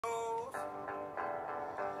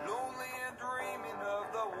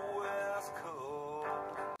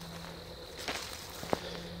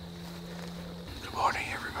Good morning,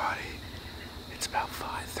 everybody. It's about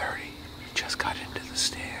 5:30. We just got into the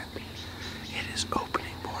stand. It is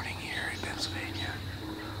opening morning here in Pennsylvania.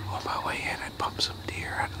 On my way in, I bumped some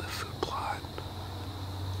deer out of the food plot.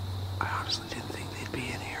 I honestly didn't think they'd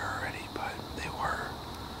be in here already, but they were.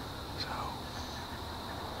 So,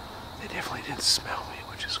 they definitely didn't smell me,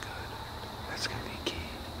 which is good. That's gonna be key.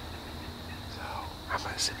 So, I'm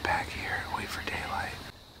gonna sit back here and wait for daylight.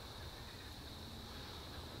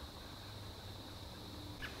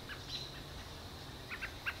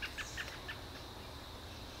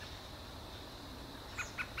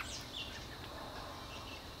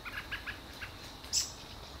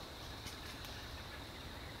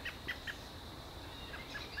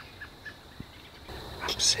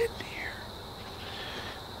 I'm sitting here,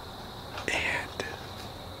 and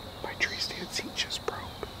my tree stand seat just broke.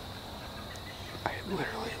 I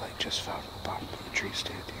literally just fell to the bottom of the tree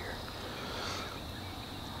stand here.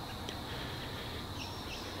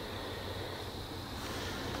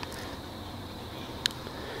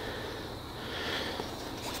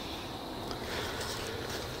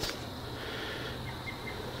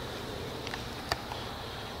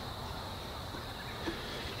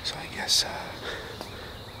 So I guess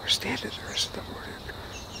we're standing the rest of the morning.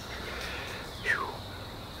 Whew.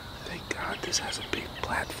 Thank God this has a big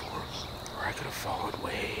platform, or I could have fallen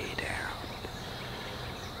way down.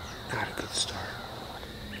 Not a good start.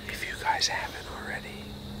 If you guys haven't already,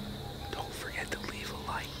 don't forget to leave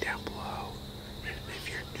a like down below. And if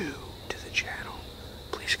you're new to the channel,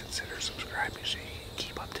 please consider subscribing so you can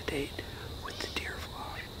keep up to date with the deer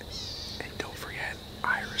vlog. And don't forget,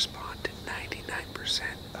 I respond to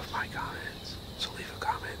 99% of my comments, so leave a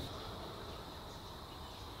comment.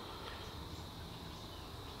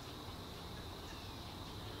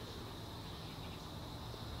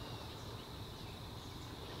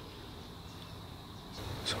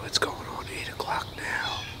 So it's going on 8 o'clock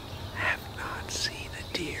now. Have not seen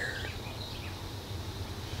a deer,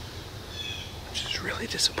 which is really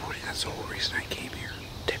disappointing. That's the whole reason I came here.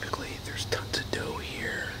 Typically, there's tons of doe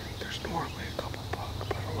here. There's normally a couple buck,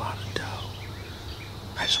 but a lot of doe.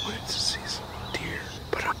 I just wanted to see some deer,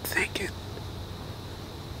 but I'm thinking,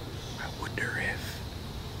 I wonder if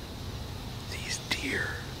these deer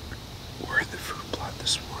were in the food plot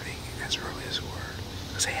this morning as early as we were.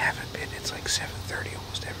 Because they haven't been. It's like 7:30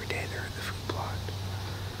 almost every day they're in the food plot.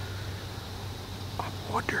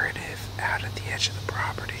 I'm wondering if out at the edge of the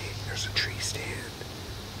property there's a tree stand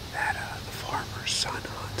that the farmer's son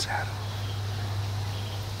hunts out of.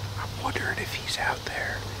 I'm wondering if he's out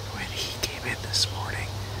there when he came in this morning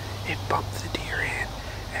and bumped the deer in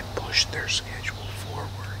and pushed their schedule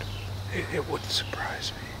forward. It wouldn't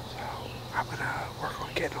surprise me. So I'm gonna work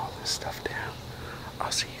on getting all this stuff down.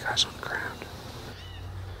 I'll see you guys on the ground.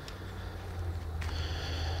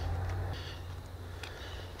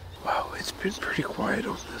 Wow, it's been pretty quiet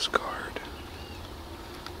on this guard.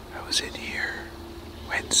 I was in here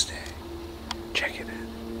Wednesday, checking in.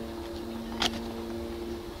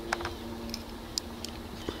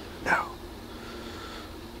 No.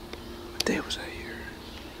 What day was I here?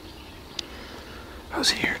 I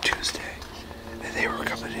was here Tuesday, and they were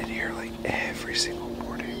coming in here like every single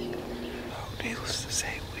morning. Oh, needless to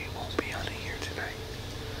say, we won't be hunting here tonight.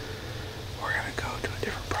 We're gonna go to a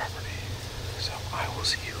different property. So I will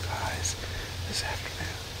see you guys this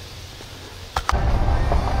afternoon.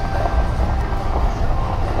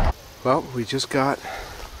 Well, we just got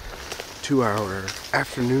to our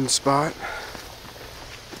afternoon spot.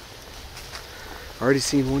 Already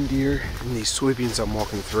seen one deer in these soybeans I'm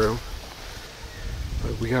walking through.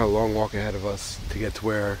 But we got a long walk ahead of us to get to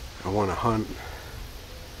where I want to hunt.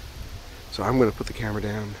 So I'm going to put the camera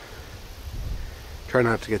down. Try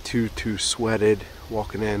not to get too sweated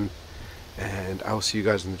walking in. And I will see you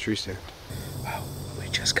guys in the tree stand. Well, we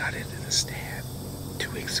just got into the stand. 2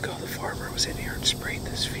 weeks ago, the farmer was in here and sprayed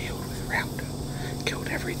this field with Roundup. Killed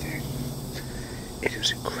everything. It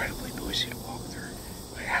is incredibly noisy to walk through.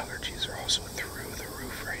 My allergies are also through the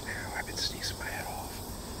roof right now. I've been sneezing my head off.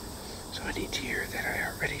 So any deer that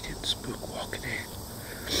I already didn't spook walking in,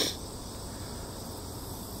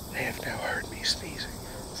 they have now heard me sneezing.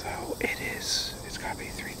 So it's gotta be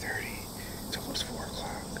 3:30. It's almost 4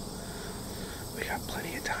 o'clock. We got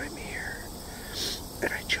plenty of time here,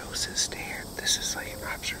 and I chose this stand. This is like an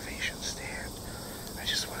observation stand. I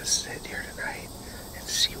just want to sit here tonight and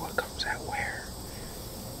see what comes out where,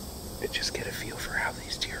 and just get a feel for how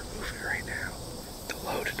these deer are moving right now. The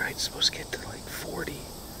low tonight's supposed to get to like 40,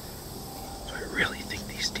 so I really think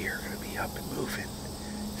these deer are going to be up and moving,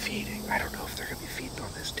 feeding. I don't know if they're going to be feeding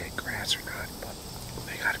on this dead grass or not, but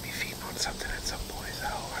they got to be feeding on something at some point, so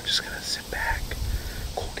I'm just going to sit back,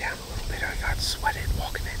 cool down a little bit. I got sweated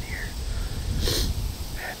walking in here.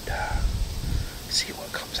 And see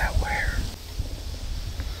what comes out where.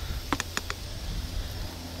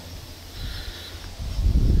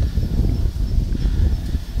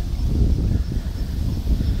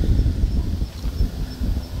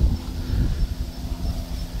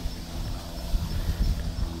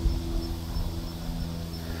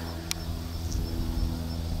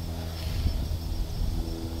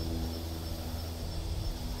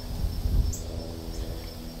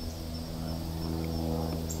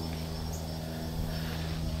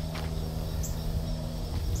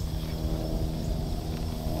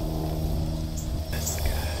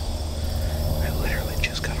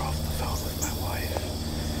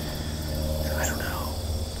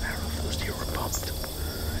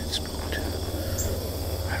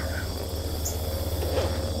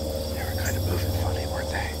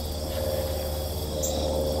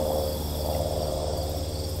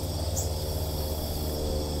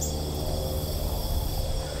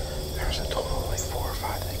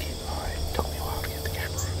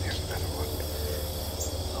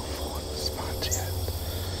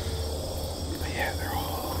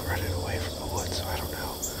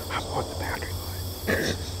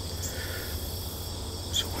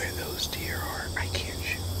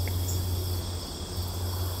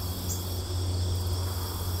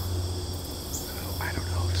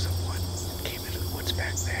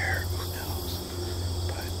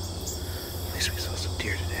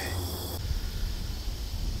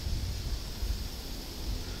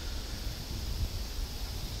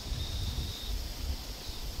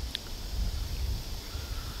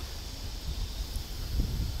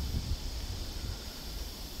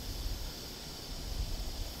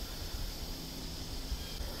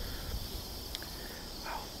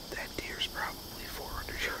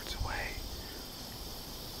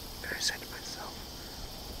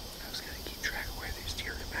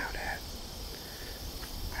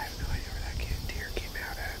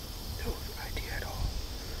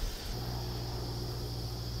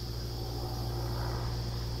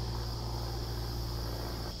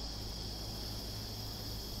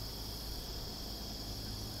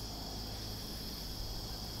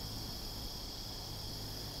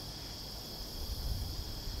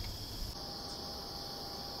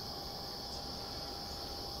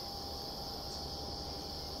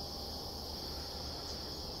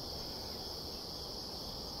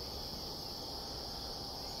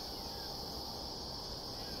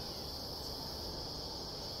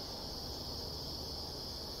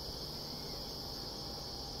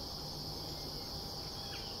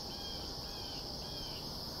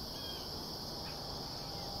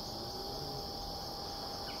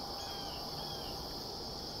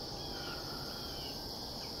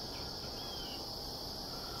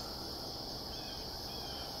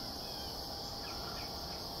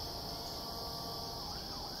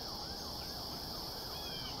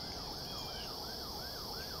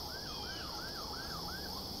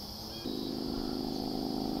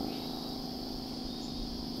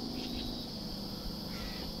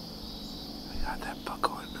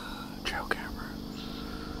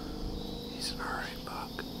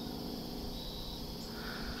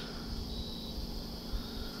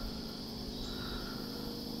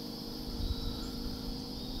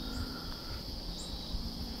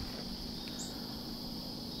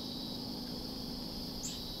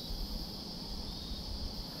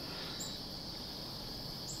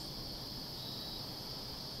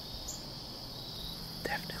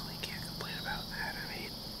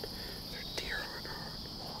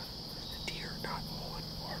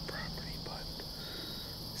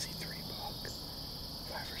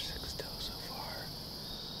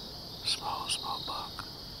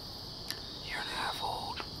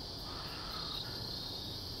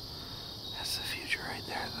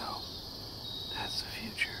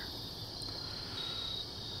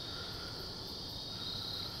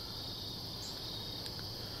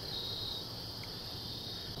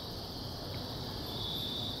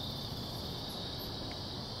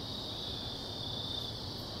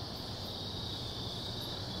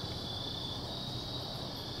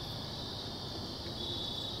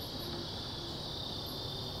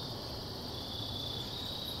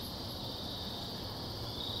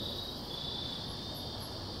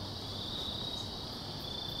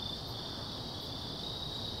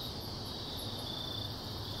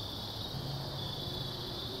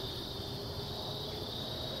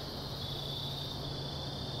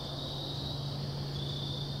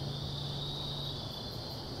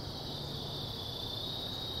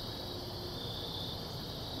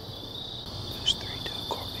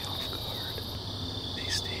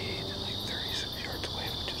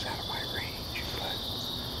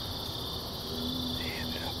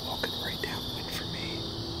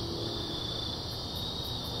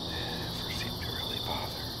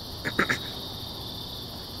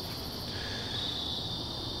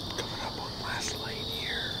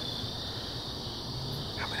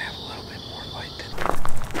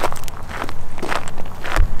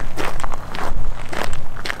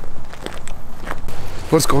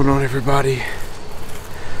 What's going on, everybody?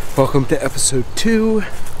 Welcome to episode 2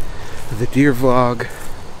 of the deer vlog.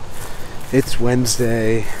 It's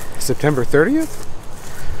Wednesday, September 30th,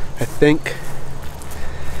 I think.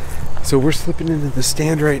 So we're slipping into the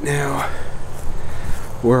stand right now.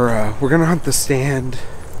 We're gonna hunt the stand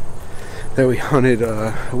that we hunted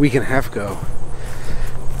a week and a half ago.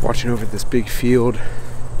 Watching over this big field.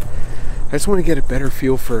 I just want to get a better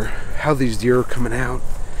feel for how these deer are coming out,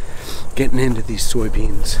 getting into these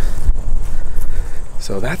soybeans.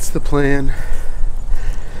 So that's the plan.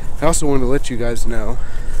 I also want to let you guys know,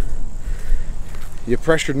 you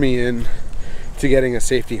pressured me in to getting a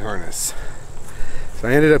safety harness. So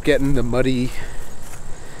I ended up getting the muddy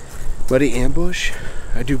ambush,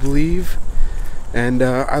 I do believe, and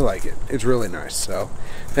I like it. It's really nice. So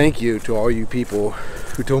thank you to all you people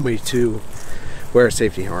who told me to wear a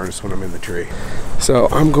safety harness when I'm in the tree. So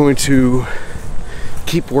I'm going to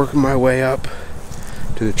keep working my way up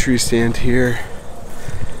to the tree stand here,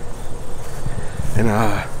 and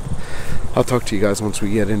I'll talk to you guys once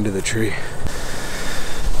we get into the tree.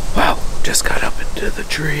 Well, just got up into the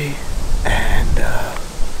tree, and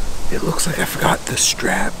it looks like I forgot the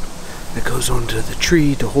strap that goes onto the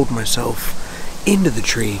tree to hold myself into the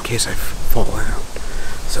tree in case I fall out.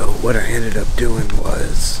 So what I ended up doing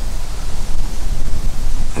was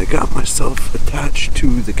I got myself attached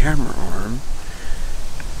to the camera arm.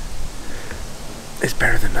 It's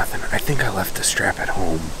better than nothing. I think I left the strap at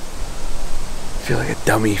home. I feel like a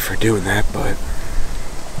dummy for doing that, but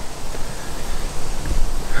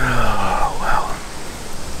oh well.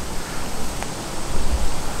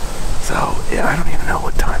 So yeah, I don't even know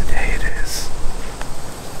what time of day it is.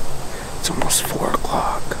 It's almost 4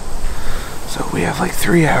 o'clock. So we have like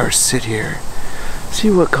 3 hours to sit here,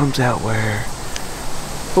 see what comes out where.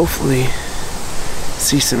 Hopefully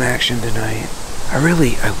see some action tonight. I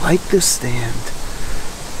like this stand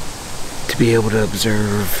to be able to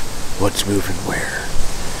observe what's moving where.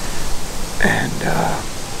 And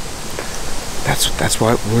that's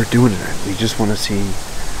why we're doing it. We just want to see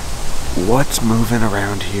what's moving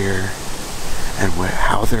around here and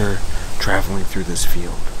how they're traveling through this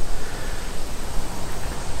field.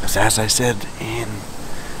 Because as I said in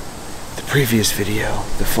the previous video,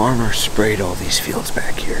 the farmer sprayed all these fields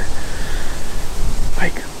back here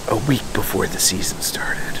like a week before the season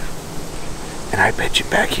started. And I bet you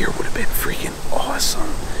back here would have been freaking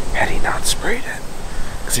awesome had he not sprayed it,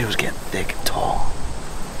 because it was getting thick and tall.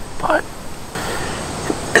 But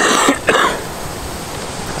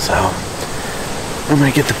so I'm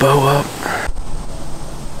gonna get the bow up.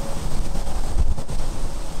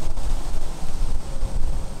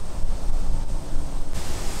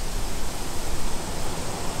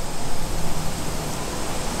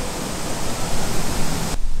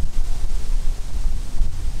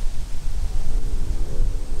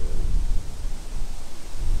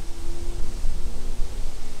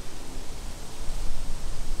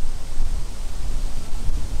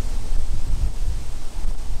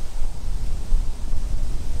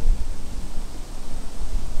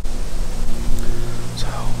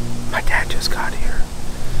 Got here.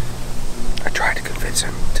 I tried to convince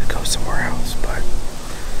him to go somewhere else, but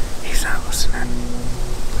he's not listening.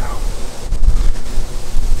 So,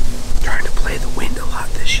 I'm trying to play the wind a lot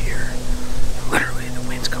this year. Literally, the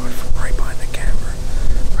wind's coming from right behind the camera,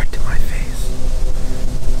 right to my face.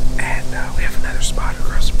 And we have another spot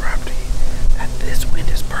across the property that this wind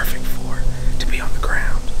is perfect for, to be on the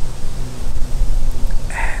ground.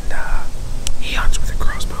 And he hunts with a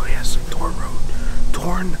crossbow. He has some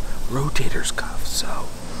torn rotator's cuff, so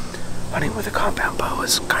hunting with a compound bow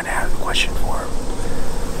is kind of out of the question for him.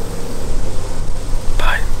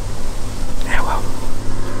 But yeah, well,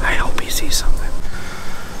 I hope he sees something.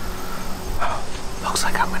 Oh, looks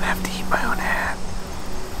like I'm gonna have to eat my own hat.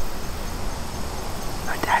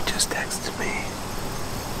 My dad just texted me,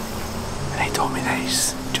 and he told me that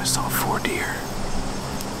he's just saw 4 deer.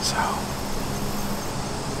 So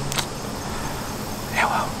yeah,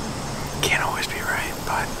 well, can't always be right,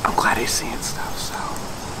 but I'm glad he's seeing stuff. So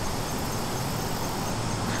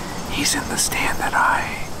he's in the stand that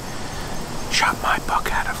I shot my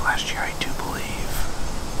buck out of last year, I do believe,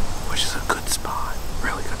 which is a good spot,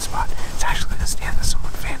 really good spot. It's actually the stand that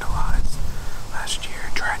someone vandalized last year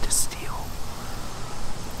and tried to steal.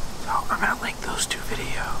 So I'm gonna link those 2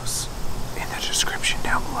 videos in the description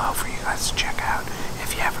down below for you guys to check out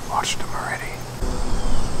if you haven't watched them already.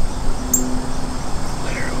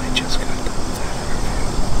 Literally just got done with that interview.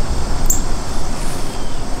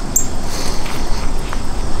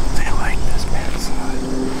 They like this bad side.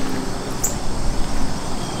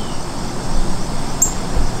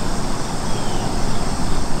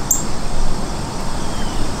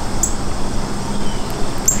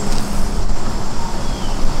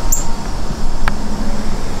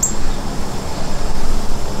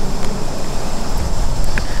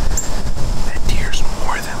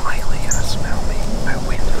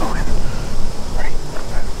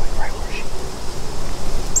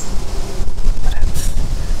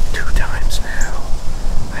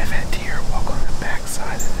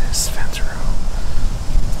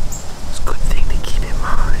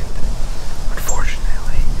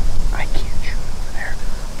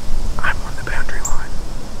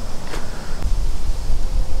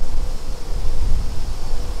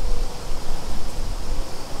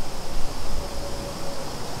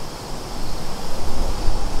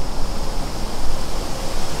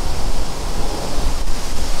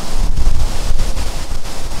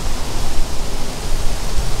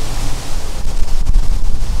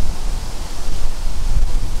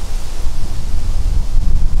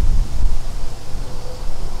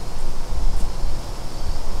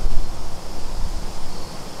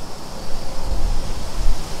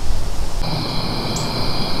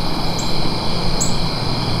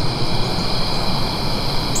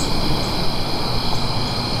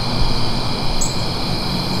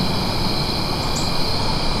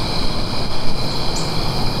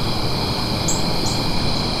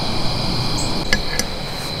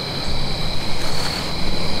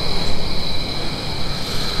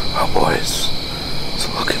 Well, boys, it's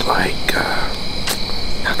looking like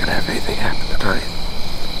not gonna have anything happen tonight.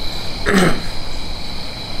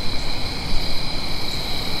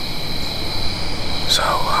 So,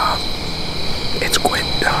 it's quit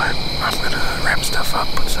time. I'm gonna wrap stuff up,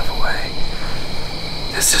 put stuff away.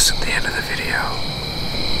 This isn't the end of the video.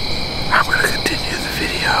 I'm gonna continue the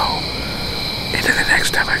video into the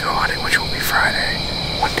next time I go hunting, which will be Friday,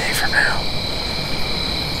 one day from now.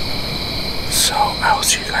 So, I will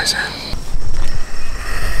see you guys then.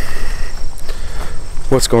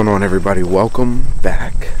 What's going on, everybody? Welcome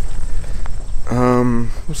back.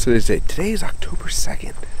 What's today's date? Today is October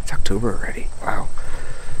 2nd. It's October already. Wow.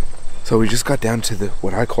 So we just got down to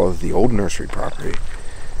what I call the old nursery property.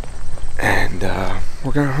 And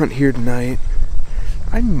we're gonna hunt here tonight.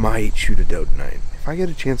 I might shoot a doe tonight. If I get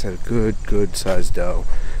a chance at a good sized doe,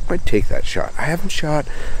 I might take that shot. I haven't shot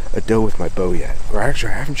a doe with my bow yet. Or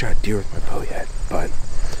actually, I haven't shot a deer with my bow yet. But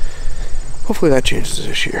hopefully that changes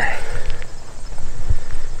this year.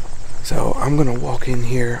 So I'm gonna walk in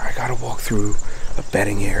here. I gotta walk through a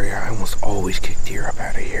bedding area. I almost always kick deer up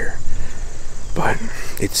out of here. But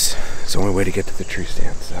it's the only way to get to the tree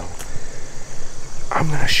stand. So I'm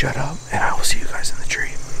gonna shut up and I will see you guys in the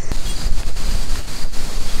tree.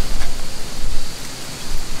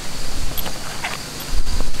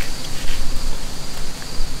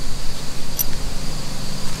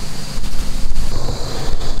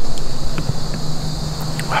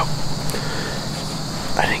 Well,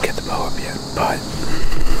 I didn't get the bow up yet, but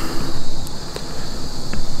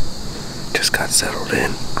just got settled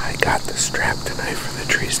in. I got the strap tonight for the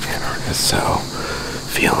tree stand harness, so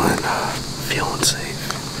feeling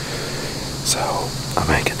safe. So I'm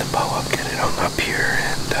gonna get the bow up, get it hung up here,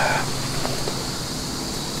 and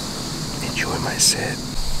enjoy my sit.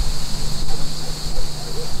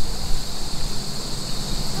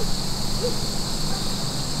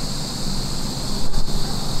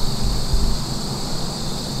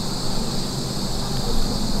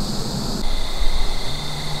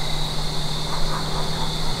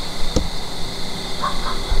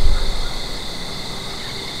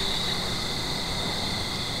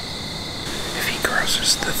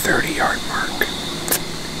 Crosses the 30-yard mark.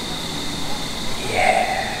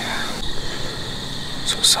 Yeah.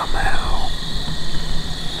 So somehow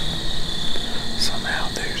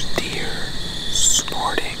there's deer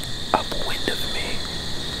snorting upwind of me.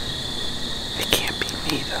 It can't be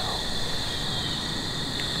me though.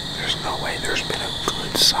 There's no way. There's been a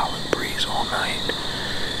good solid breeze all night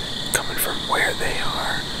coming from where they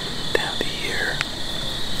are down to here.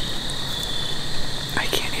 I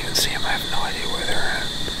can't even see them. I have no idea where they're at.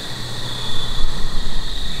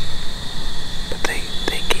 But they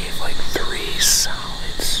gave like 3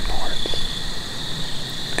 solid snorts.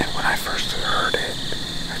 And when I first heard it,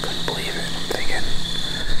 I couldn't believe it. I'm thinking,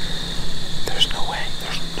 there's no way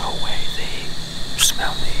they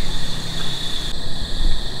smell me.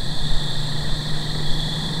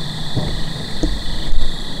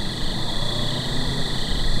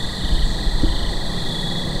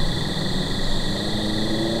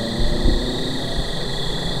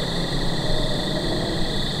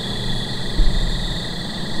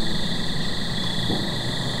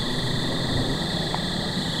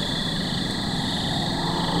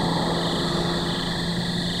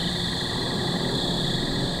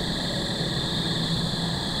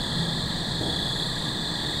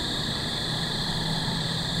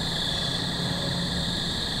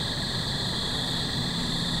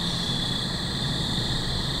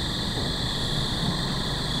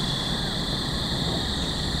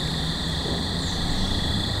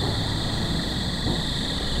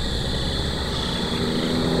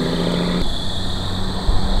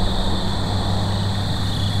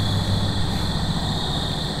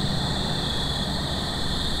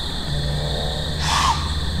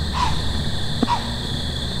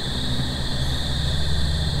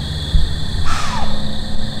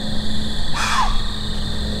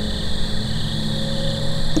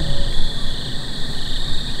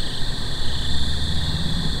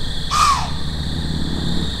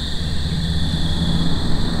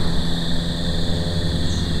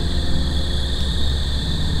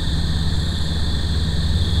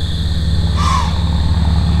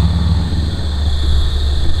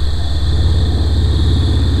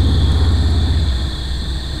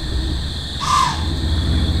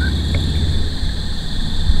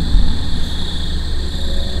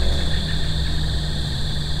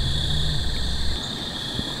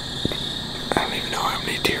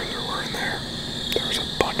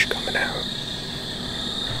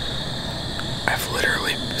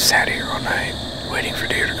 sat here all night waiting for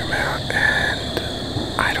deer to come out, and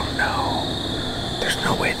I don't know. There's no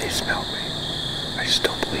no way they smelled me. I just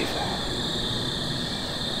don't believe that.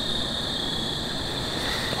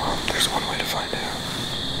 Well, there's one way to find out.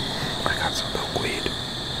 I got some milkweed.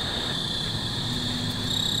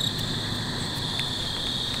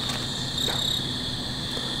 No.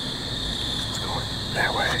 It's going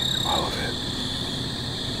that way, all of it.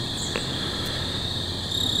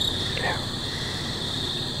 Yeah.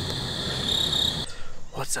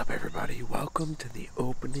 What's up, everybody? Welcome to the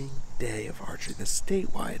opening day of archery, the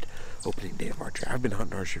statewide opening day of archery. I've been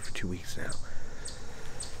hunting archery for 2 weeks now,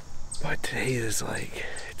 but today is like,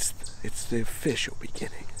 it's the official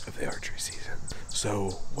beginning of the archery season.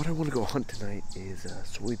 So what I want to go hunt tonight is a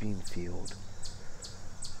soybean field.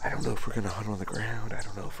 I don't know if we're going to hunt on the ground. I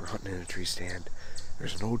don't know if we're hunting in a tree stand.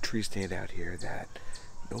 There's an old tree stand out here that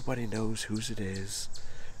nobody knows whose it is.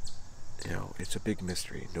 You know, it's a big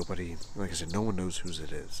mystery. Nobody, like I said, no one knows whose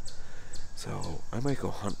it is. So I might go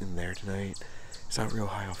hunt in there tonight. It's not real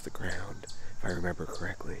high off the ground, if I remember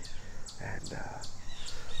correctly. And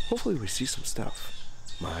hopefully we see some stuff.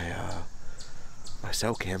 My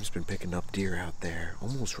cell cam's been picking up deer out there,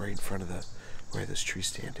 almost right in front of where this tree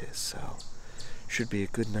stand is. So should be a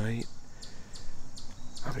good night.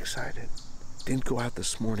 I'm excited. Didn't go out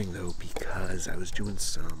this morning though because I was doing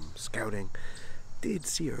some scouting.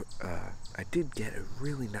 I did get a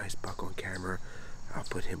really nice buck on camera. I'll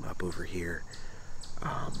put him up over here.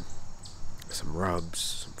 Some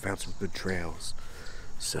rubs, found some good trails.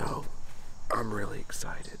 So I'm really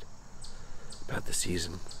excited about the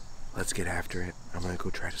season. Let's get after it. I'm gonna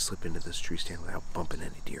go try to slip into this tree stand without bumping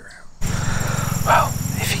any deer out. Well,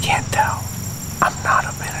 if you can't tell, I'm not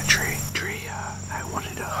up in a tree. Tree I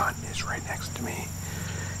wanted to hunt is right next to me,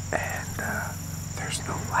 and there's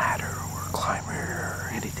no ladder or climber or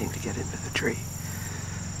anything to get into the tree.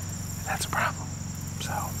 And that's a problem.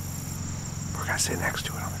 So we're gonna sit next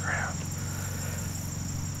to it on the ground.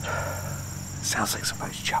 Sounds like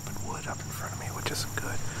somebody's chopping wood up in front of me, which isn't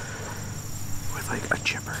good. With like a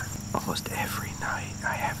chipper. Almost every night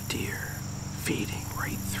I have deer feeding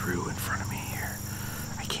right through in front of me here.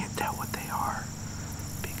 I can't tell what they are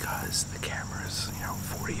because the camera's,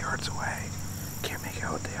 40 yards away. Can't make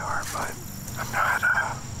out what they are, but I'm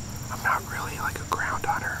not really like a ground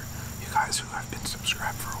hunter. You guys who have been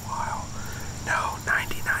subscribed for a while know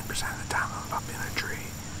 99% of the time I'm up in a tree.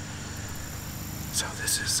 So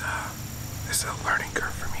this is a learning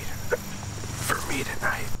curve for me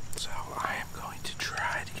tonight. So I am going to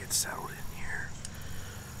try to get settled in here.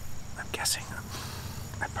 I'm guessing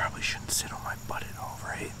I probably shouldn't sit on my butt at all,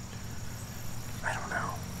 right? I don't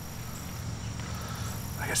know.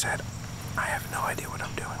 Like I said, I have no idea what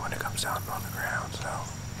I'm doing when it comes down on the ground, so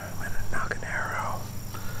I'm gonna knock an arrow.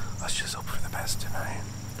 Let's just hope for the best tonight.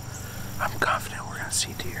 I'm confident we're gonna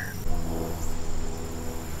see deer.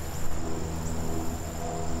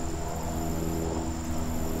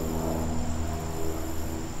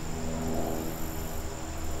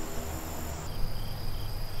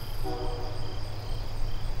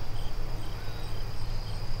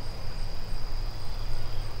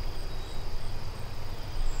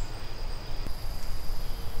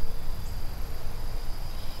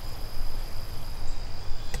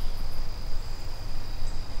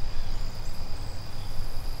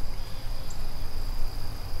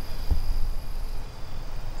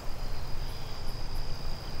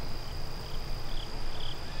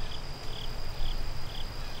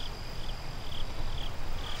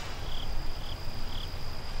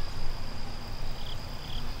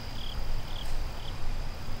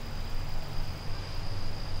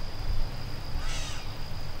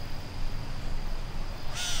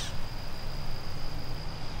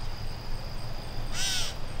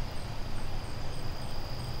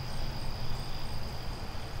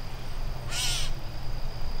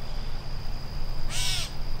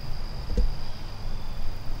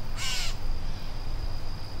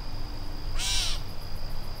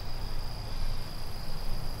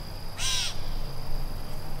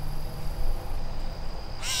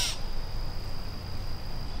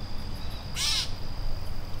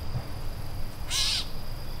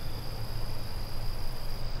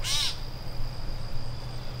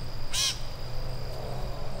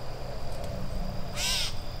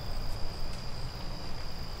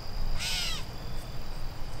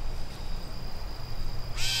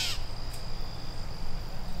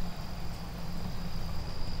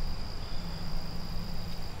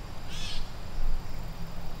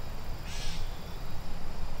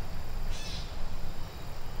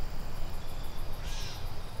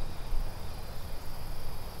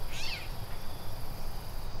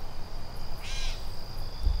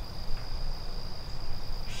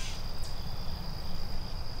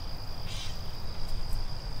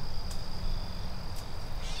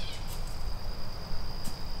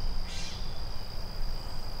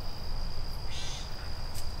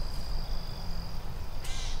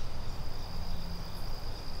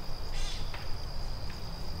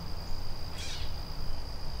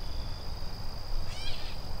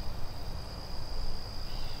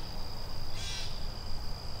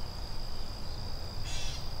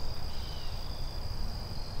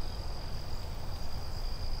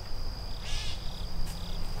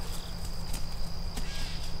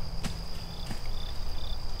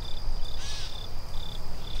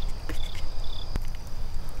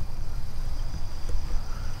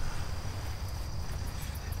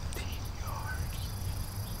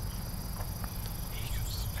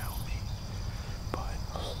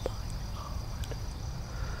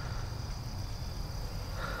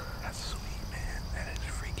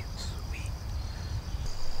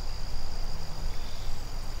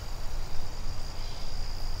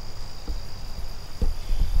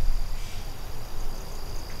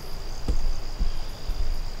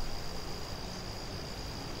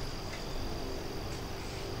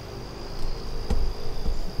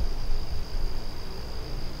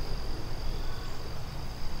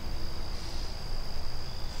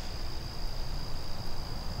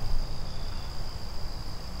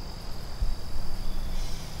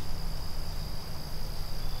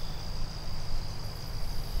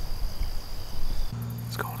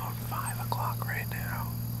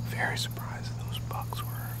 very surprised that those bucks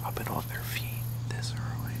were up and on their feet this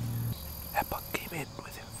early. That buck came in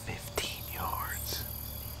within 15 yards.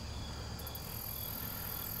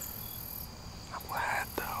 I'm glad,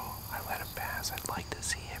 though, I let him pass. I'd like to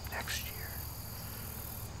see him next year.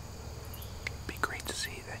 It'd be great to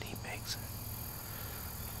see that he makes it.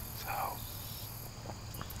 So,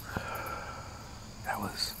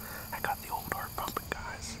 I got the old heart pumping,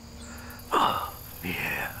 guys. Oh,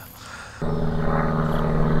 yeah.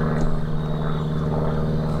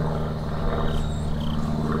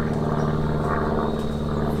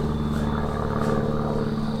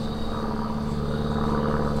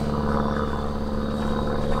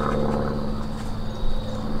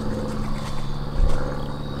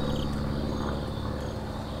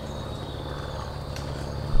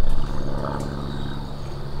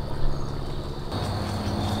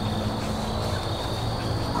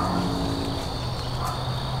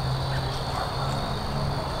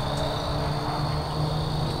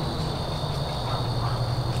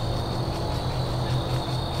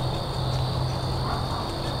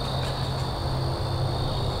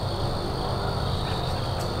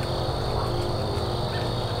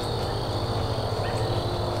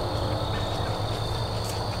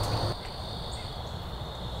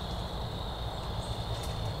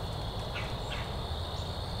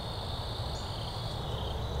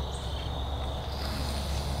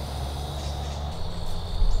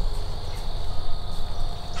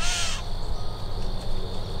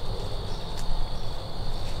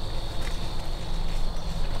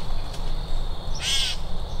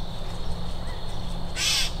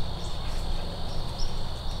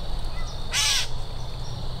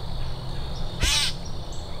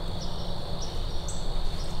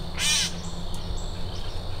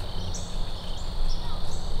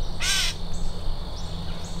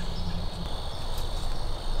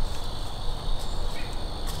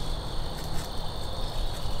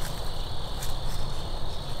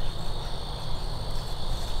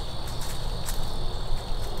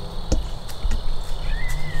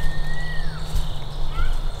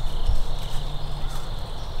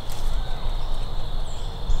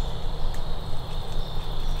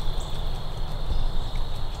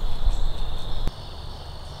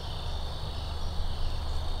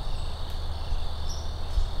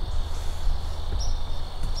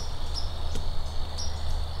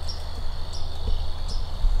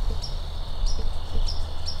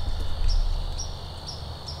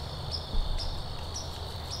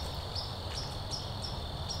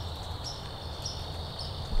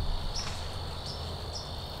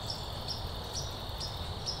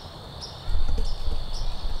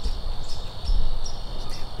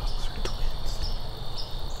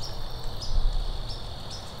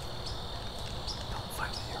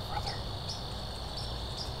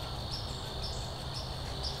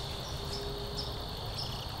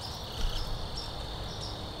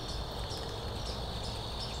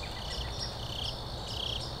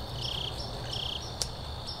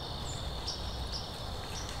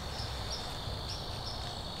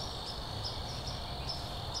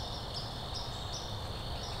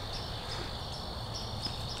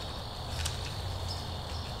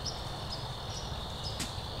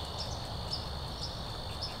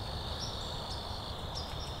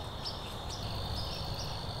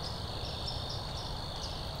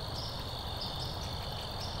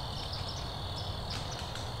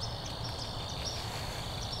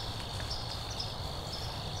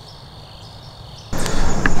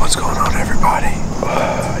 What's going on, everybody?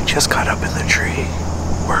 I just got up in the tree.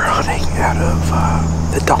 We're hunting out of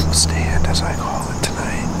the dump stand, as I call it,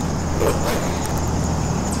 tonight.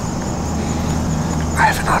 I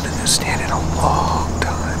haven't hunted this stand in a long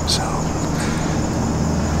time, so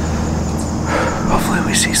hopefully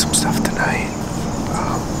we see some stuff tonight.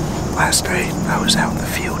 Last night I was out in the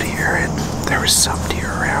field here and there was some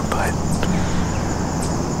deer around, but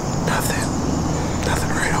nothing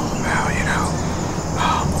to write home about, you know.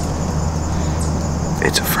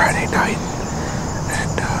 It's a Friday night,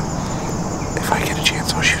 and if I get a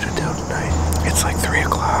chance, I'll shoot a doe tonight. It's like 3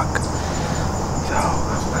 o'clock, so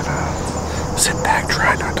I'm gonna sit back,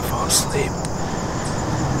 try not to fall asleep,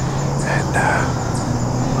 and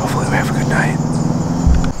hopefully we have a good night.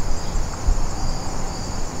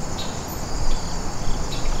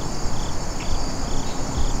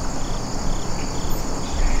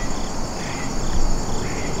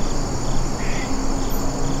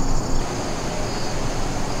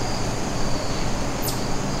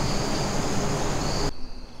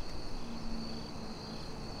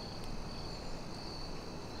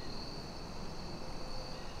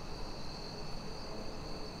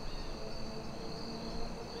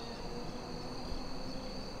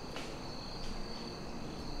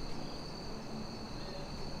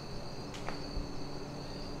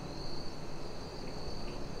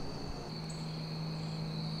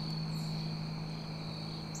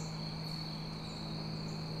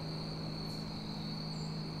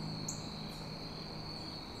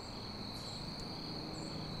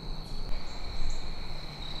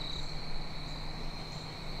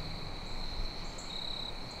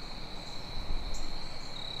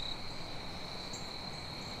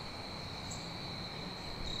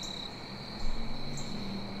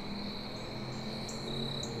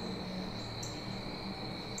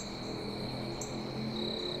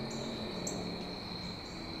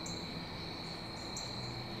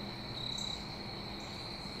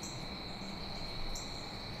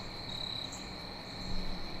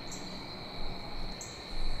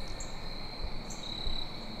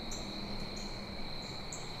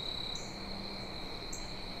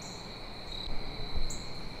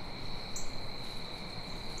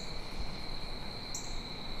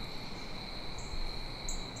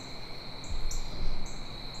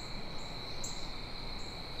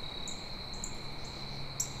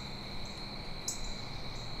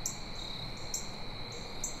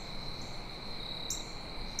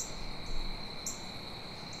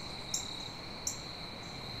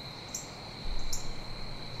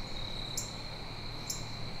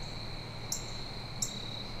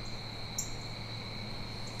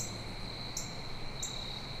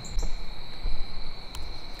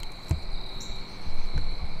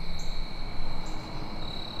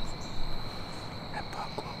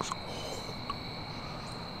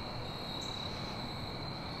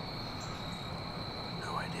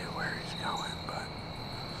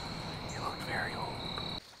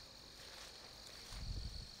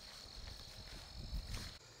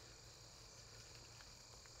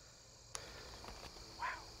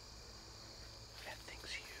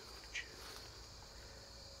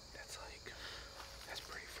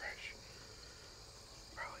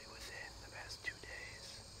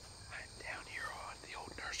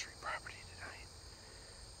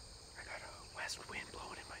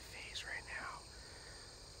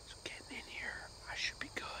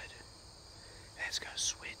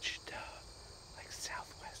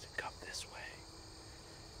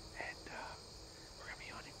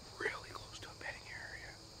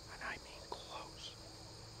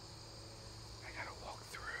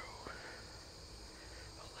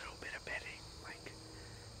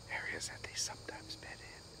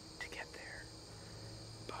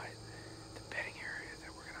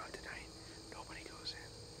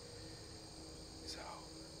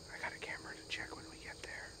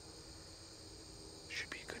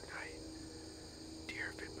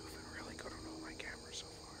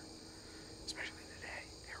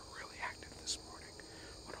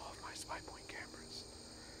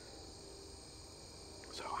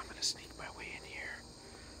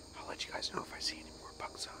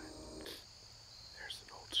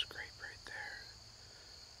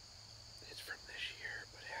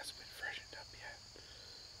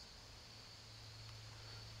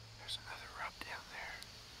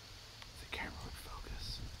 camera would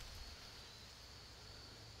focus.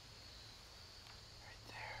 Right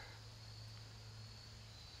there.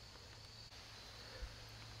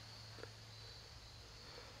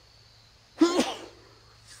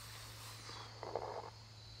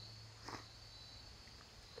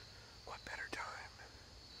 What better time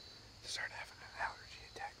to start having an allergy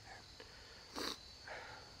attack than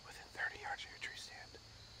within 30 yards of your tree stand?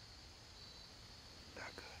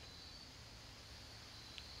 Not good.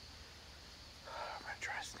 I'm gonna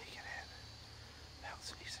try sneaking in. Now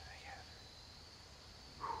sneezing again.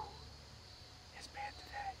 Whew. It's bad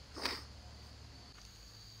today.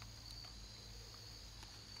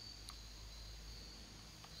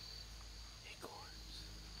 Acorns.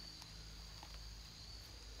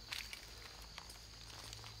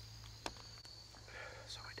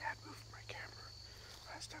 So my dad moved my camera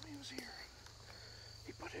last time he was here.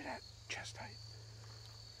 He put it at chest height.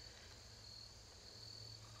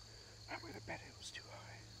 I'm gonna bet it was too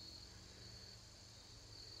high.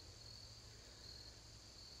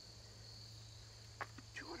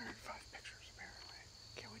 205 pictures apparently.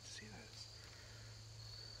 Can't wait to see this.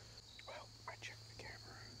 Well, I checked the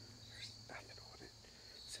camera. There's nothing on it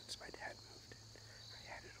since my dad moved it. I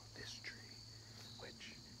had it on this tree,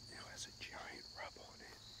 which now has a giant rub on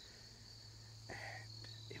it. And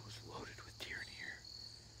it was loaded with deer in here.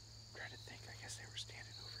 I'm trying to think, I guess they were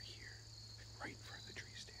standing over here, right in front of the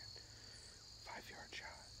tree stand. 5-yard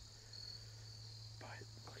shot. But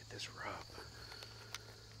look at this rub.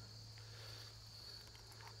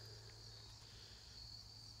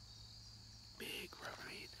 Big rub. I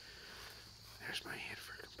mean, there's my hand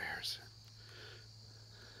for comparison.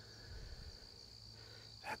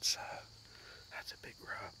 That's a big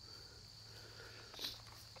rub.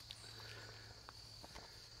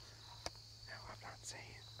 Now, I'm not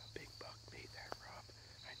saying a big buck made that rub.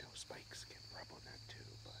 I know spikes can rub on that too,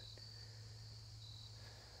 but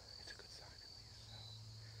it's a good sign at least. So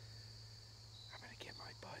I'm gonna get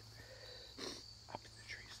my butt up in the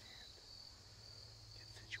tree stand, get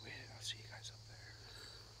situated. I'll see you guys up there.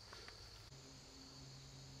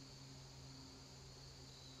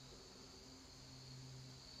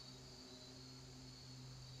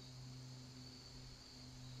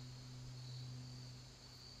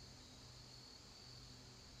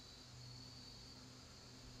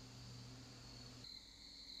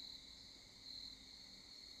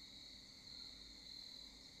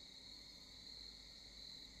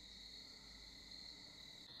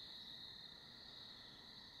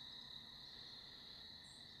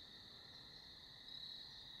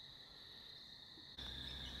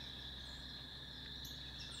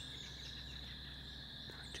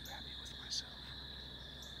 Not too happy with myself.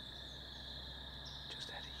 Just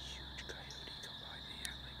had a huge coyote come by me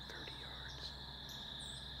at like 30 yards.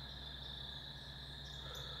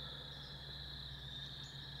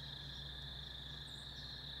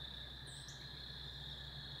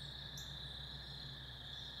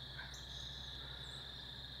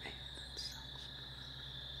 Man, that sucks.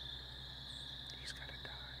 He's gotta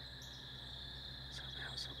die.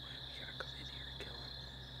 Somehow, someway, we gotta come in here and kill him.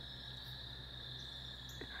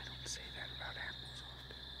 And I don't say that about animals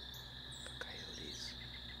often. But coyotes,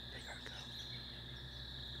 they gotta go.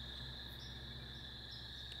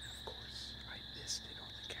 And of course, I missed it on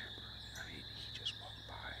the camera. I mean, he just walked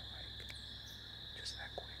by like, just that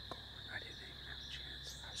quick. I didn't even have a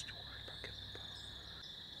chance. I was too worried about getting the bow.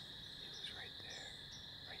 He was right there.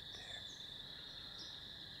 Right there.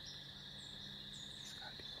 He's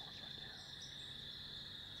gotta be gone by now.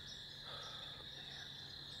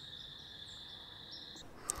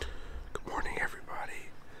 Good morning,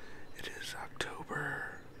 everybody. It is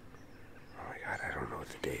October. Oh my god, I don't know what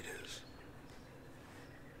the date is.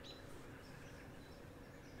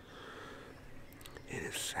 It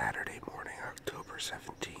is Saturday morning, October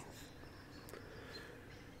 17th.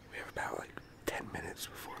 We have about like 10 minutes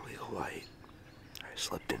before legal light. I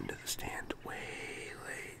slipped into the stand way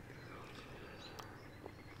late.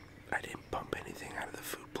 I didn't bump anything out of the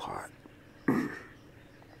food plot.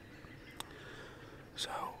 So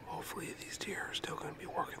hopefully these deer are still going to be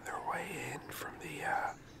working their way in from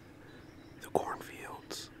the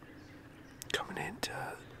cornfields, coming into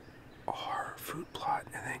our food plot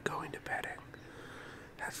and then going to bedding.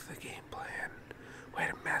 That's the game plan. We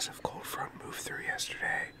had a massive cold front move through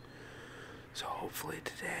yesterday, so hopefully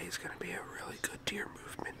today is going to be a really good deer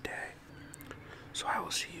movement day. So I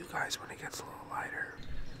will see you guys when it gets a little lighter.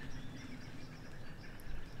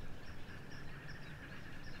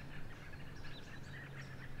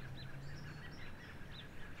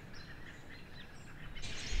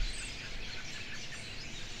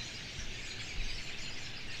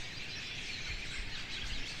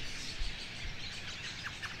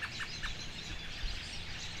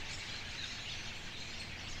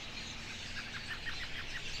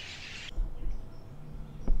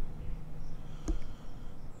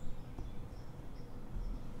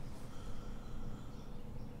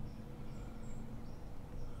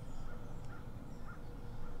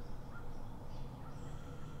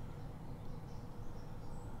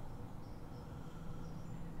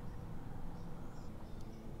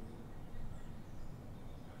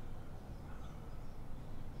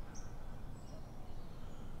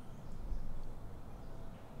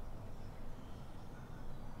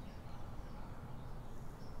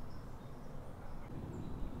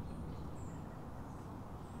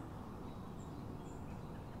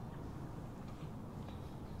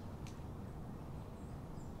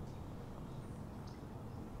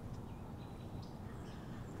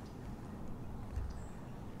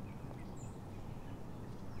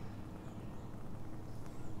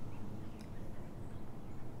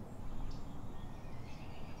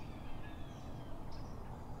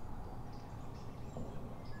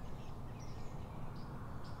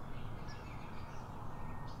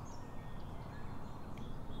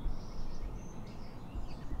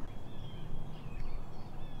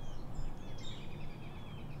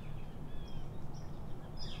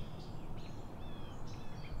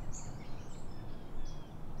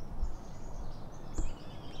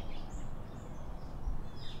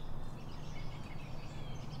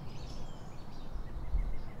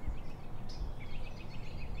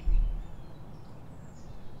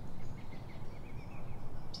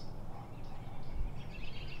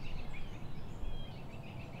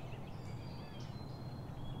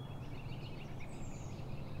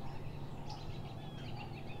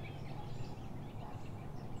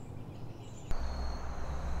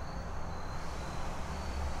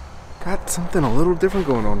 got something a little different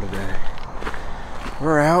going on today.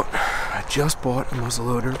 We're out. I just bought a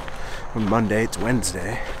muzzleloader on Monday. It's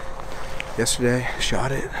Wednesday. Yesterday,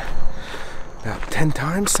 shot it about 10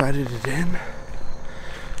 times, sighted it in.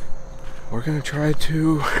 We're gonna try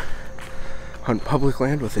to hunt public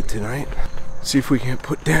land with it tonight. See if we can't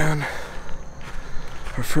put down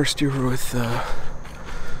our first deer with the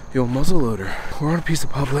old muzzleloader. We're on a piece of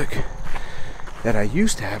public that I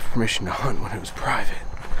used to have permission to hunt when it was private.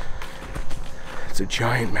 It's a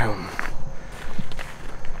giant mountain.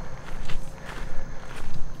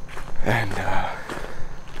 And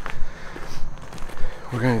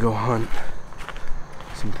we're gonna go hunt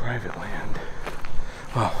some private land.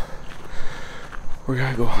 Well, we're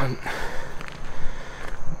gonna go hunt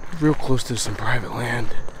real close to some private land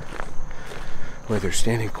where there's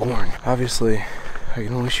standing corn. Obviously, I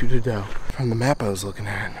can only shoot a doe. From the map I was looking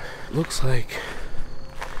at, it looks like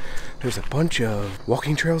there's a bunch of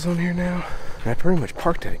walking trails on here now. And I pretty much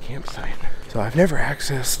parked at a campsite. So I've never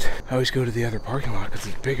accessed, I always go to the other parking lot because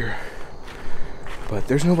it's bigger. But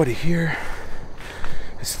there's nobody here.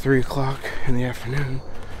 It's 3 o'clock in the afternoon.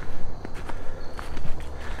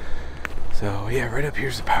 So yeah, right up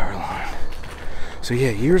here's the power line. So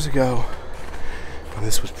yeah, years ago, when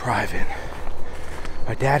this was private,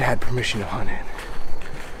 my dad had permission to hunt it.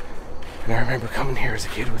 And I remember coming here as a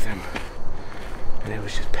kid with him, and it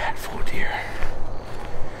was just packed full of deer.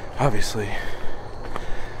 Obviously,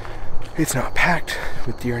 it's not packed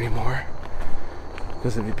with deer anymore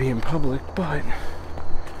because of it being public, but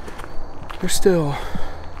there's still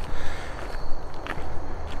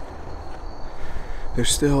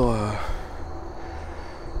a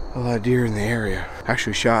lot of deer in the area. I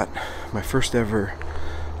actually shot my first ever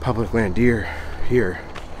public land deer here.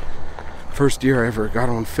 First deer I ever got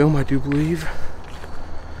on film, I do believe.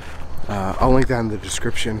 I'll link that in the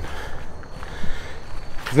description.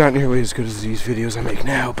 It's not nearly as good as these videos I make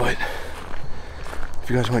now, but if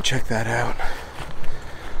you guys want to check that out,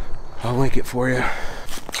 I'll link it for you.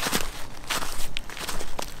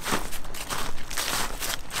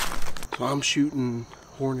 So I'm shooting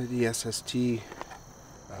Hornady SST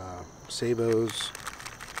Sabos,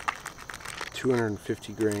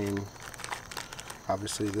 250 grain.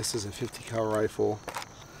 Obviously this is a 50 cal rifle.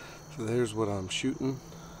 So there's what I'm shooting.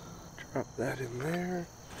 Drop that in there.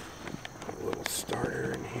 A little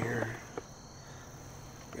starter in here.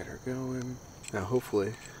 Get her going. Now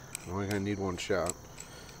hopefully I'm only gonna need one shot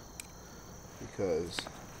because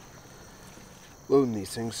loading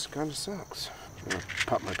these things kinda sucks. I'm gonna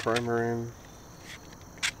pop my primer in.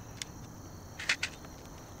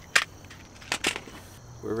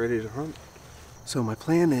 We're ready to hunt. So my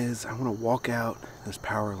plan is I want to walk out this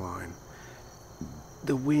power line.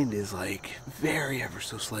 The wind is like very ever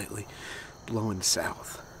so slightly blowing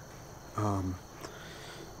south.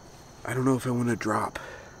 I don't know if I want to drop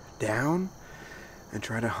down and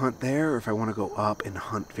try to hunt there or if I want to go up and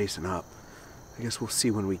hunt facing up. I guess we'll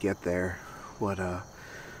see when we get there what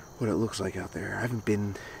it looks like out there. I haven't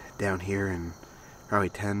been down here in probably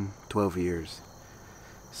 10, 12 years.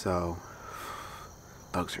 So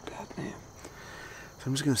bugs are bad, man. So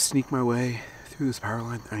I'm just gonna sneak my way through this power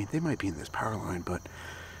line. I mean, they might be in this power line, but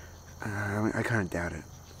I kind of doubt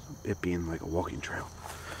it being like a walking trail.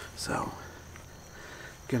 So,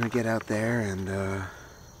 gonna get out there and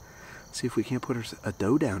see if we can't put a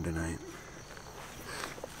doe down tonight.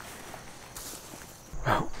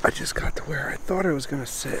 Well, I just got to where I thought I was gonna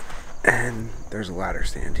sit, and there's a ladder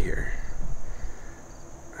stand here.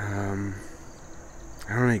 I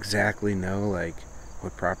don't exactly know like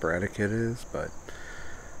what proper etiquette is, but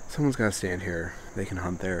someone's got to stand here. They can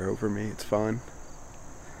hunt there over me. It's fine.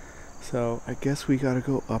 So I guess we got to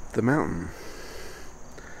go up the mountain.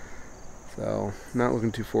 So not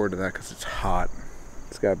looking too forward to that because it's hot.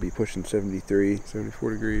 It's got to be pushing 73,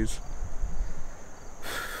 74 degrees.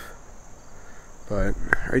 But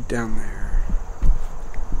right down there.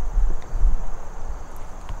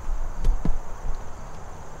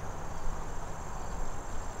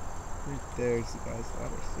 Right there's the guy's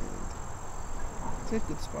ladder stand. It's a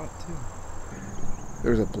good spot too.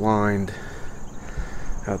 There's a blind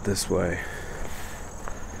out this way.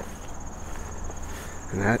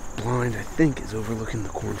 And that blind, I think, is overlooking the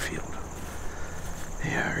cornfield.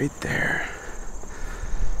 Yeah, right there.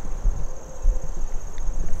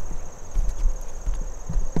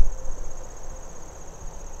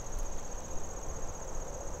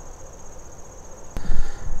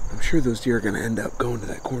 I'm sure those deer are going to end up going to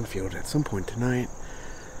that cornfield at some point tonight.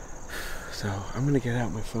 So I'm going to get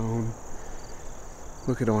out my phone,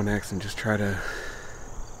 look at OnX, and just try to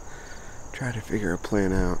figure a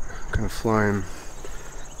plan out. I'm kind of flying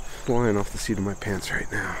off the seat of my pants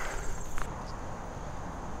right now.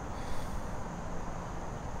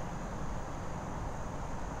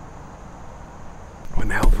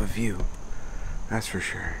 view. That's for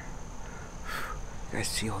sure. You guys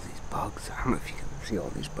see all these bugs? I don't know if you can see all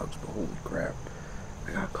these bugs, but holy crap.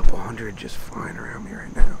 I got a couple hundred just flying around me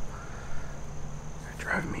right now. They're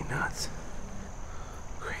driving me nuts.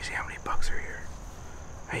 Crazy how many bugs are here.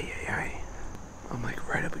 Hey. I'm like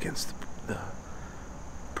right up against the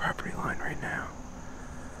property line right now.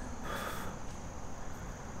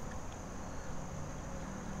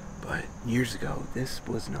 But years ago, this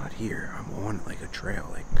was not here. I'm on like a trail.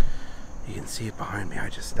 Like, you can see it behind me. I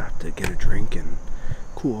just stopped to get a drink and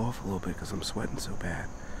cool off a little bit because I'm sweating so bad.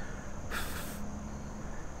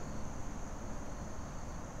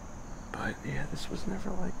 But yeah, this was never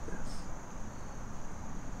like this.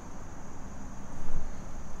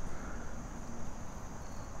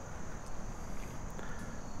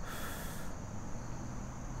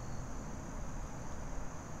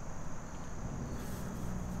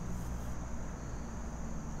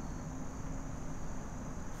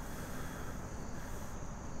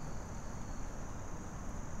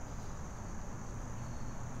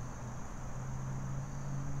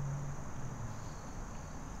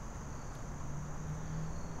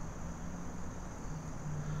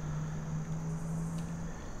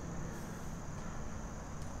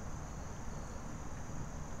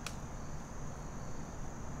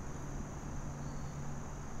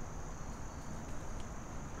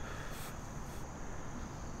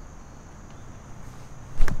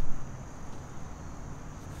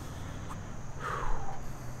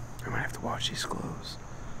 Watch these clothes.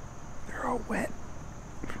 They're all wet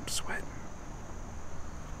from sweating.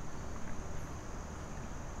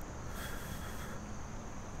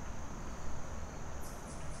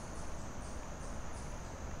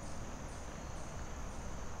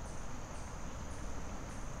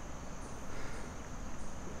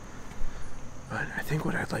 But I think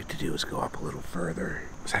what I'd like to do is go up a little further.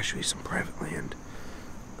 There's actually some private land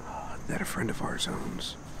that a friend of ours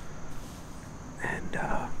owns. And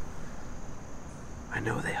I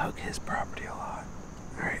know they hug his property a lot.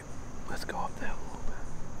 Alright, let's go up the hill a little bit.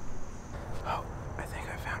 Oh, I think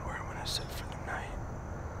I found where I'm gonna sit for the night.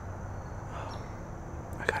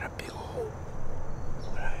 I got a big old,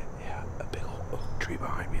 a big old oak tree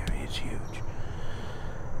behind me. I mean, it's huge.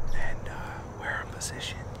 And where I'm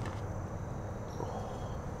positioned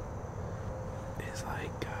is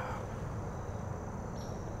like,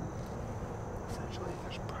 essentially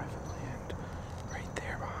there's private land right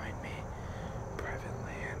there behind me. Private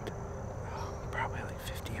land, probably like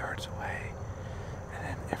 50 yards away, and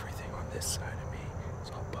then everything on this side of me is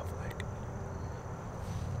all public.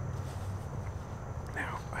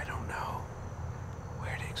 Now, I don't know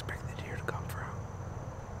where to expect the deer to come from.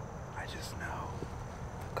 I just know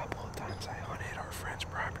a couple of times I hunted our friend's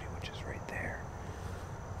property, which is right there.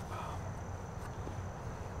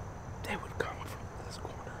 They would come from this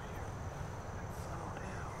corner here and flow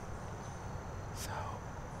down. So,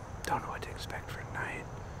 don't know what to expect for tonight.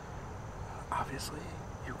 Obviously,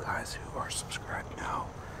 you guys who are subscribed know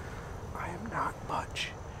I am not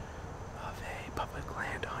much of a public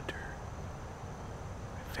land hunter.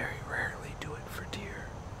 I very rarely do it for deer,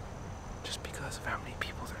 just because of how many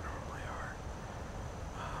people there normally are.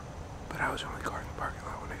 But I was only guarding the parking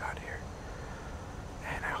lot when I got here.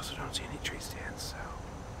 And I also don't see any tree stands, so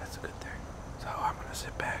that's a good thing. So I'm gonna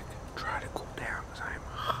sit back, try to cool down, because I am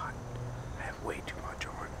hot. I have way too much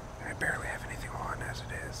on, and I barely have anything on as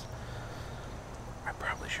it is. I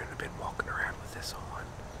probably shouldn't have been walking around with this on.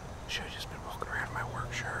 Should have just been walking around in my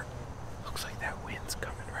work shirt. Looks like that wind's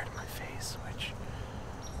coming right in my face, which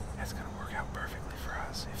that's gonna work out perfectly for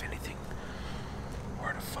us. If anything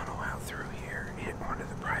were to funnel out through here onto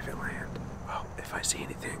the private land, well, if I see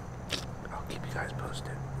anything, I'll keep you guys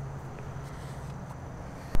posted.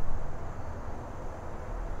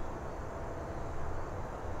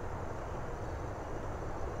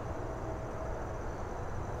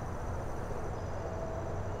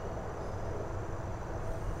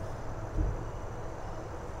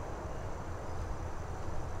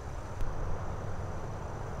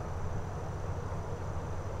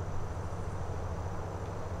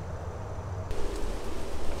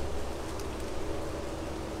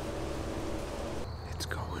 It's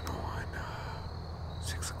going on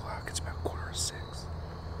 6 o'clock. It's about 5:45.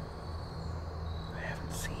 I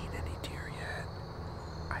haven't seen any deer yet.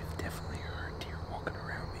 I've definitely heard deer walking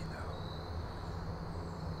around me though.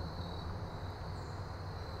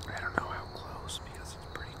 I don't know how close because it's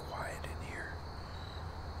pretty quiet in here.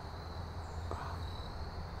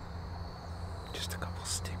 Just a couple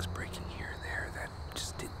sticks breaking here and there that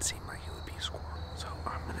just didn't seem like it would be a squirrel. So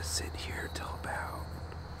I'm gonna sit here till about,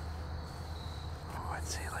 I'd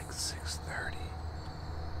say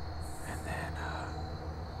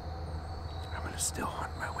still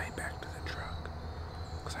hunting my way back to the truck.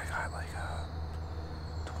 Because I got like a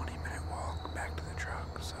 20-minute walk back to the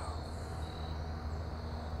truck, so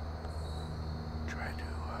try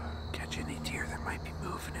to catch any deer that might be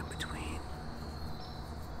moving in between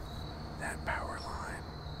that power line.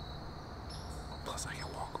 Plus I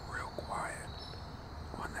can walk real quiet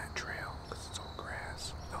on that trail because it's all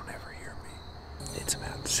grass. They'll never hear me. It's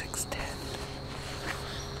about 6:10.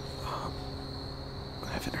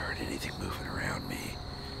 I haven't heard anything moving around me,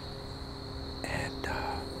 and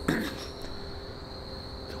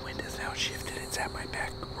the wind has now shifted. It's at my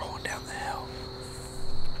back rolling down the hill,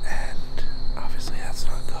 and obviously that's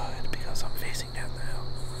not good because I'm facing down the hill.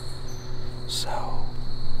 So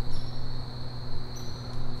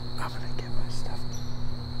I'm gonna get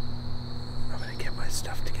my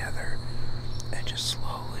stuff together and just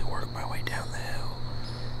slowly work my way down the hill.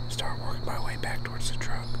 Start working my way back towards the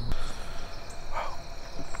truck. Well,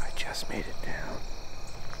 I just made it down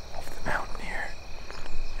off the mountain here,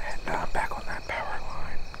 and I'm back on that power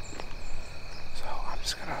line. So I'm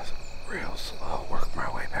just gonna real slow work my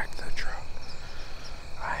way back to the truck.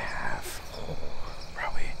 I have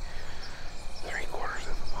probably 3/4 of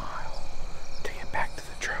a mile to get back to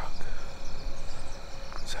the truck.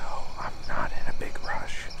 So I'm not in a big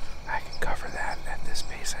rush. I can cover that at this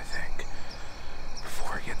pace, I think,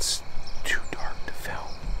 before it gets too dark to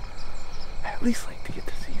film. I at least like to get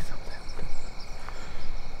to see something.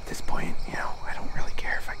 At this point, you know, I don't really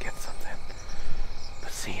care if I get something,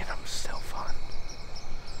 but seeing them's still fun.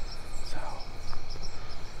 So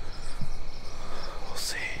we'll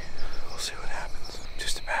see. We'll see what happens.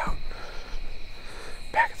 Just about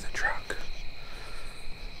back at the truck.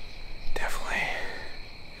 Definitely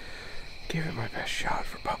give it my best shot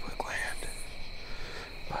for public land,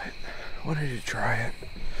 but I wanted to try it.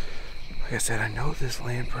 Like I said, I know this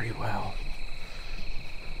land pretty well.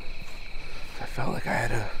 I felt like I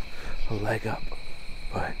had a leg up,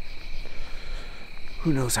 but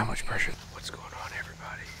who knows how much pressure. What's going on,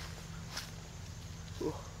 everybody?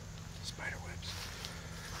 Ooh, spider webs.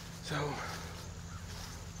 So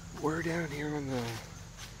we're down here on the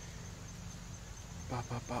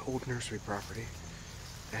old nursery property,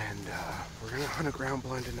 and we're gonna hunt a ground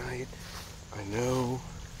blind tonight. I know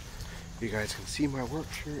you guys can see my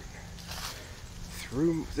work shirt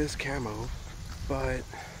through this camo, but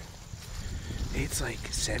it's like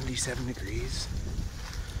 77 degrees,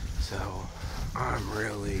 so I'm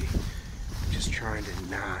really just trying to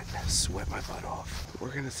not sweat my butt off.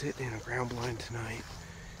 We're gonna sit in a ground blind tonight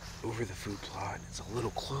over the food plot. It's a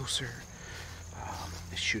little closer.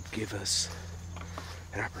 It should give us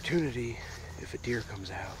an opportunity if a deer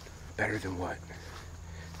comes out, better than what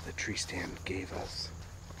the tree stand gave us.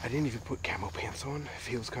 I didn't even put camo pants on. It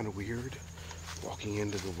feels kind of weird walking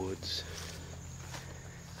into the woods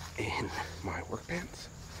in my work pants,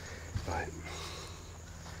 but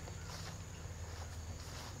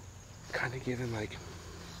kind of giving like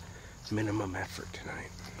minimum effort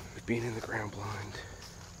tonight. With being in the ground blind,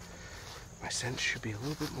 my sense should be a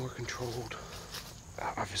little bit more controlled.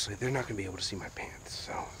 Obviously, they're not going to be able to see my pants,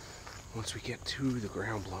 so once we get to the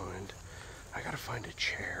ground blind, I gotta find a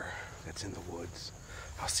chair that's in the woods.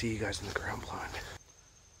 I'll see you guys in the ground blind.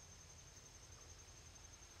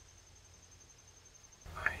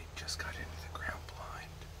 I just got into the ground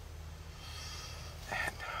blind,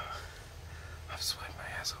 and I've sweated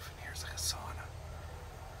my ass off in here. It's like a sauna.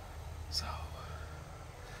 So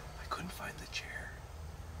I couldn't find the chair.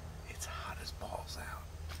 It's hot as balls out.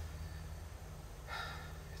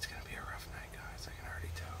 It's gonna be a rough night, guys. I can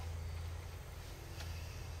already tell.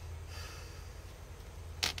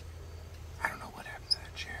 I don't know what happened to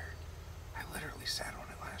that chair. I literally sat on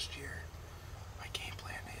it last year. My game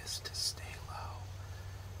plan is to stay low.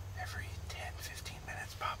 Every 10-15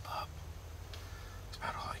 minutes pop up. That's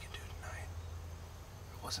about all I can do tonight.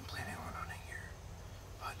 I wasn't planning on hunting here,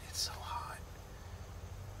 but it's so hot.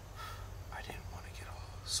 I didn't want to get all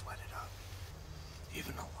sweated up.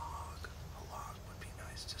 Even a log would be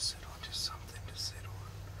nice to sit on, just something to sit on.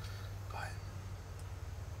 But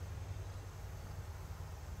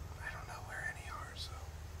I don't know where any are, so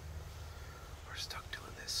we're stuck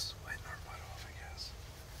doing this, sweating our butt off, I guess.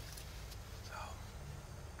 So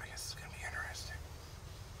I guess it's gonna be interesting.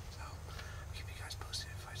 So I'll keep you guys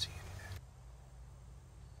posted if I see anything.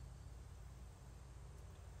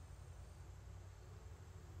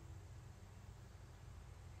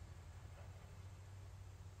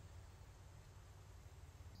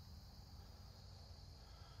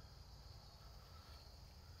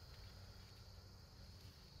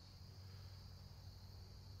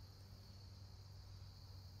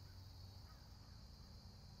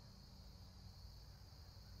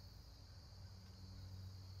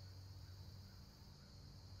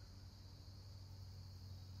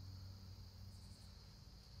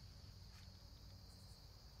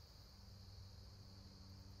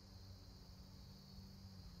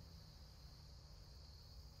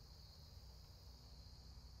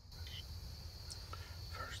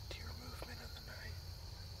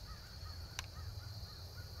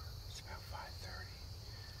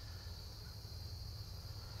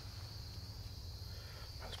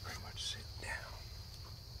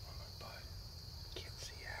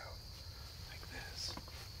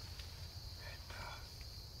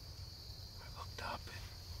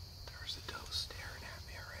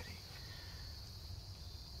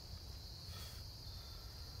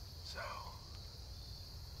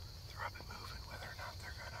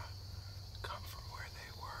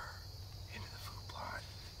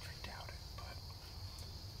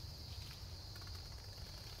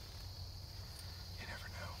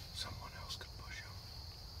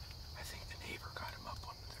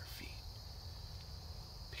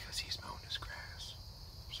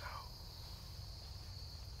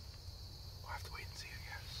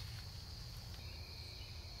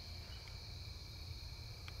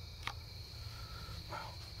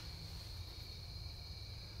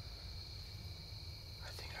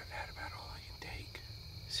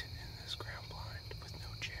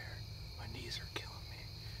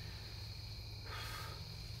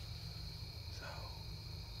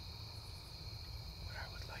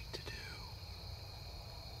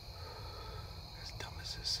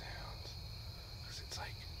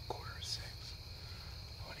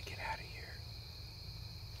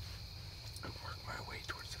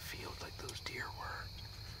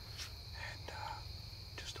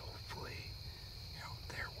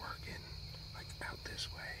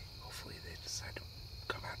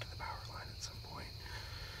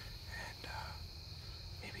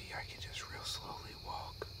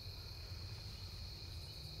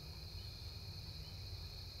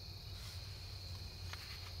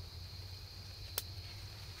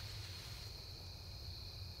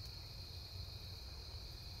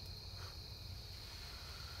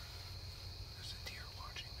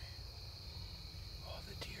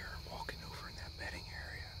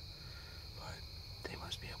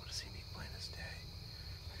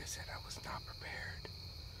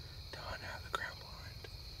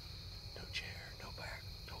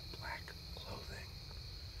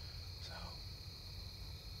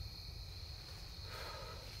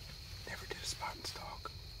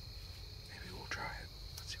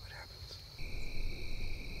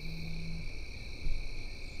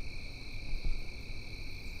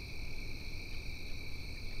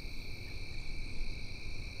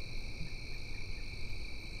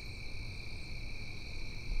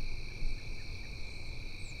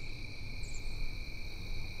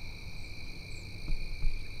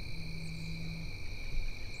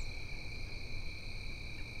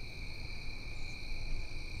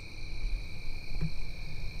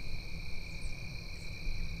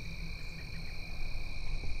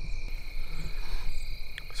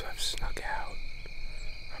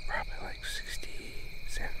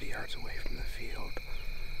 field.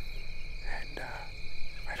 And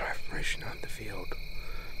I don't have permission to hunt the field,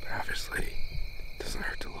 but obviously it doesn't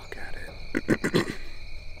hurt to look at it.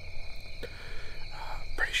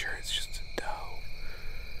 Pretty sure it's just a doe.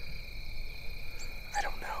 I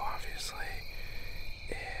don't know, obviously,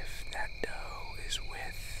 if that doe is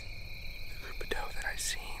with the group of doe that I've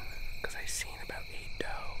seen, because I've seen about 8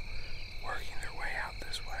 doe working their way out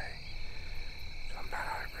this way. So I'm not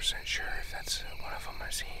 100% sure if that's one of them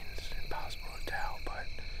I've seen. It's impossible to tell, but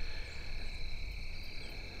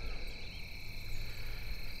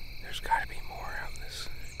there's got to be more out in this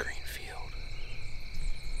green field.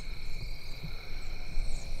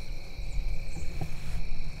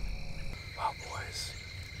 Well, boys,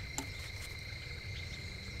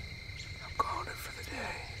 I'm calling it for the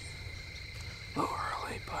day. A little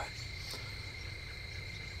early, but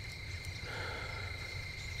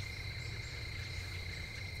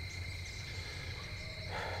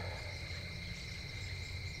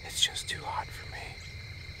it's just too hot for me.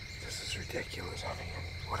 This is ridiculous hunting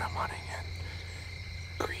what I'm hunting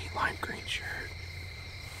in. Green, lime green shirt.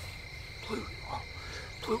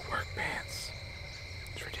 Blue work pants.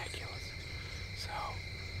 It's ridiculous. So,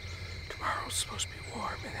 tomorrow's supposed to be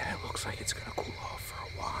warm, and then it looks like it's gonna cool off for a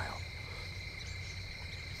while.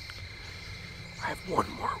 I have 1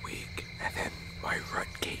 more week, and then my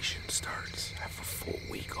rutcation starts. I have a full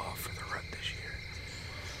week off for the rut this year.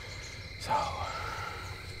 So,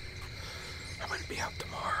 I'm gonna be out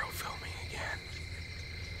tomorrow filming again.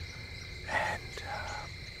 And,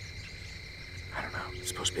 I don't know, it's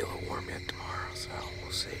supposed to be a little warm yet tomorrow, so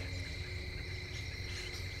we'll see.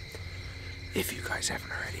 If you guys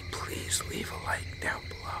haven't already, please leave a like down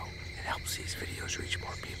below. It helps these videos reach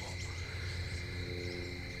more people.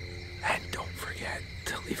 And don't forget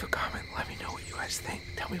to leave a comment. Let me know what you guys think.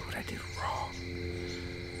 Tell me what I did wrong.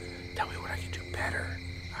 Tell me what I can do better.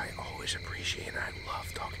 I always appreciate it. I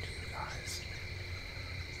love talking to you guys.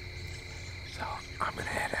 So I'm gonna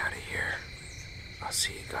head out of here. I'll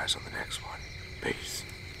see you guys on the next one. Peace.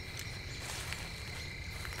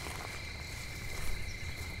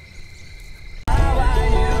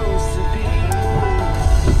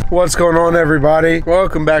 What's going on, everybody?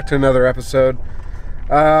 Welcome back to another episode.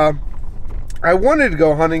 I wanted to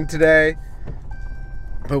go hunting today,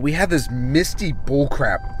 but we had this misty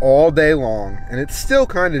bullcrap all day long, and it's still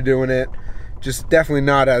kind of doing it, just definitely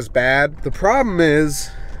not as bad. The problem is,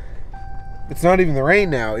 it's not even the rain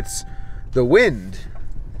now, it's the wind.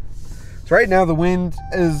 So right now the wind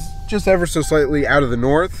is just ever so slightly out of the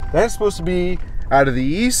north. That's supposed to be out of the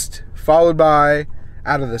east, followed by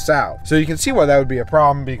out of the south. So you can see why that would be a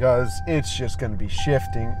problem, because it's just going to be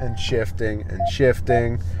shifting and shifting and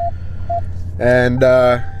shifting. And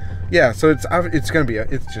yeah, so it's just going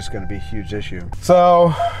to be a huge issue.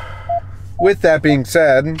 So with that being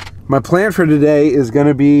said, my plan for today is going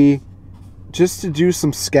to be just to do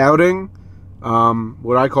some scouting,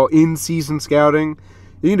 what I call in-season scouting.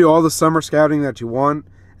 You can do all the summer scouting that you want,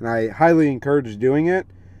 and I highly encourage doing it,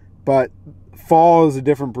 but fall is a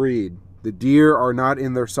different breed. The deer are not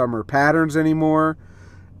in their summer patterns anymore,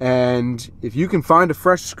 and if you can find a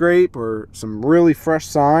fresh scrape or some really fresh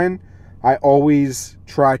sign, I always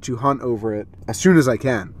try to hunt over it as soon as I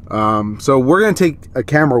can. So we're going to take a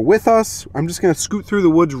camera with us. I'm just going to scoot through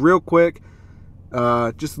the woods real quick,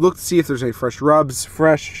 just look to see if there's any fresh rubs,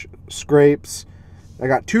 fresh scrapes. I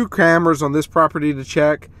got 2 cameras on this property to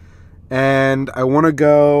check, and I want to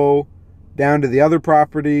go down to the other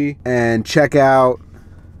property and check out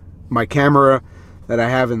my camera that I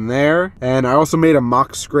have in there. And I also made a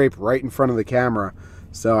mock scrape right in front of the camera,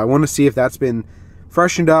 so I want to see if that's been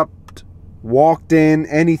freshened up, walked in,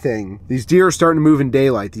 anything. These deer are starting to move in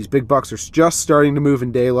daylight. These big bucks are just starting to move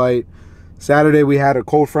in daylight. Saturday we had a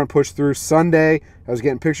cold front push through. Sunday I was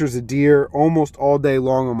getting pictures of deer almost all day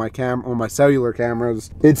long on my cellular cameras.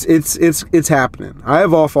 It's happening. I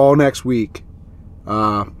have off all next week,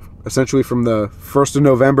 essentially from the 1st of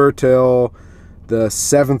November till the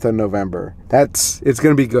 7th of November. It's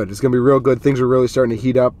gonna be good. It's gonna be real good. Things are really starting to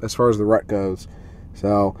heat up as far as the rut goes.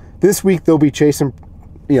 So this week they'll be chasing,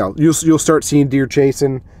 you know, you'll start seeing deer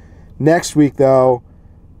chasing. Next week though,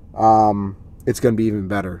 it's going to be even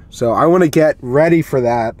better. So I want to get ready for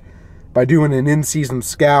that by doing an in-season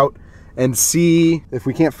scout and see if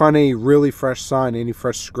we can't find any really fresh sign, any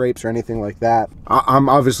fresh scrapes or anything like that. I'm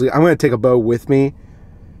going to take a bow with me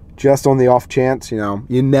just on the off chance, you know,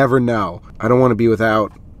 you never know. I don't want to be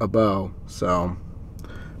without a bow. So,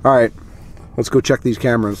 all right, let's go check these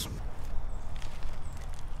cameras.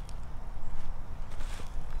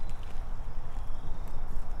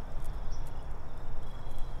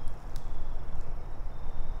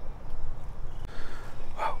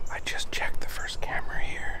 Just checked the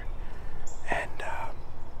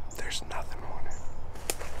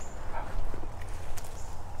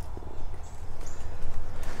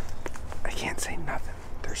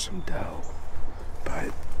some dough,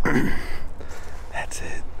 but that's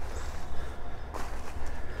it.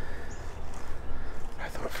 I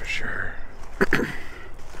thought for sure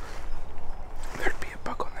there'd be a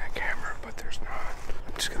buck on that camera, but there's not.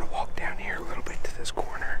 I'm just gonna walk down here a little bit to this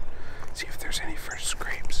corner, see if there's any fresh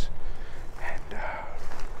scrapes, and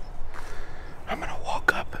I'm gonna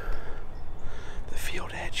walk up the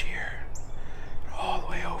field edge here, all the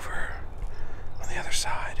way over. On the other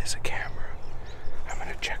side is a camera. I'm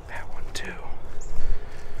gonna check that one too,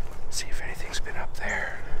 see if anything's been up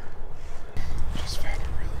there. Just found a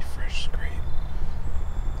really fresh scrape.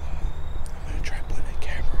 I'm gonna try putting a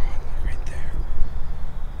camera on right there.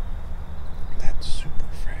 That's super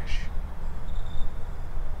fresh.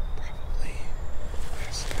 Probably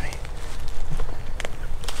last night.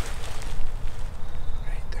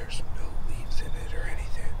 Right, there's no leaves in it or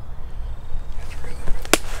anything. That's really, really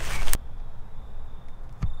fresh.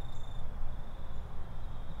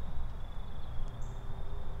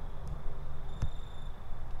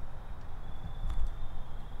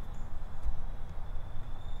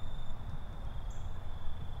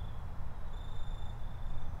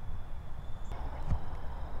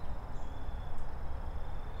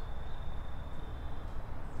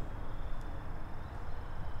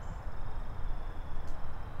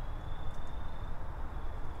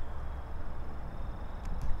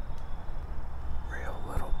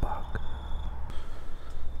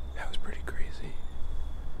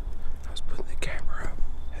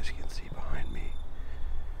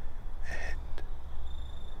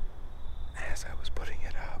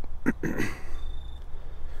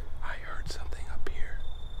 I heard something up here.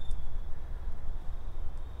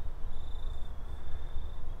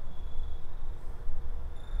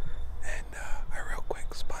 And I real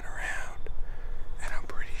quick spun around, and I'm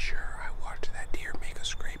pretty sure I watched that deer make a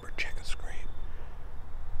scrape or check a scrape.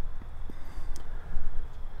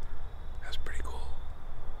 That's pretty cool.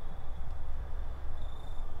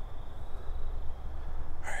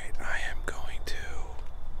 Alright, I am going to...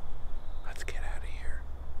 let's get out of here.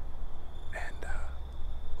 And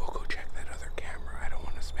we'll go check that other camera. I don't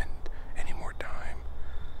want to spend any more time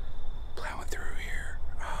plowing through here,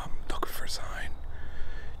 looking for a sign,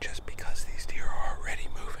 just because these deer are already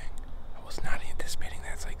moving. I was not anticipating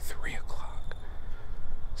that. It's like 3 o'clock.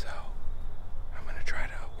 So I'm gonna try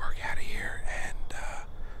to work out of here, and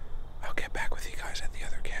I'll get back with you guys at the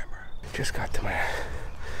other camera. Just got to my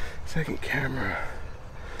second camera.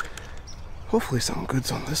 Hopefully something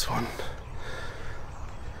good's on this one.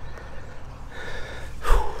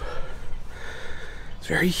 It's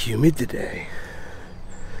very humid today.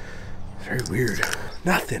 It's very weird.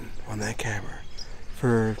 Nothing on that camera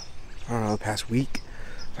for, I don't know, the past week.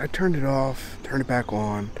 I turned it off, turned it back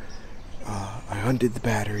on. I undid the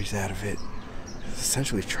batteries out of it.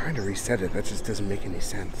 Essentially trying to reset it. That just doesn't make any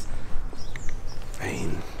sense. I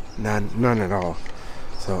mean, none at all.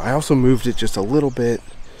 So I also moved it just a little bit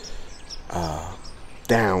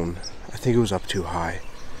down. I think it was up too high.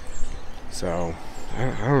 So I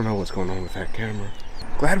don't know what's going on with that camera.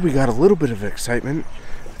 Glad we got a little bit of excitement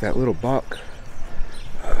with that little buck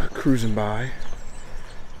cruising by.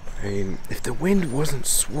 I mean, if the wind wasn't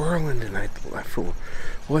swirling tonight for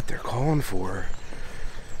what they're calling for,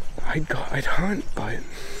 I'd hunt, but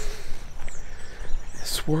the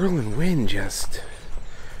swirling wind just,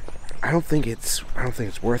 I don't think it's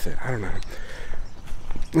worth it. I don't know.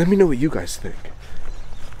 Let me know what you guys think.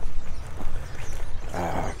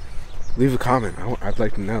 Leave a comment. I'd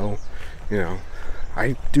like to know. You know,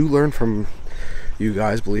 I do learn from you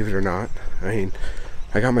guys, believe it or not. I mean,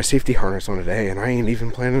 I got my safety harness on today, and I ain't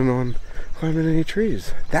even planning on climbing any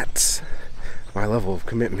trees. That's my level of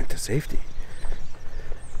commitment to safety.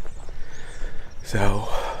 So,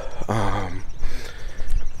 I'm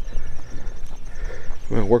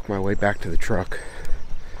gonna work my way back to the truck,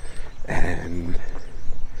 and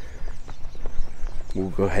we'll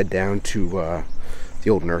go head down to the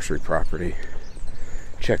old nursery property.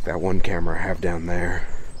 Check that one camera I have down there.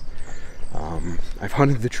 I've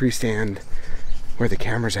hunted the tree stand where the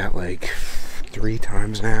camera's at like 3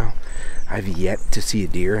 times now. I've yet to see a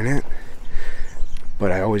deer in it,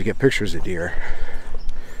 but I always get pictures of deer.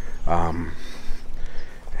 And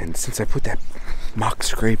since I put that mock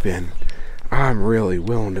scrape in, I'm really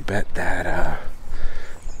willing to bet that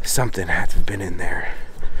something had to have been in there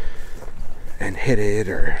and hit it,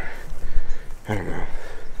 or I don't know.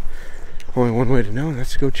 Only one way to know, and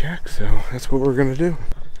that's to go check, so that's what we're gonna do.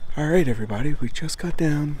 Alright everybody, we just got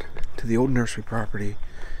down to the old nursery property.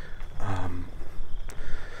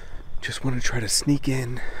 Just want to try to sneak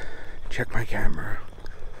in, check my camera,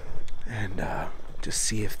 and just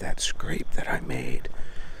see if that scrape that I made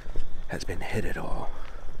has been hit at all.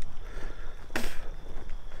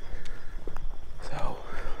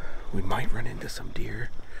 We might run into some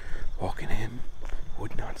deer walking in.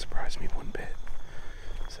 Would not surprise me one bit.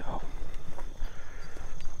 So,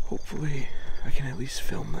 hopefully I can at least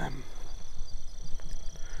film them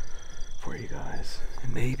for you guys.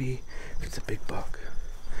 And maybe, if it's a big buck,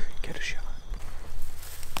 get a shot.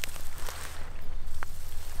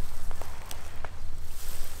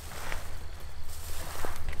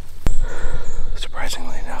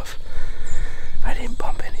 Surprisingly enough, I didn't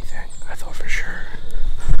bump anything. I thought for sure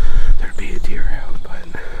there'd be a deer out, but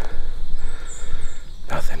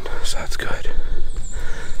nothing, so that's good.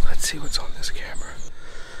 Let's see what's on this camera.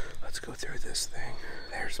 Let's go through this thing.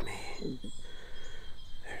 There's me.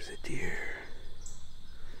 There's a deer.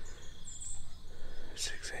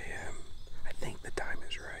 6 a.m. I think the time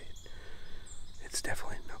is right. It's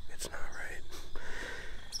definitely, no, it's not right.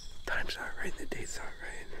 Time's not right, the date's not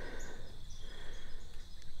right.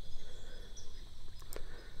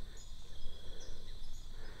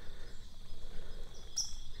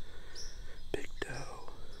 Big doe.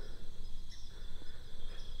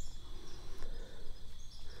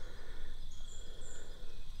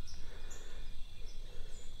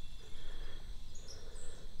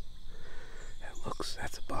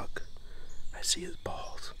 That's a buck. I see his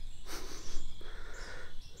balls.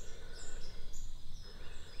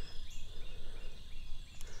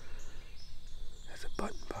 That's a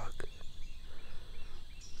button buck.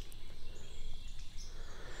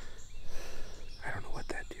 I don't know what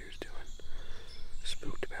that deer's doing.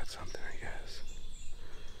 Spooked about something, I guess.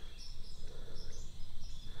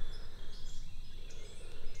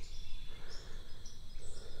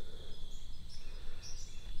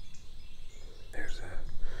 There's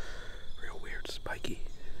a real weird spiky.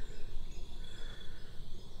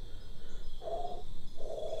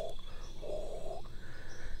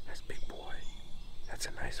 That's big boy. That's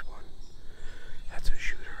a nice one. That's a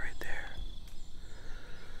shooter right there.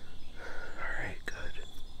 Alright, good.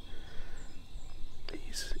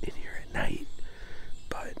 He's in here at night,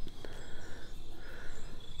 but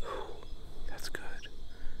that's good.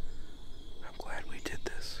 I'm glad we did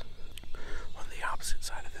this. On the opposite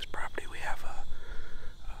side of this property, we have a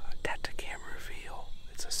Data camera reveal.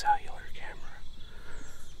 It's a cellular camera.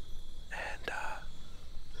 And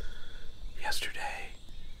yesterday,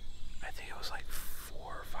 I think it was like 4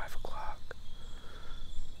 or 5 o'clock,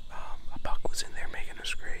 a buck was in there making a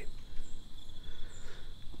scrape.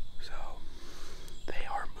 So they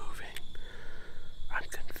are moving. I'm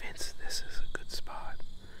convinced this is a good spot.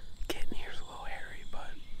 Getting here's a little hairy,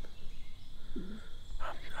 but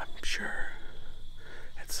I'm sure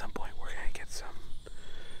at some point we're gonna get some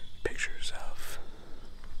pictures of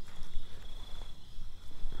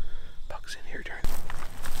bucks in here during.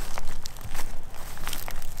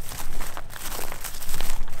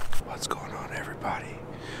 What's going on, everybody?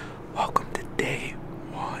 Welcome to day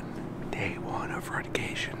one of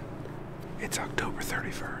eradication. It's October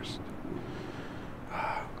 31st.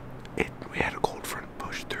 We had a cold front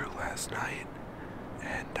push through last night,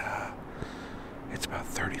 and it's about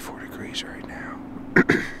 34 degrees right now.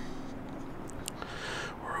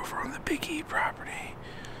 We're over on the Big E property.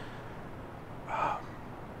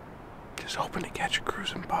 Just hoping to catch a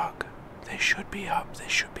cruising buck. They should be up. They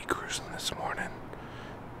should be cruising this morning.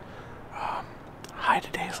 High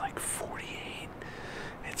today is like 48.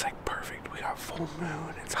 It's like perfect. We got full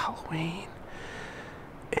moon. It's Halloween.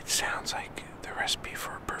 It sounds like the recipe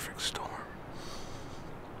for a perfect storm.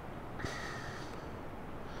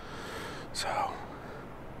 So,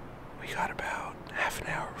 we got about half an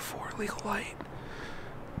hour before legal light.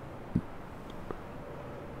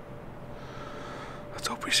 Let's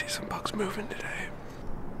hope we see some bucks moving today.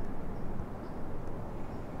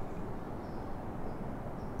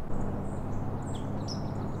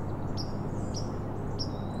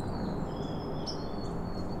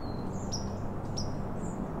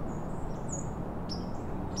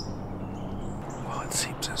 Well, it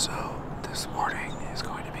seems as though this morning is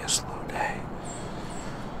going to be a slow day.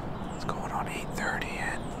 It's going on 8:30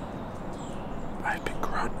 and I've been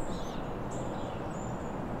grunting.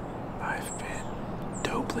 I've been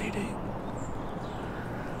doe bleeding.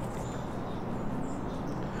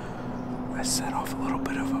 I set off a little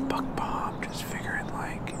bit of a buck bomb, just figuring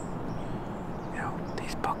like, you know,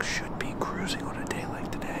 these bucks should be cruising on a day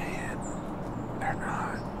like today, and they're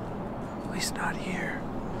not. At least not here,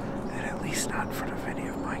 and at least not in front of any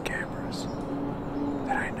of my cameras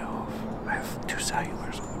that I know of. I have 2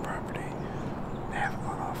 cellulars on the property. They haven't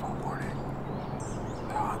gone off all morning.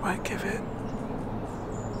 So I might give it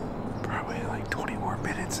probably like 20 more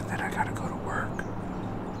minutes and then I gotta go to work.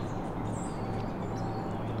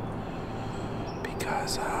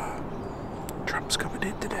 Because Trump's coming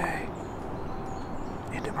in today.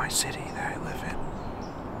 into my city that I live in.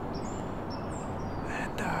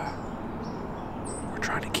 And we're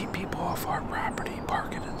trying to keep people off our property,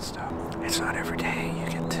 parking and stuff. It's not every day you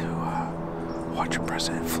get to watch a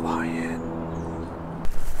president fly in.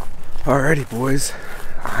 Alrighty, boys.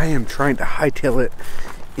 I am trying to hightail it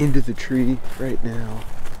into the tree right now.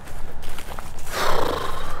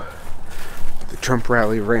 The Trump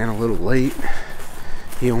rally ran a little late.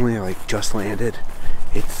 He only like just landed.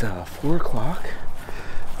 It's 4 o'clock.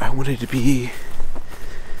 I wanted to be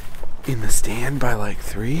in the stand by like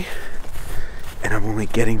 3, and I'm only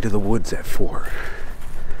getting to the woods at 4.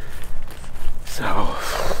 So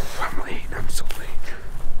I'm late. I'm so late.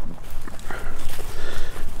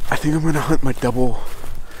 I think I'm gonna hunt my double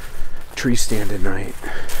tree stand tonight.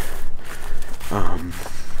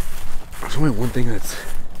 There's only one thing that's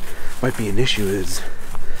might be an issue is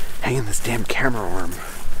hanging this damn camera arm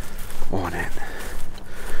on it.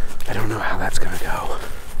 I don't know how that's gonna go.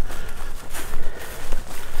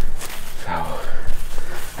 So,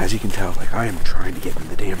 as you can tell, like, I am trying to get in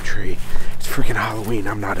the damn tree. It's freaking Halloween.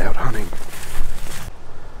 I'm not out hunting.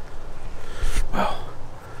 Well,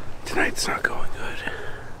 tonight's not going good.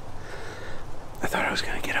 I thought I was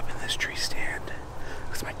gonna get up in this tree stand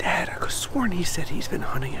because my dad, I could have sworn he said he's been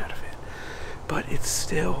hunting out of it, but it's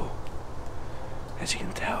still, as you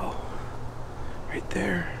can tell, right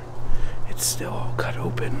there, it's still all cut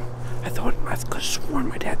open. I could have sworn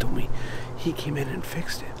my dad told me he came in and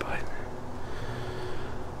fixed it, but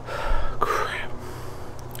crap.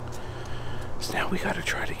 So now we gotta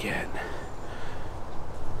try to get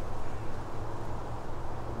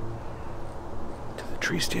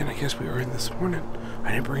tree stand I guess we were in this morning.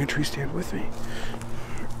 I didn't bring a tree stand with me.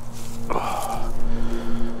 Oh,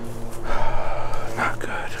 not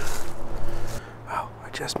good. Well, I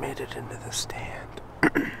just made it into the stand.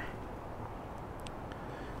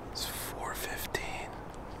 It's 4:15.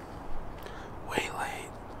 Way late.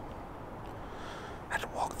 I had to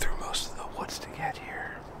walk through most of the woods to get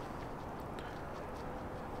here.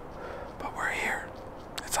 But we're here.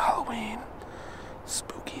 It's Halloween.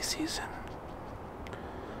 Spooky season.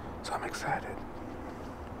 So I'm excited.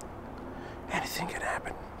 Anything can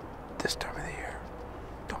happen this time of the year.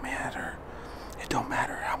 Don't matter. It don't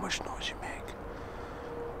matter how much noise you make.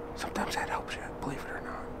 Sometimes that helps you, believe it or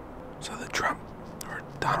not. So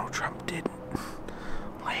Donald Trump didn't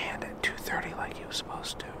land at 2:30 like he was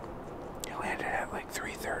supposed to. He landed at like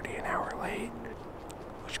 3:30, an hour late,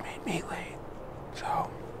 which made me late.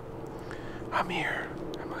 So I'm here.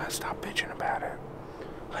 I'm gonna stop bitching about it.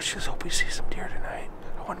 Let's just hope we see some deer tonight.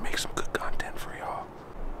 I want to make some good content for y'all.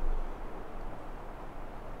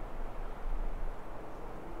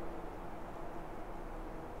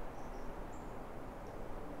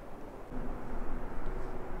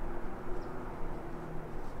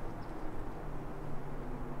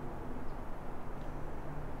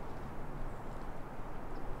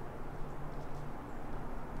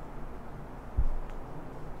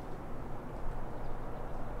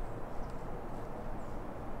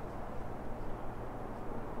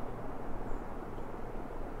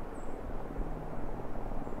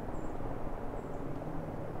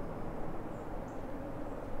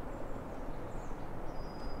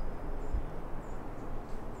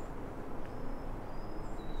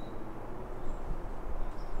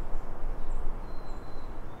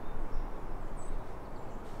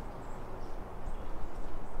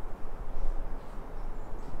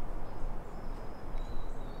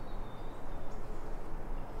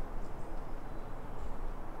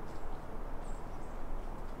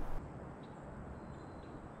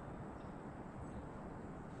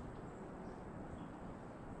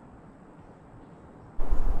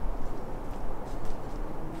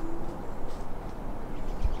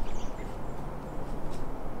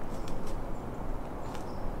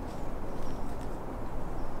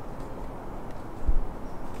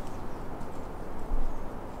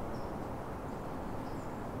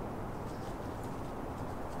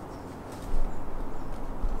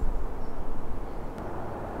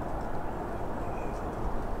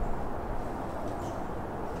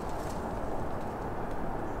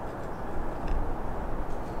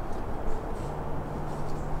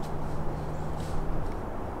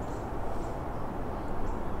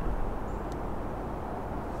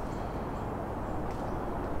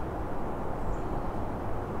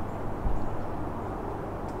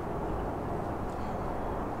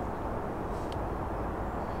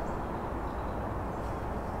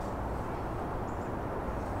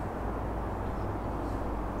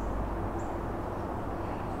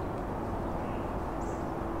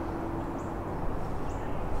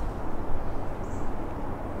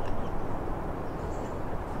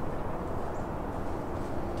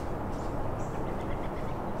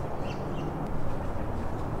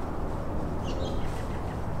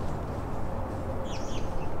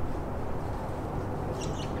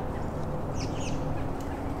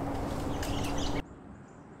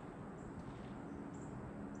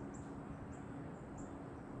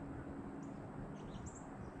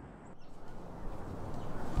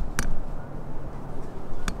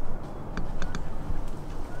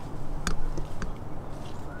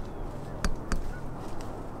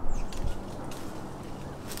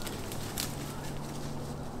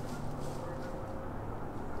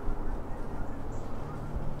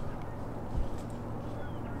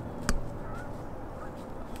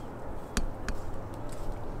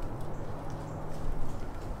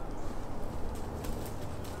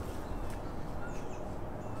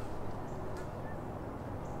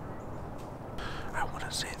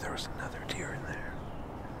 to say there was another deer in there.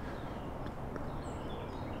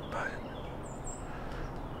 But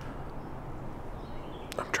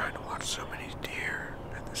I'm trying to watch so many deer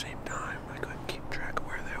at the same time, I couldn't keep track of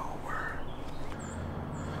where they all were.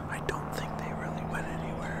 I don't think they really went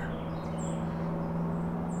anywhere.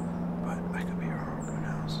 But I could be wrong, who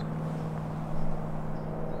knows?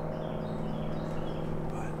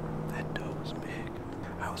 But that doe was big.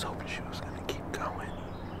 I was hoping she was going to keep going,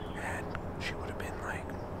 and she would have been like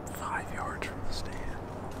 5 yards from the stand.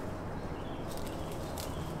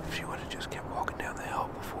 If she would have just kept walking down the hill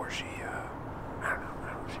before she, I don't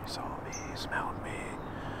know if she saw me, smelled me.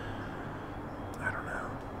 I don't know.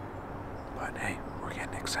 But hey, we're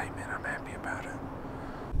getting excitement. I'm happy about it.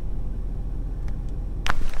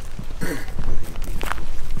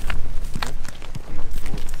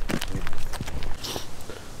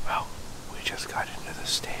 Well, we just got into the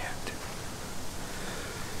stand.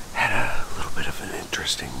 Had a little bit of an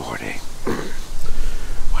interesting morning.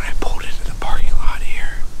 When I pulled into the parking lot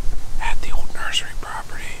here at the old nursery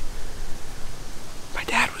property, my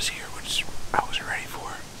dad was here, which I wasn't ready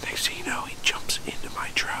for. Next thing you know, he jumps into my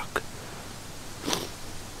truck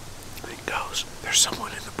and goes, "There's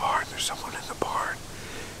someone in the barn, there's someone in the barn."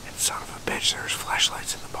 And son of a bitch, there's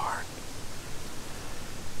flashlights in the barn.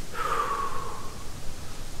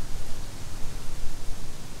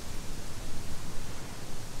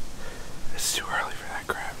 It's too early for that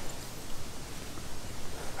crap.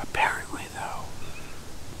 Apparently, though,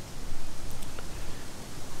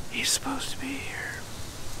 he's supposed to be here.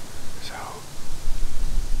 So,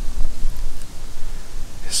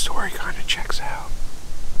 his story kind of checks out.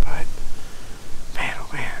 But, man, oh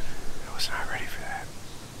man, I was not ready for that.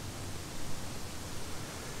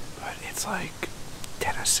 But it's like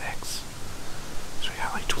 10:06. So we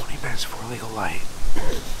got like 20 minutes before legal light.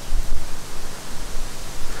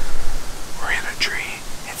 We're in a tree.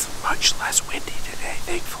 It's much less windy today,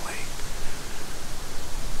 thankfully.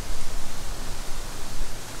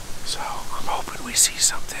 So I'm hoping we see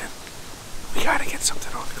something. We gotta get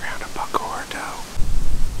something on the ground, a buck or a doe.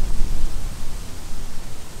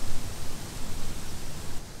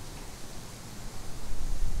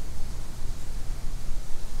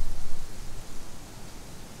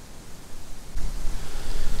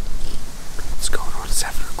 It's going on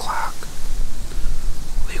 7 o'clock.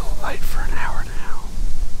 Legal light for an hour now.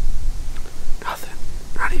 Nothing.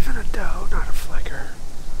 Not even a doe, not a flicker.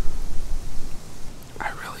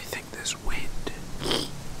 I really think this wind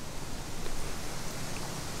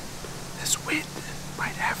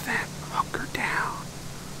might have them hunkered down.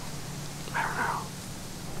 I don't know.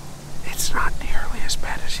 It's not nearly as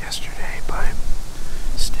bad as yesterday, but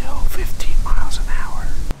still 15 miles an hour.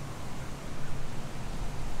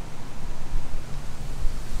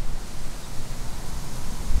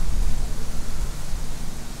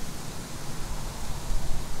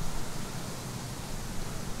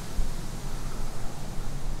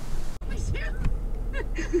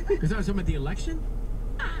 Because I was talking about the election?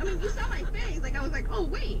 I mean, you saw my face. Like, I was like, oh,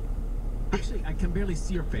 wait. Actually, I can barely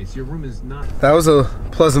see your face. Your room is not... That was a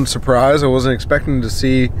pleasant surprise. I wasn't expecting to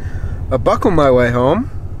see a buck on my way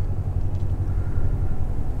home.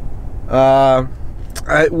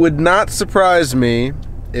 It would not surprise me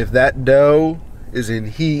if that doe is in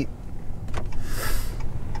heat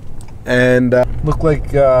and looked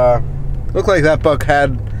like that buck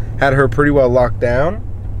had her pretty well locked down.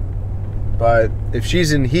 But if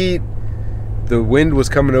she's in heat, the wind was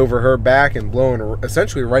coming over her back and blowing her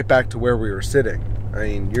essentially right back to where we were sitting. I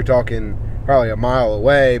mean, you're talking probably a mile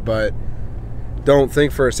away, but don't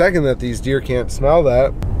think for a second that these deer can't smell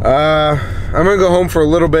that. I'm gonna go home for a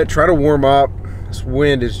little bit, try to warm up. This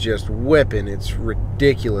wind is just whipping. It's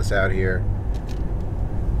ridiculous out here.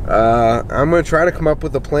 I'm gonna try to come up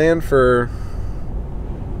with a plan for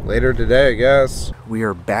later today, I guess. We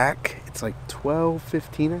are back. It's like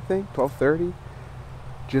 12:15, I think, 12:30.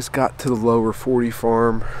 Just got to the lower 40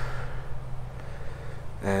 farm,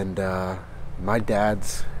 and my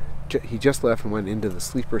dad's, he just left and went into the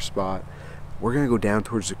sleeper spot. We're gonna go down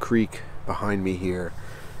towards the creek behind me here,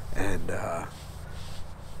 and I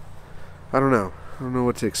don't know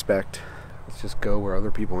what to expect. Let's just go where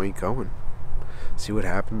other people ain't going, see what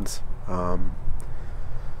happens.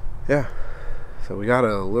 Yeah, so we got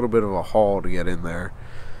a little bit of a haul to get in there.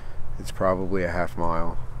 It's probably a half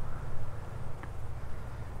mile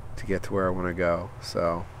to get to where I want to go,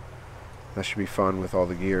 so that should be fun with all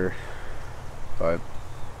the gear. But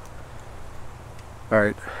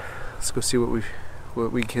alright, let's go see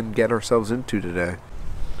what we can get ourselves into today.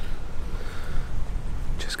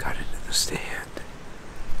 Just got into the stand.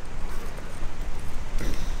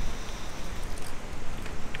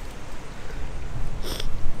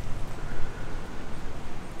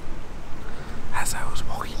 I was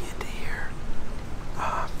walking into here,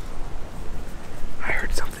 I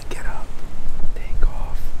heard something get up, take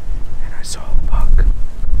off, and I saw a buck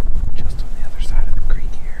just on the other side of the creek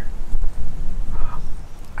here.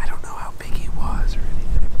 I don't know how big he was or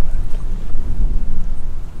anything, but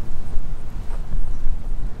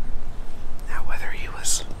now whether he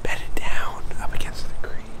was bedded down up against the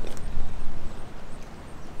creek,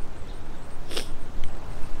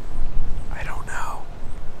 I don't know.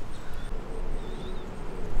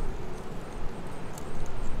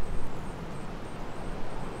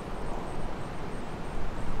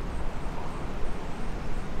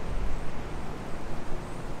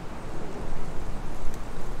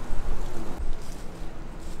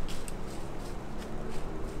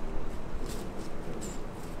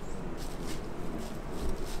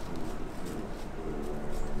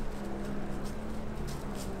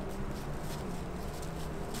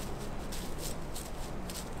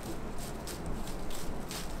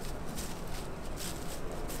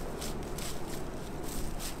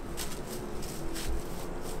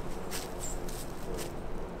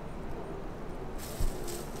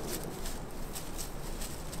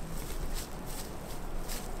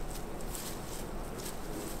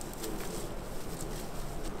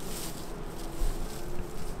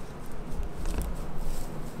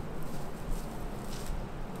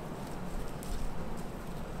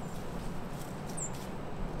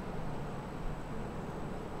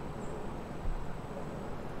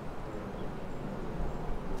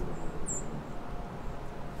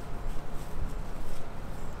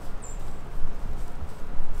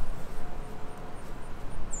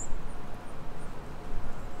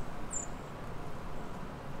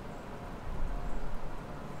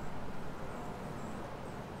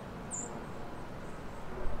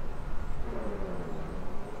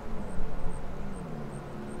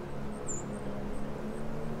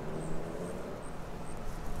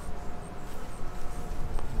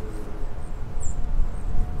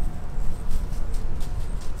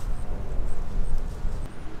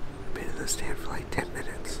 Stand for like 10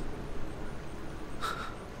 minutes.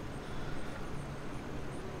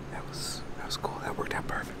 That was cool. That worked out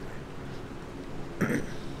perfectly.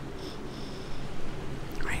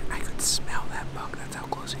 I could smell that buck. That's how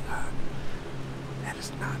close he got. That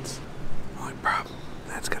is nuts. The only problem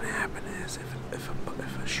that's gonna happen is if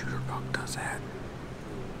a shooter buck does that,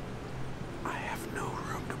 I have no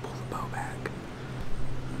room to pull the bow back.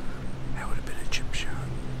 That would have been a chip shot.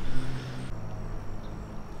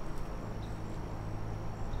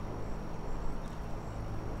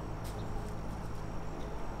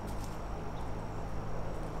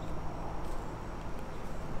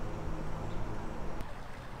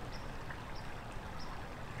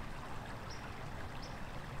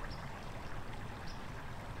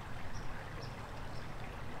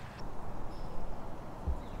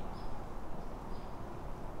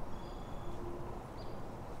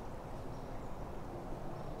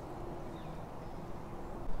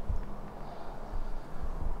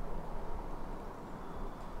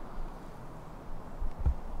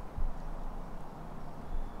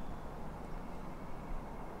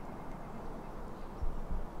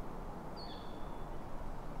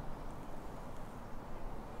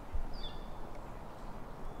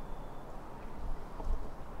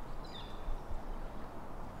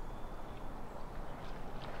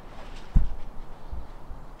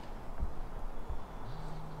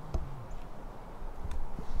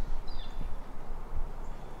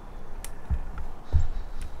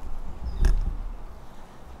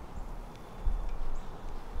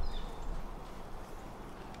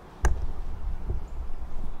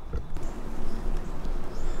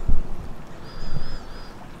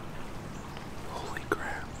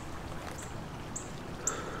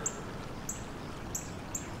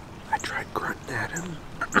 Grunting at him.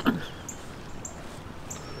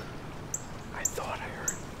 I thought I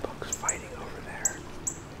heard bucks fighting over there,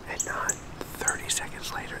 and not 30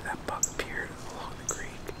 seconds later that buck appeared along the creek.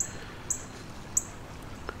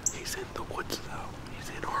 He's in the woods though. He's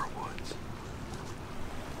in our woods.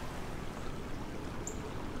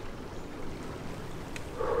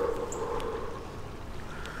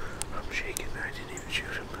 I'm shaking. I didn't even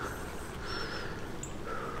shoot him.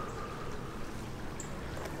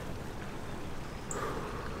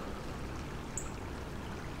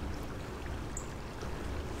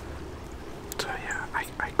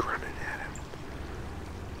 I grunted at him.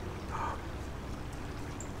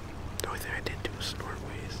 The only thing I didn't do was snort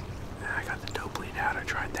wheeze. And I got the dope bleed out. I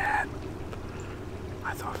tried that.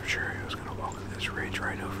 I thought for sure he was going to walk this ridge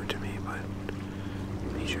right over to me, but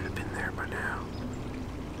he should have been there by now.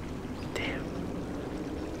 Damn.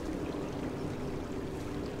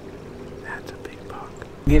 That's a big buck.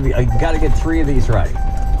 I gotta get 3 of these right.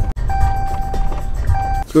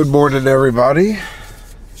 Good morning, everybody.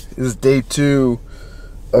 This is day 2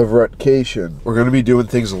 of Rutcation. We're going to be doing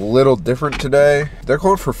things a little different today. They're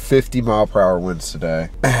going for 50-mile-per-hour winds today.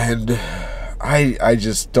 And I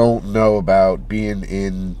just don't know about being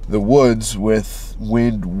in the woods with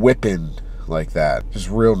wind whipping like that. Just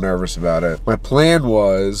real nervous about it. My plan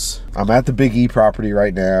was, I'm at the Big E property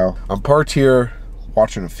right now. I'm parked here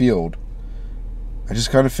watching a field. I just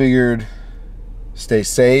kind of figured stay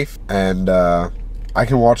safe, and I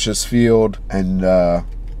can watch this field and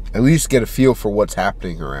at least get a feel for what's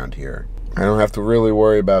happening around here. I don't have to really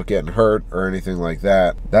worry about getting hurt or anything like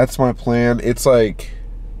that. That's my plan. It's like,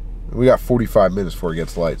 we got 45 minutes before it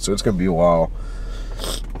gets light, so it's going to be a while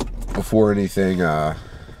before anything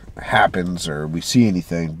happens or we see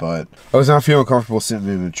anything. But I was not feeling comfortable sitting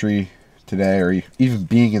in a tree today or even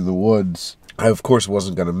being in the woods. I, of course,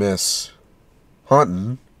 wasn't going to miss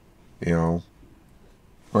hunting, you know,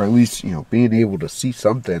 or at least, you know, being able to see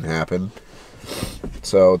something happen.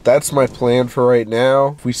 So that's my plan for right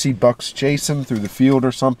now. If we see bucks chasing through the field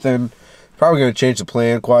or something, probably going to change the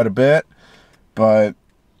plan quite a bit. But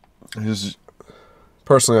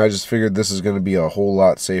personally, I just figured this is going to be a whole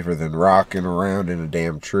lot safer than rocking around in a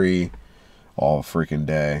damn tree all freaking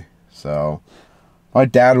day. So my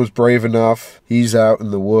dad was brave enough. He's out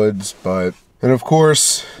in the woods, and of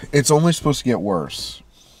course, it's only supposed to get worse,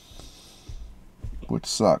 which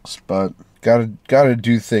sucks. But gotta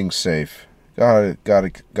do things safe. Gotta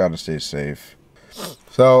stay safe.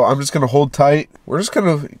 So I'm just gonna hold tight. We're just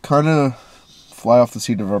gonna kind of fly off the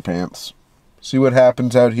seat of our pants. See what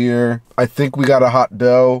happens out here. I think we got a hot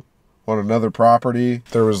doe on another property.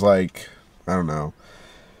 There was like, I don't know,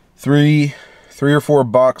 three or four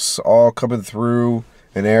bucks all coming through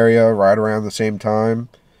an area right around the same time.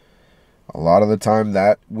 A lot of the time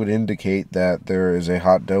that would indicate that there is a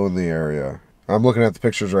hot doe in the area. I'm looking at the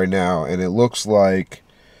pictures right now, and it looks like,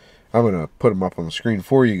 I'm going to put them up on the screen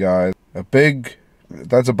for you guys.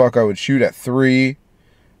 That's a buck I would shoot at 3.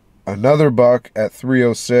 Another buck at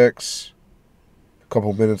 3:06. A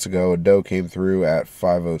couple minutes ago, a doe came through at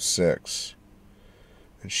 5:06.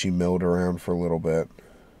 And she milled around for a little bit.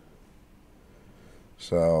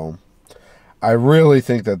 So, I really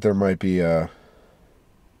think that there might be a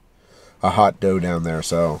hot doe down there.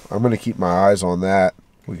 So, I'm going to keep my eyes on that.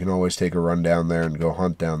 We can always take a run down there and go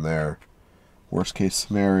hunt down there. Worst case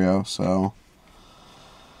scenario, so.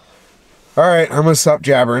 Alright, I'm going to stop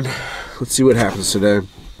jabbering. Let's see what happens today.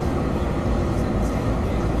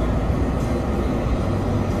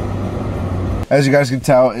 As you guys can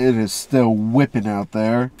tell, it is still whipping out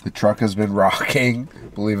there. The truck has been rocking,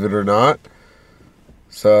 believe it or not.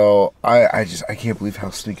 So, I can't believe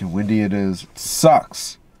how stinking windy it is. It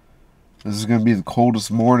sucks. This is going to be the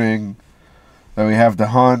coldest morning that we have to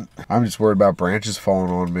hunt. I'm just worried about branches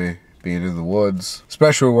falling on me, being in the woods,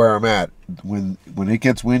 especially where I'm at. When it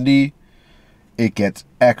gets windy, it gets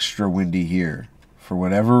extra windy here. For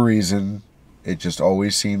whatever reason, it just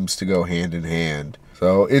always seems to go hand in hand.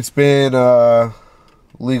 So it's been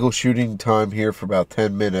legal shooting time here for about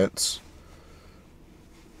 10 minutes.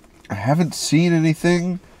 I haven't seen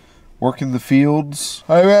anything working the fields.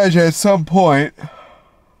 I imagine at some point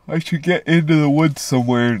I should get into the woods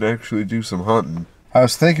somewhere and actually do some hunting. I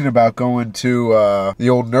was thinking about going to the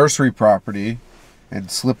old nursery property and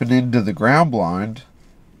slipping into the ground blind.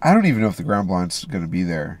 I don't even know if the ground blind's going to be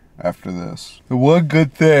there after this. The one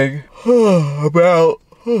good thing the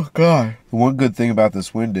one good thing about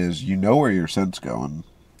this wind is you know where your scent's going.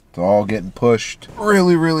 It's all getting pushed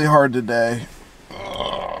really, really hard today.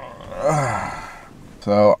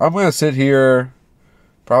 So I'm going to sit here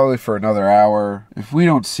probably for another hour. If we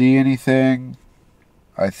don't see anything,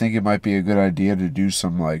 I think it might be a good idea to do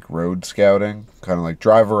some like road scouting. Kind of like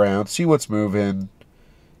drive around, see what's moving,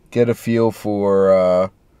 get a feel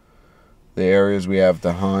for the areas we have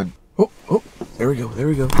to hunt. Oh, there we go. Here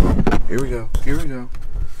we go.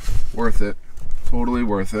 Worth it. Totally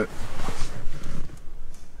worth it.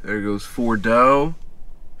 There goes 4 doe,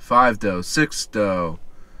 5 doe, 6 doe.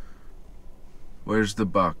 Where's the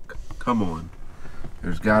buck? Come on.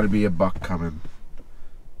 There's got to be a buck coming.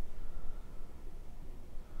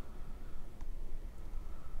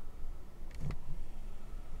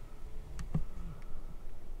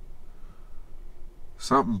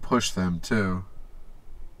 Something pushed them too.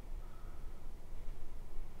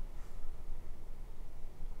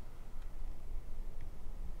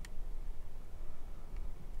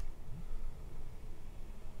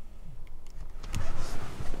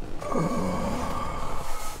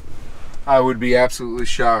 I would be absolutely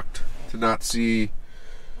shocked to not see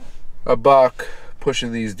a buck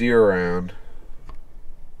pushing these deer around.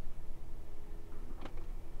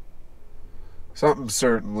 Something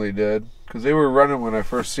certainly did, because they were running when I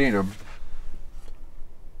first seen them.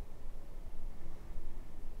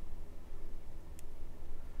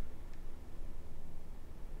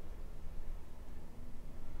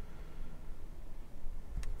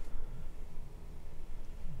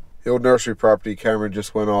 The old nursery property camera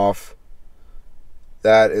just went off.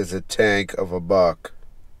 That is a tank of a buck.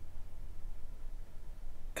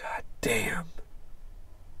 God damn.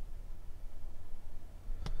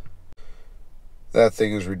 That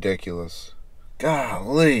thing is ridiculous.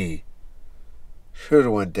 Golly. Should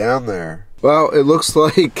have went down there. Well, it looks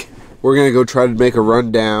like we're going to go try to make a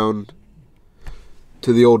run down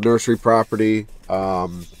to the old nursery property. I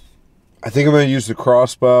think I'm going to use the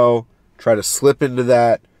crossbow, try to slip into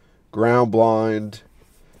that ground blind,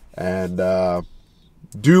 and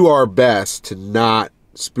do our best to not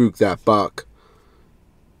spook that buck.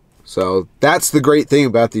 So that's the great thing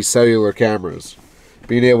about these cellular cameras,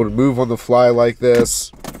 being able to move on the fly like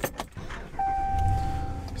this.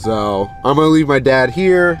 So I'm gonna leave my dad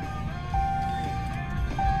here.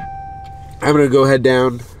 I'm gonna go head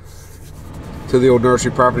down to the old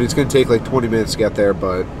nursery property. It's gonna take like 20 minutes to get there,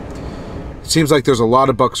 but it seems like there's a lot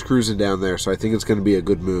of bucks cruising down there, so I think it's gonna be a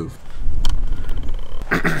good move.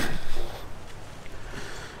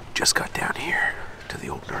 Just got down here to the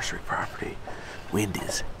old nursery property. Wind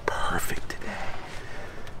is perfect today,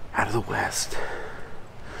 out of the west.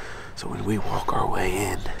 So when we walk our way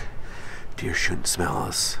in, deer shouldn't smell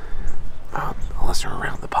us unless they're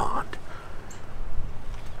around the pond.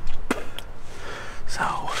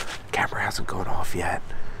 So camera hasn't gone off yet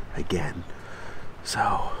again. So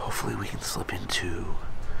hopefully we can slip into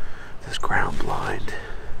this ground blind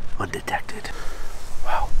undetected.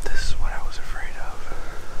 Well, this is what I was afraid of.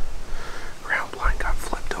 Ground blind got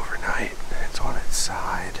flipped overnight. It's on its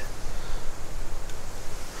side.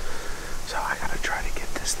 So I gotta try to get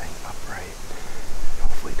this thing upright.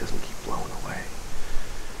 Hopefully it doesn't keep blowing away.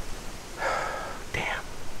 Damn.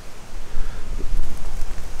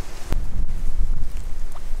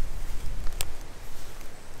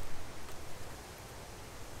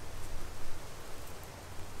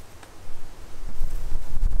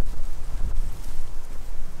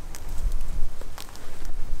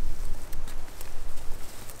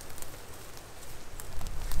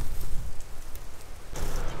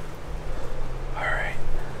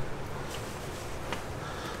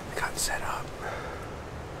 Set up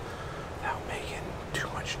without making too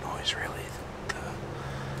much noise, really. The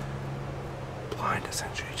blind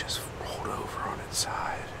essentially just rolled over on its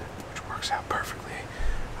side, which works out perfectly.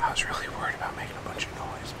 I was really worried about making a bunch of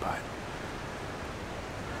noise, but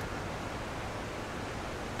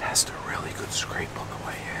passed a really good scrape on the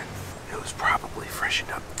way in. It was probably freshened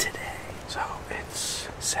up today. So it's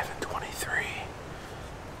 7:23.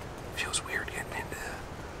 Feels weird getting into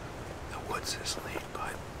the woods this late,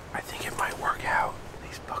 but I think it might work out.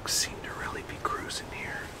 These bucks seem to really be cruising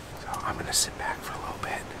here. So I'm gonna sit back for a little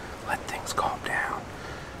bit, let things calm down.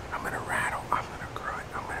 I'm gonna rattle, I'm gonna grunt,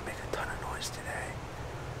 I'm gonna make a ton of noise today.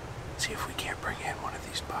 See if we can't bring in one of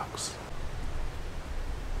these bucks.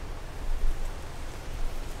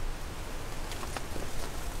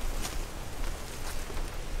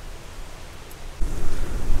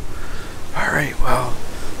 Alright, well,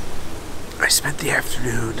 I spent the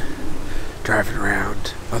afternoon driving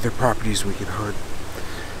around other properties we can hunt.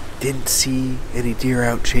 Didn't see any deer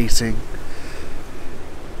out chasing.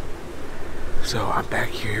 So I'm back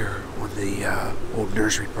here on the old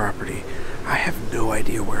nursery property. I have no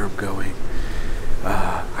idea where I'm going.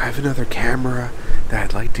 I have another camera that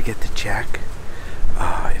I'd like to get to check.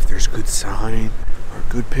 If there's good sign or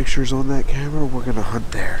good pictures on that camera, we're gonna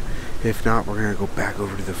hunt there. If not, we're gonna go back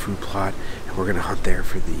over to the food plot and we're gonna hunt there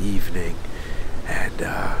for the evening. And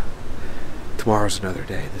tomorrow's another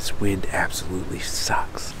day. This wind absolutely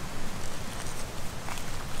sucks.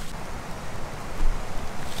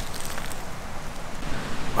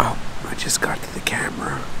 Well, I just got to the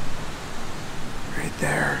camera. Right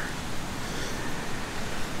there.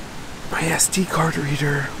 My SD card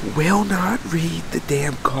reader will not read the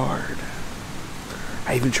damn card.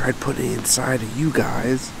 I even tried putting it inside of you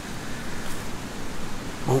guys.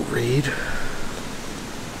 Won't read.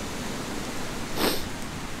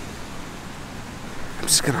 I'm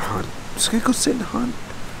just gonna hunt. I'm just gonna go sit and hunt.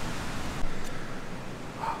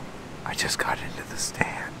 Well, I just got into the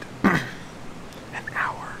stand an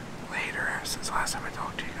hour later since last time I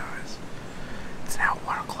talked to you guys. It's now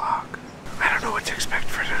 1 o'clock. I don't know what to expect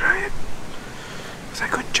for tonight, because I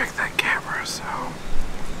couldn't check that camera, so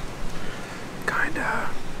kinda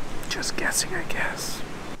just guessing, I guess.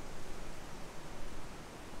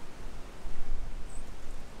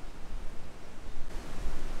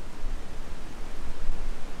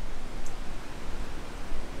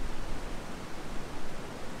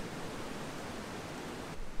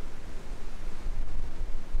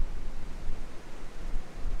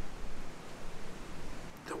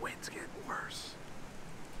 worse.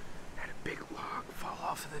 Had a big log fall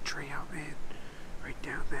off of the tree out in, right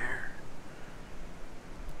down there.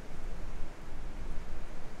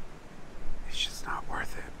 It's just not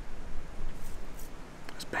worth it.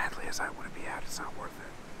 As badly as I want to be out, it's not worth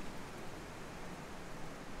it.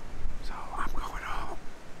 So I'm going home.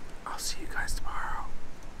 I'll see you guys tomorrow.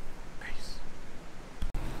 Peace.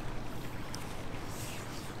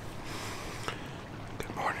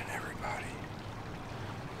 Good morning, everybody.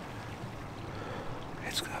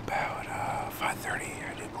 It's about 5:30,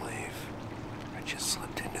 I do believe. I just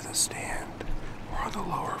slipped into the stand. We're on the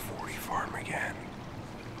lower 40 farm again.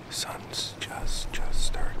 The sun's just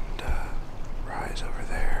starting to rise over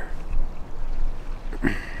there.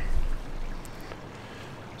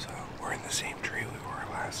 So we're in the same tree we were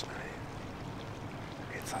last night.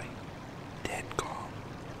 It's like dead calm,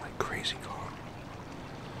 like crazy calm,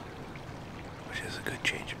 which is a good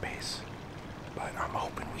change of pace. But I'm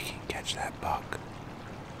hoping we can catch that buck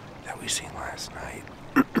that we seen last night.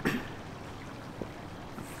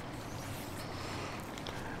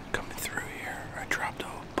 Coming through here, I dropped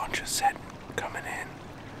a bunch of set coming in,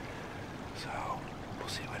 so we'll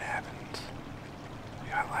see what happens. We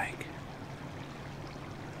got like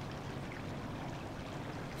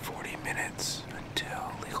 40 minutes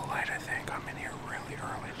until legal light, I think. I'm in here really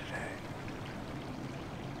early today.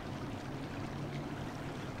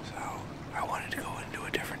 So I wanted to go into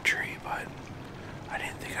a different tree, but I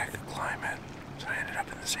didn't think I could climb it, so I ended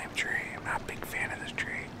up in the same tree. I'm not a big fan of this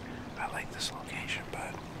tree. I like this location,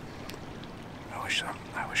 but I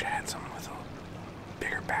wish I had something with a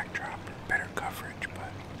bigger backdrop and better coverage,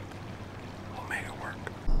 but we'll make it work.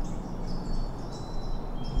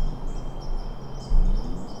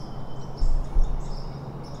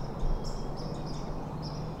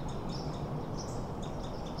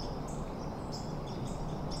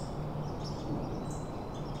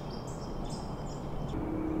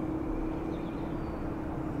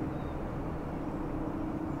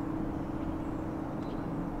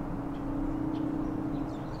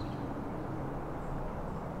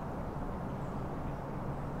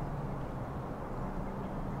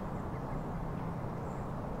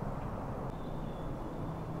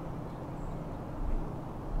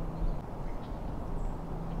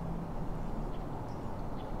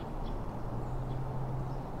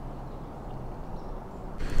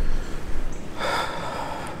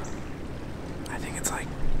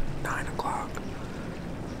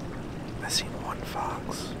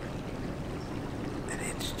 Fox, and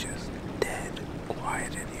it's just dead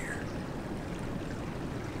quiet in here.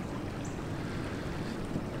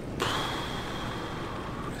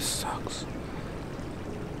 This sucks.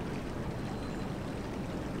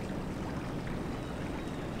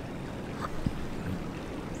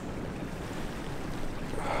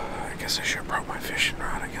 I guess I should have brought my fishing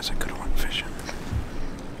rod. I guess I could have went fishing.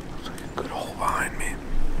 Looks like a good hole behind me.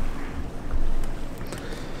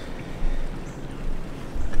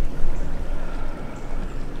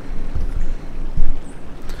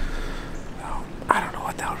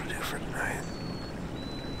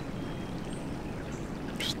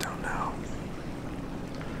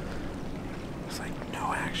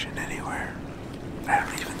 Anywhere. I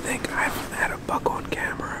don't even think I haven't had a buck on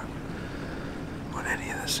camera on any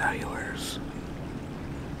of the cellulars.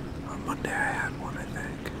 On Monday I had one, I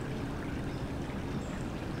think.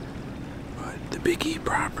 But the Big E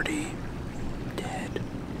property, dead.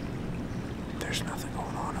 There's nothing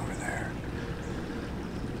going on over there.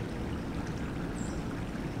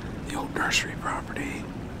 The old nursery property,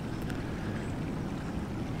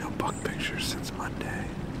 no buck pictures since Monday.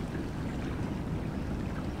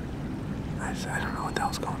 I don't know what the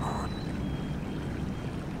hell's going on.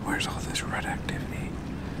 Where's all this red activity?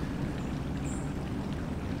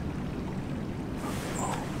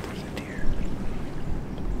 Oh, there's a deer.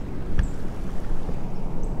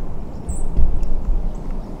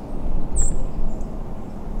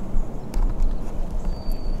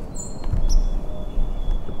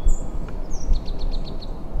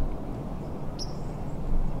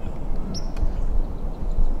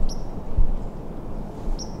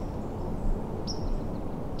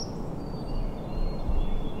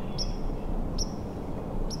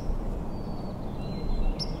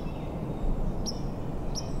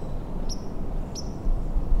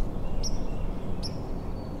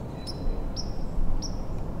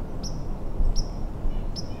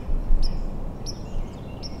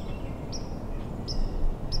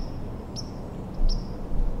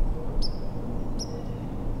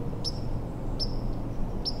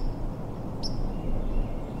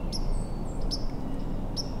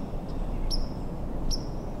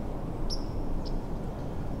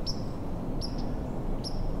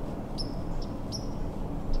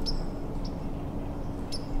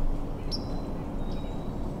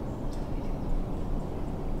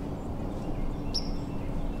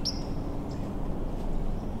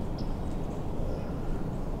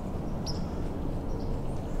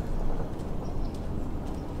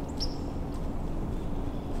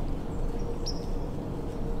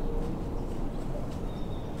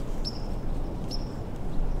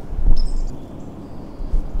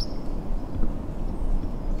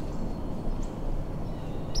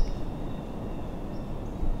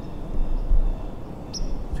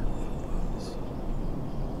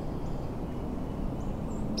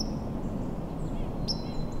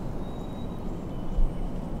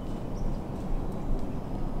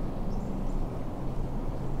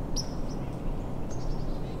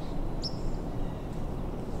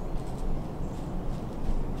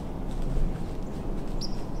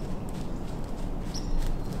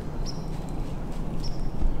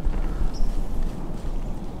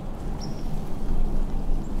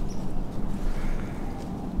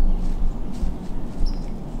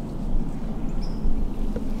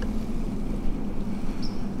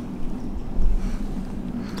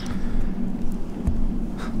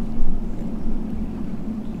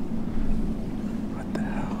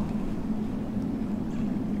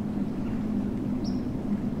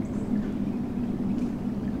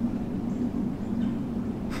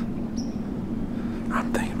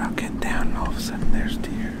 I'm thinking about getting down and all of a sudden there's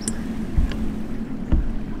deer.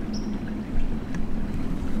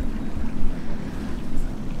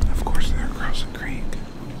 Of course they're across the creek,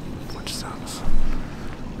 which sucks.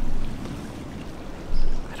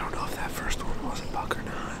 I don't know if that first one was a buck or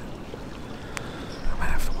not. I might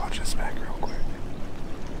have to watch this back real quick.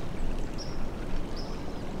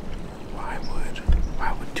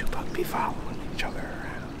 Why would two buck be following each other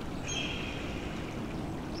around?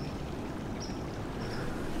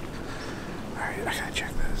 Alright, I gotta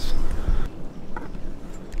check this.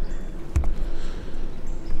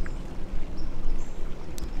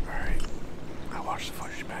 Alright, I watched the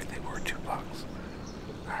footage back. They were two bucks.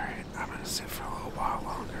 Alright, I'm gonna sit for a little while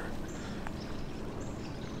longer.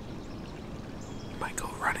 Might go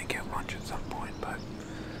run and get lunch at some point, but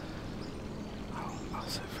I'll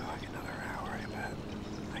sit for like another hour, I bet.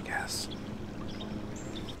 I guess.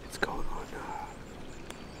 It's going on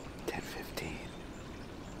 10:15.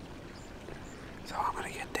 So I'm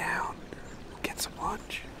gonna get down, get some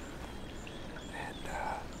lunch, and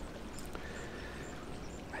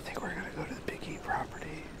I think we're gonna go to the Big E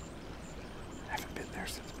property. I haven't been there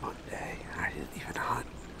since Monday. I didn't even hunt,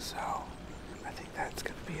 so I think that's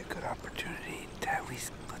gonna be a good opportunity to at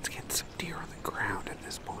least let's get some deer on the ground at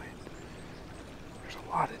this point. There's a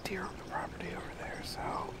lot of deer on the property over there,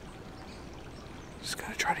 so just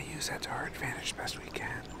gotta try to use that to our advantage best we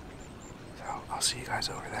can. So I'll see you guys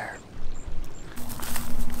over there.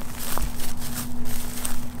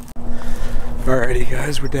 Alrighty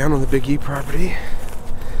guys, we're down on the Big E property.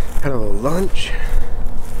 Had a little lunch.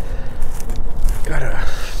 Got a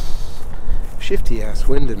shifty ass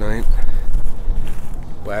wind tonight.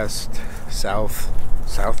 West, south,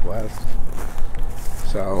 southwest.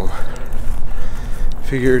 So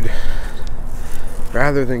figured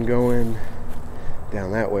rather than going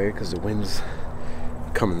down that way because the wind's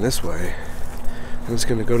coming this way, I'm just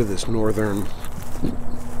gonna go to this northern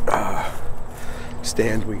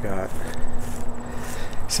stand we got.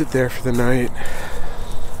 Sit there for the night.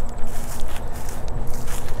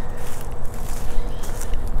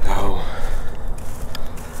 Oh,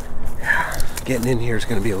 yeah. Getting in here is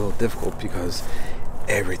going to be a little difficult because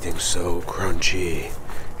everything's so crunchy.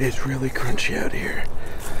 It's really crunchy out here.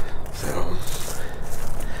 So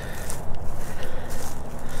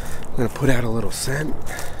I'm going to put out a little scent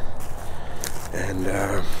and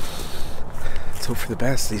let's hope for the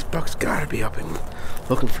best. These bucks got to be up and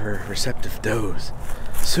looking for receptive does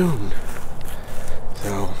soon.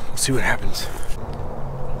 So we'll see what happens.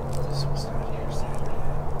 This was not here Saturday.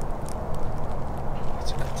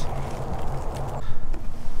 That's a good sign.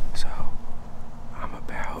 So I'm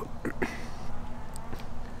about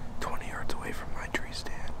 20 yards away from my tree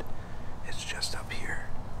stand. It's just up here.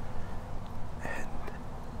 And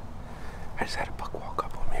I just had a buck walk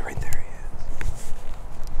up on me. Right there he is.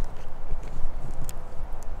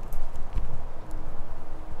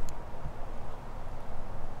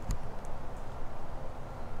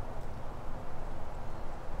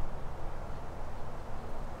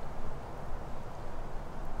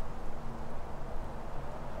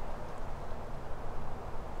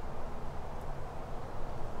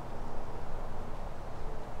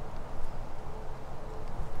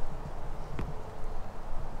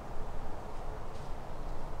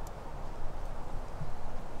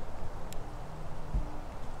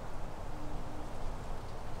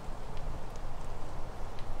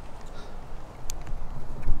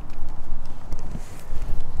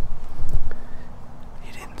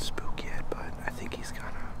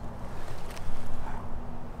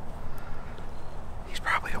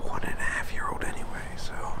 Probably a 1.5-year-old anyway,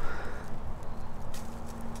 so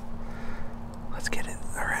let's get it,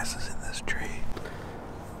 our asses in this tree.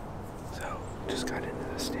 So just got into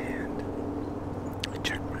the stand. I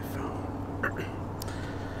checked my phone,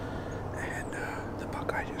 and the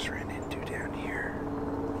buck I just ran into down here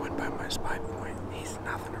went by my spy point. He's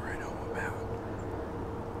nothing to write home about.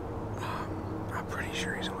 I'm pretty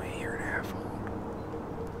sure he's only a year and a half old.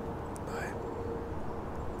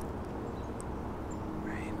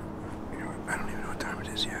 I don't even know what time it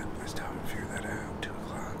is yet. I still haven't figured that out. 2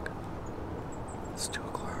 o'clock. It's 2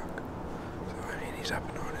 o'clock. So, I mean, he's up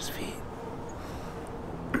and on his feet.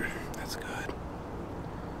 That's good.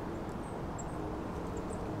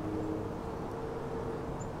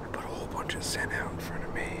 I put a whole bunch of scent out in front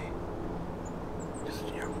of me. Just,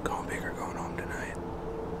 you know, going big or going home tonight.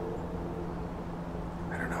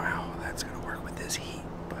 I don't know how that's going to work with this heat,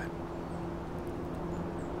 but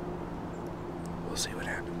we'll see what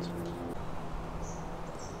happens.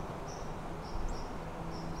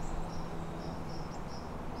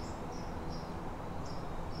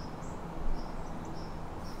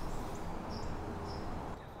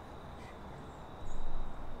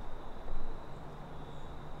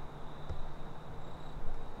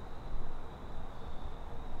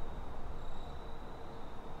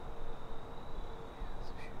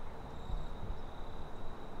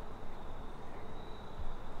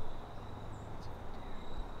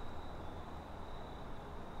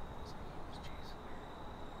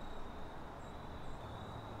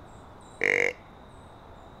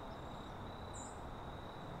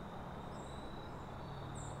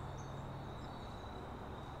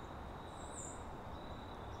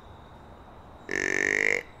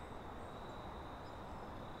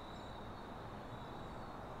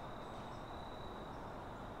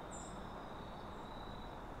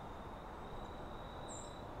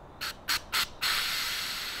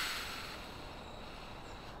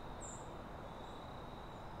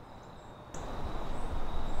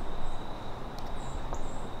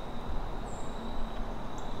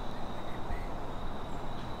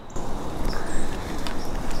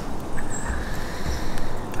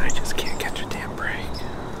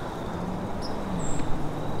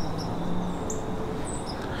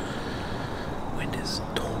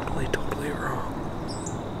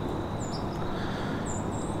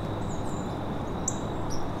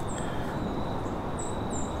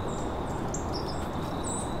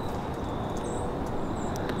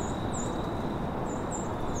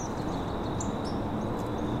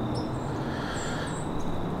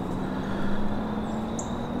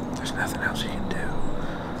 nothing else you can do.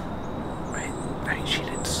 I mean, she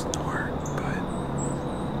didn't snort, but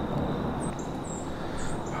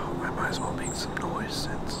well, I might as well make some noise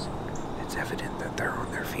since it's evident that they're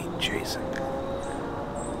on their feet chasing.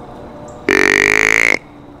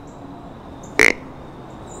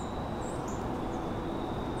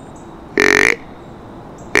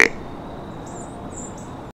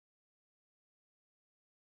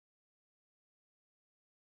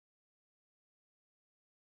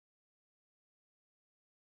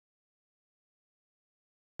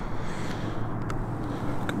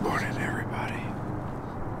 Good morning, everybody.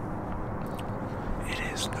 It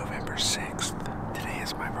is November 6th. Today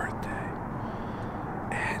is my birthday.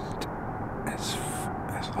 And as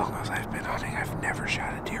long as I've been hunting, I've never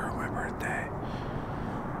shot a deer on my birthday.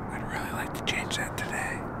 I'd really like to change that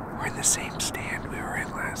today. We're in the same stand we were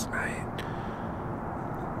in last night.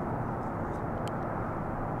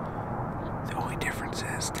 The only difference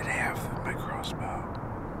is today I have my crossbow.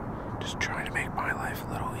 Just trying to make my life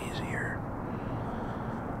a little easier.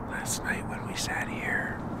 Last night when we sat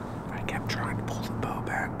here, I kept trying to pull the bow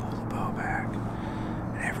back.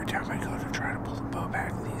 And every time I go to try to pull the bow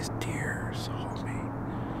back, these deer saw me.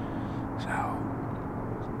 So,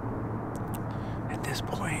 at this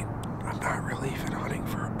point, I'm not really even hunting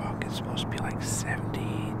for a buck. It's supposed to be like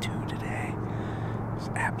 72 today. It's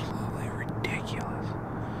absolutely ridiculous.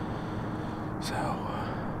 So,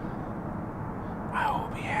 I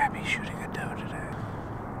will be happy shooting a doe today.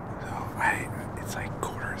 So, it's like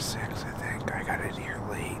 5:45, I think. I got in here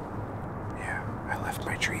late. Yeah, I left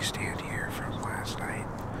my tree stand here from last night,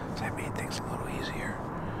 so that made things a little easier.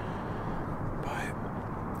 But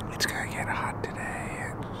it's gonna get hot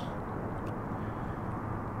today, and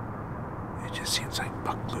it just seems like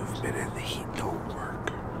buck movement and the heat don't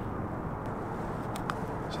work.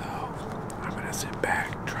 So I'm gonna sit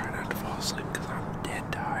back, try not to fall asleep because I'm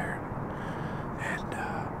dead tired. And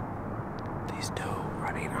these doe,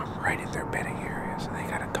 I mean, I'm right in their bedding area, so they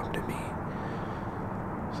gotta come to me.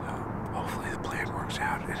 So hopefully the plan works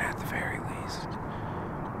out, and at the very least,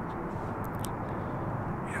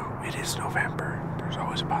 you know, it is November. There's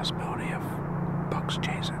always a possibility of bucks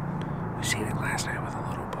chasing. We seen it last night with a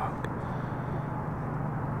little buck.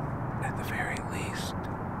 At the very least,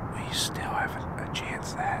 we still have a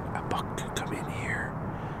chance that a buck could come in here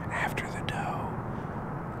after the doe,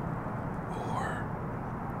 or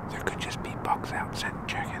there could just be bucks out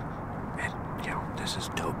checking. And, you know, this is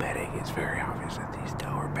doe bedding. It's very obvious that these doe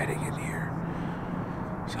are bedding in here.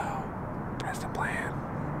 So, that's the plan.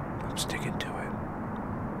 I'm sticking to it.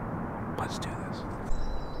 Let's do this.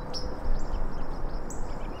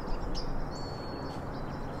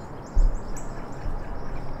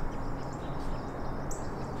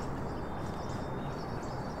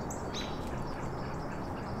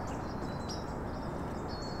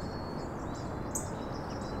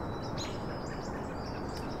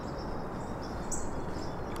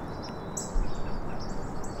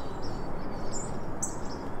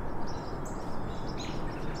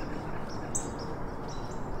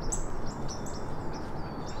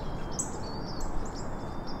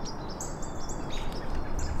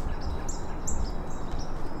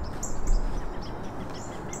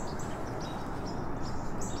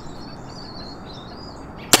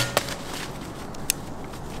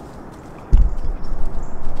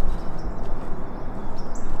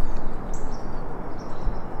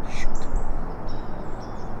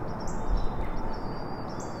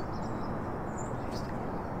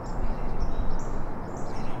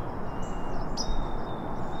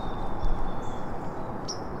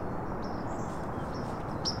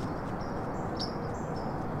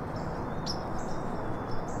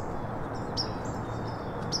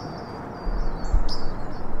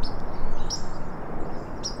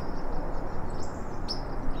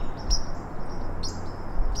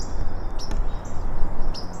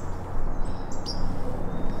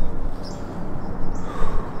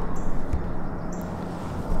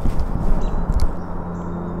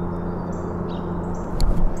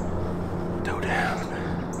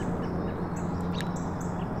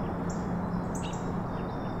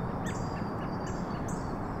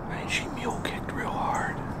 She mule kicked real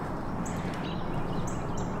hard.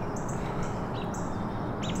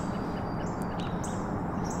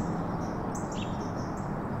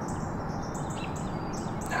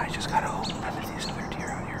 Now I just gotta hope none of these other deer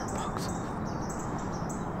out here are bucks,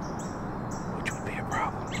 which would be a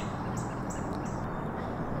problem.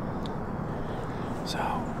 So,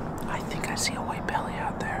 I think I see a white belly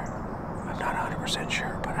out there. I'm not 100%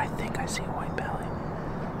 sure, but I think I see a white belly.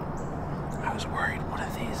 I was worried one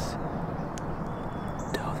of these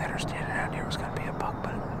doe that are standing out here was going to be a buck,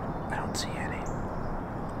 but I don't see any.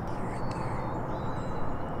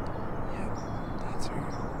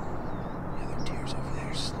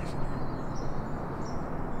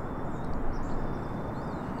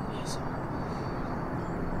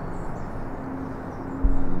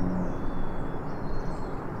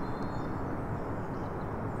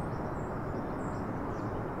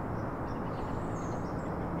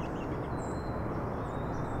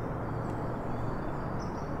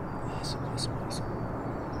 Awesome, awesome, awesome.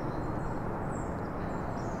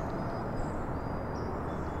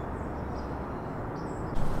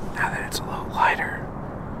 Now that it's a little lighter,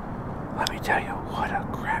 let me tell you what a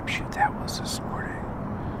crapshoot that was this morning.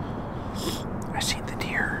 I seen the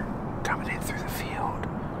deer coming in through the field.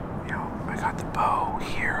 You know, I got the bow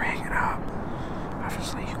here hanging up.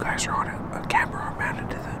 Obviously, you guys are on a camera mounted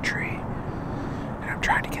to the tree. And I'm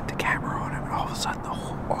trying to get the camera on him, and all of a sudden the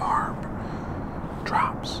whole arm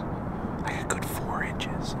drops like a good 4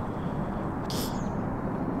 inches.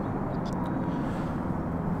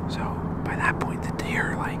 So by that point, the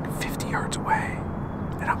deer are like 50 yards away,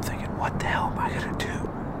 and I'm thinking, what the hell am I gonna do?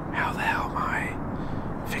 How the hell am I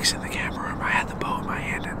fixing the camera arm? I had the bow in my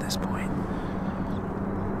hand at this point.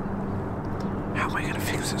 How am I gonna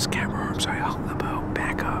fix this camera arm? So I hung the bow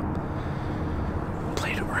back up,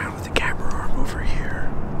 played around with the camera arm over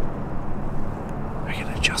here. I can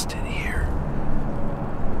adjust it here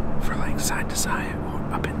for like side to side,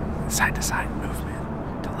 up and side to side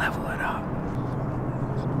movement to level it up.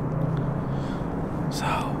 So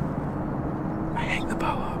I hang the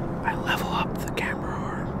bow up, I level up the camera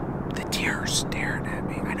arm. The deer are staring at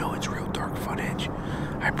me. I know it's real dark footage.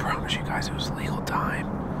 I promise you guys it was legal time.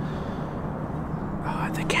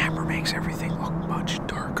 The camera makes everything look much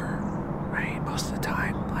darker, right? Most of the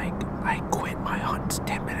time, like, I quit my hunts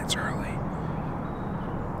 10 minutes early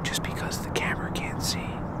just because the camera can't see.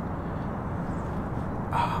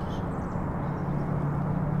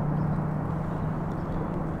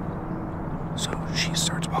 So she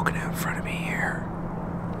starts walking out in front of me here,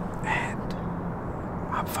 and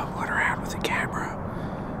I'm fumbling around with the camera,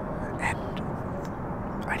 and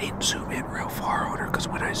I didn't zoom in real far on her, because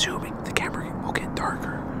when I zoom in, the camera will get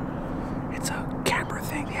darker. It's a camera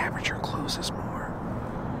thing, the aperture closes more,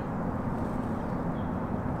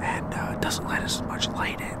 and it doesn't let as much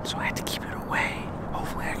light in, so I had to keep it away.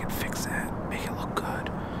 Hopefully I can fix that, make it look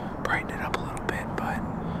good, brighten it up a little bit, but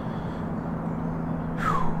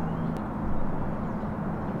whew.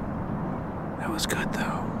 That was good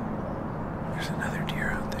though. There's another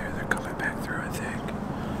deer out there, they're coming back through, I think.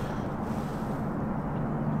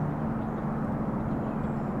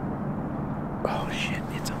 Oh shit,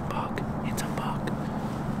 it's a buck. It's a buck.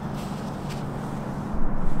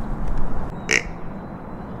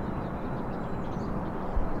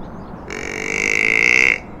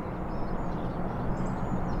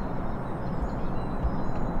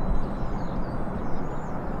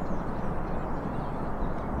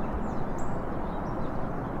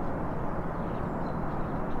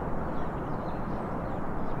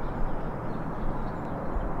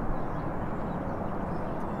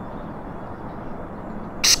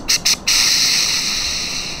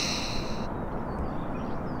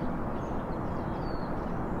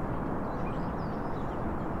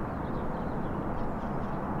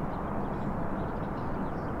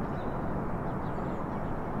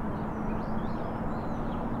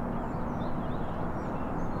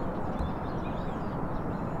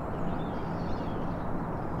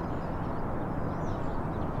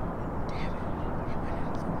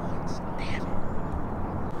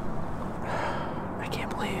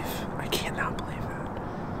 I cannot believe that.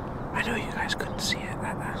 I know you guys couldn't see it.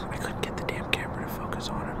 I couldn't get the damn camera to focus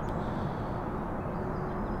on him.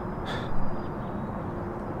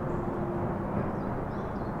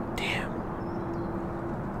 Damn.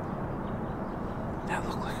 That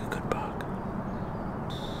looked like a good buck.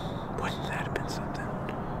 Wouldn't that have been something?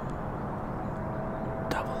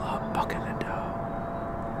 Double up, buck and a doe.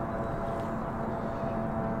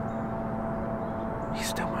 He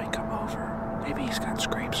still might come over. Maybe he's got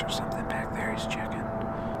scrapes or something back there he's checking.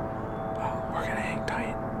 Oh, we're gonna hang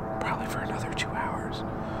tight. Probably for another 2 hours.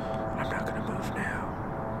 I'm not gonna move now.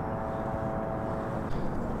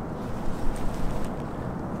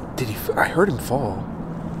 Did he? I heard him fall.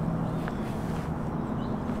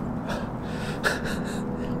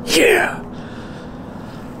 Yeah!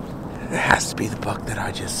 It has to be the buck that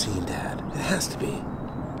I just seen, Dad. It has to be.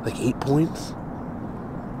 Like 8 points?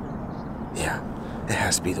 Yeah, it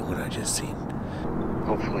has to be the one I just seen.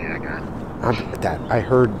 Hopefully I got Dad, I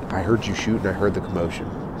heard you shoot and I heard the commotion.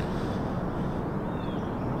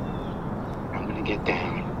 I'm gonna get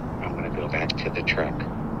down. I'm gonna go back to the truck.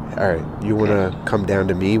 Alright, you wanna come down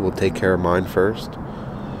to me? We'll take care of mine first.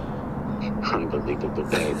 Unbelievable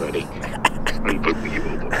day, buddy.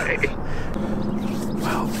 Unbelievable day.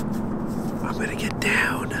 Well, I'm gonna get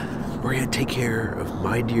down. We're gonna take care of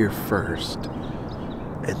my deer first.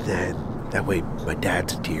 And then, that way my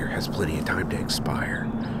dad's deer has plenty of time to expire.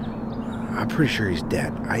 I'm pretty sure he's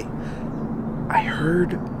dead. I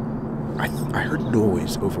heard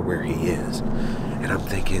noise over where he is. And I'm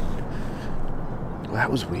thinking, well, that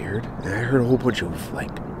was weird. And I heard a whole bunch of, like,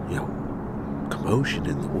 you know, commotion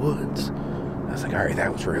in the woods. I was like, all right,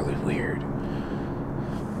 that was really weird.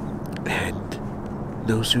 And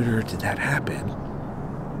no sooner did that happen,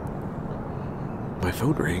 my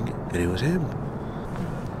phone rang, and it was him.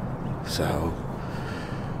 So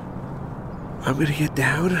I'm gonna get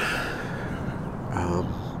down.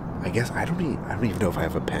 I guess I don't even know if I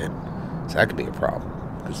have a pen, so that could be a problem.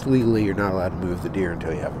 Because legally, you're not allowed to move the deer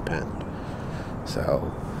until you have a pen.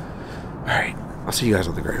 So, all right, I'll see you guys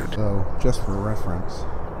on the ground. So, just for reference,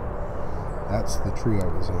 that's the tree I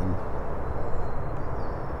was in.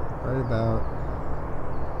 Right about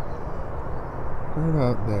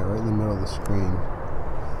there, right in the middle of the screen.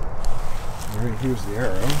 All right, here's the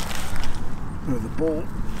arrow. Where the bolt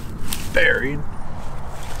buried.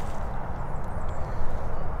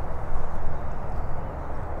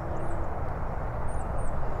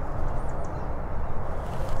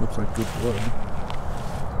 Looks like good blood.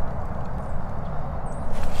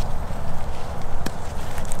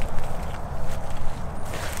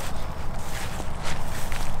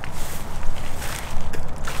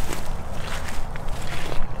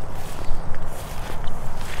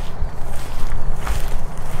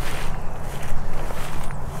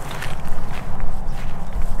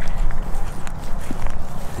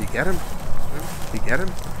 Did you get him? Did you get him?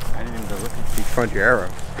 I didn't even go looking. You found your arrow.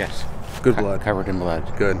 Yes. Good blood. Covered in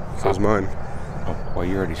blood. Good. So is mine. Oh, well,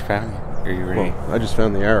 you already found it. Are you ready? Well, I just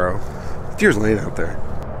found the arrow. The deer's laying out there.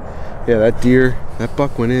 Yeah, that deer, that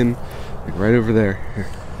buck went in, like right over there. Here.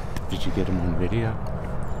 Did you get him on video?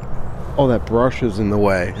 All that brush is in the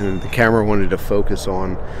way, and the camera wanted to focus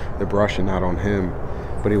on the brush and not on him.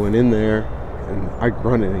 But he went in there, and I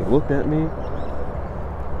grunted, and he looked at me,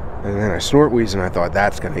 and then I snort wheezed, and I thought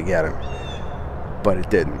that's gonna get him, but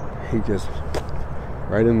it didn't. He just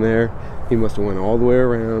right in there. He must have went all the way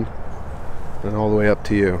around and all the way up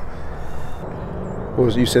to you. What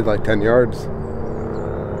was you said, like 10 yards?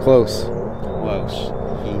 Close. Close.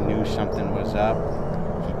 He knew something was up.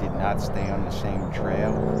 He did not stay on the same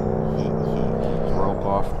trail. He broke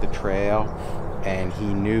off the trail, and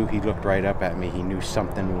he knew, he looked right up at me. He knew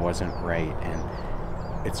something wasn't right,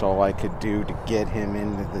 and it's all I could do to get him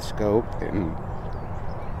into the scope. And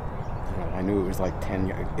I knew it was like 10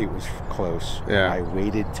 yards. It was close. Yeah. I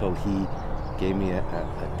waited till he gave me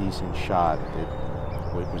a decent shot. It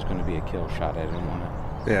was going to be a kill shot. I didn't want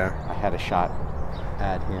to. Yeah. I had a shot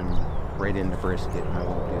at him right in the brisket, and I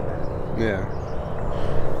won't do that. Yeah.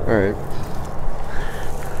 All right.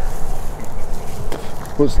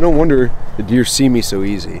 Well, it's no wonder the deer see me so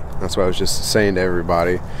easy. That's what I was just saying to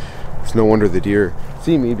everybody. It's no wonder the deer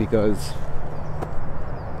see me, because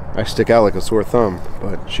I stick out like a sore thumb.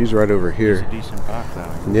 But she's right over here. He's a decent buck,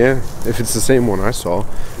 though. Yeah. If it's the same one I saw,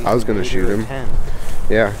 I was gonna shoot him. 10.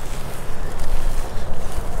 Yeah.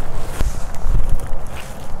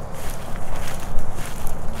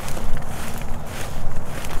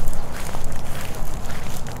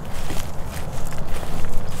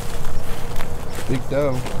 Big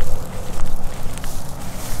doe.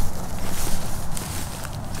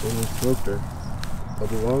 Almost smoked her.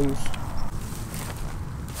 Double lungs.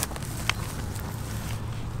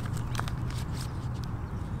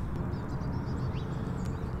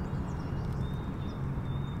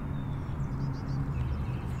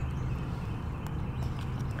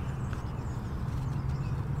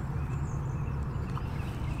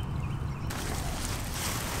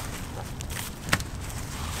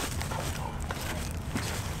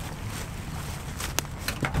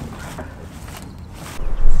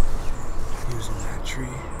 Tree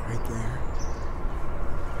right there.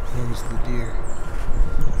 There's the deer.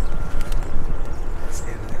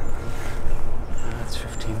 Standing out. Okay. That's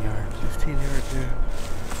 15 yards. 15 yards, yeah.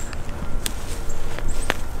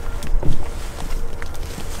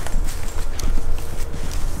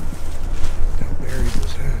 How buried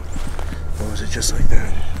was that? Or was it just like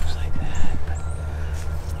that? It was like that, but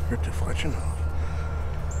Ripped deflection off.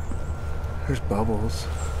 There's bubbles.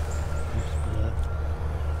 there's blood.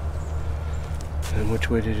 And which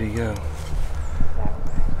way did he go?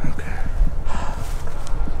 Okay.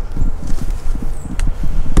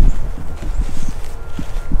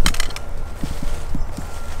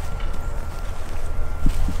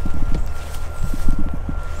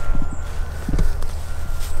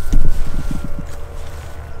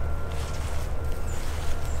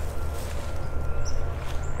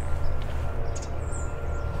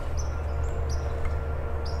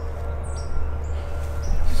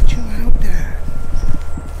 Just chill out, Dad.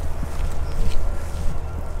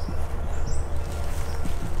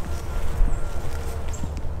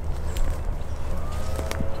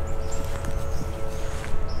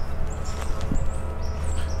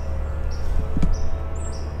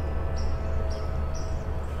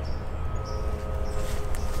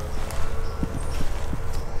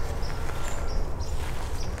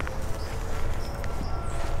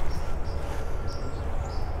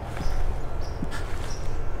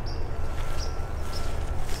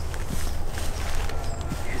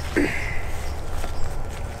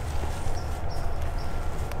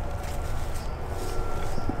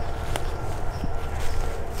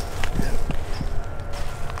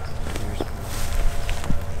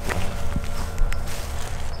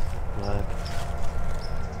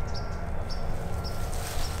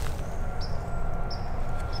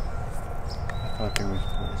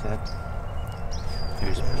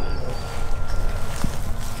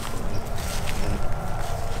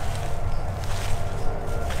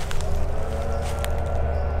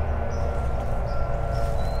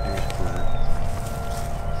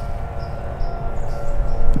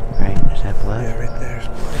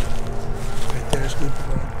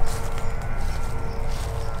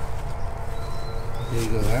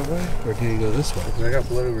 that way, or did he go this way? 'Cause I got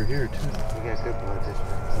blood over here too. You got good blood this way.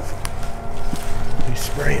 He's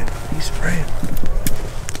spraying. He's spraying.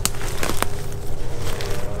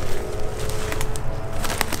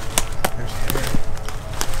 There's hair.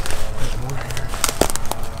 There's more hair.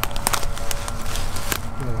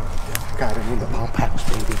 Oh, yeah. Got him in the ball packs,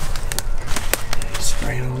 baby. He's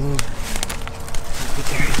spraying all over. Look,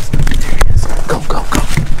 there he is. Look, there he is. Go, go, go.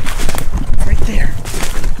 Right there.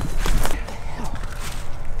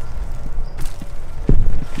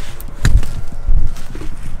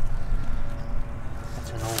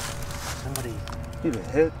 That's an old somebody. He's been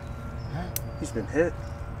hit. Huh? He's been hit.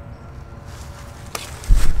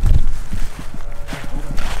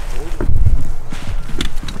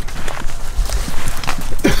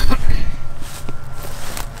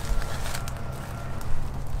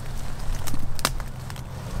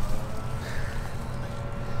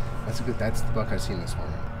 That's the buck I seen this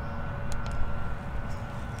morning.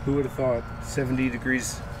 Who would have thought 70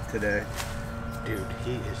 degrees today? Dude,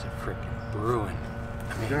 he is a freaking Bruin.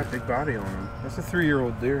 I He's mean, got a big body on him. That's a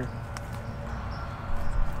 3-year-old deer.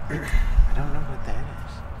 I don't know what that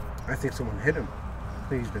is. I think someone hit him. I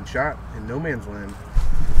think he's been shot in no man's land.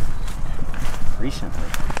 Recently.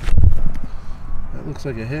 That looks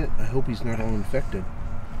like a hit. I hope he's not all infected.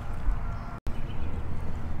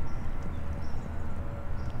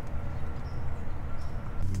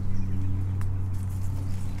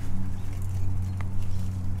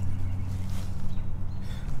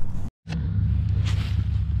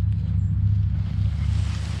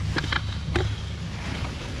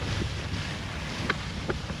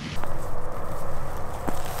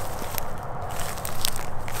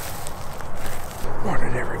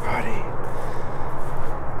 Morning, everybody.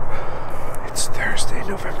 It's Thursday,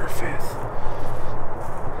 November 5th.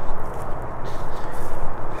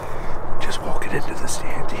 Just walking into the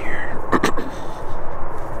stand here.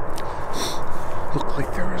 Looked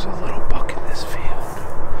like there was a little buck in this field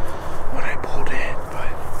when I pulled in,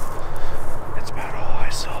 but that's about all I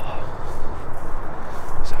saw.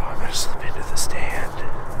 So I'm gonna slip into the stand.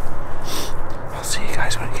 I'll see you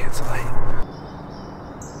guys when it gets light.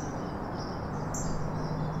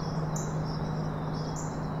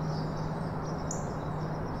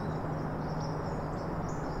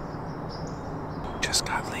 Just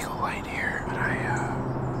got legal light here, but I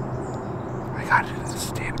got into the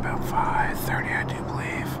stand about 5:30, I do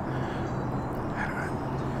believe. And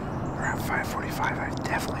around 5:45, I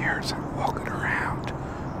definitely heard someone walking around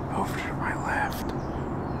over to my left.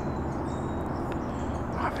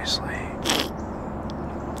 Obviously,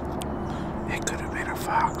 it could have been a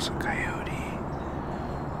fox, a coyote,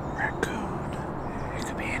 raccoon. It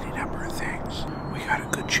could be any number of things. We got a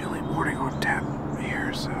good chilly morning on tap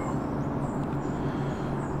here, so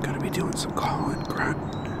gonna be doing some calling,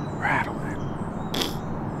 grunting, rattling.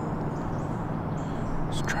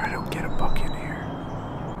 Let's try to get a buck in here.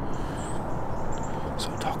 So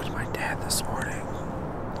talking to my dad this morning,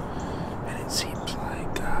 and it seems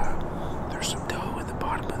like there's some doe in the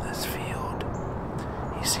bottom of this field.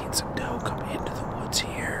 He's seen some doe come into the woods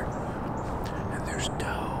here, and there's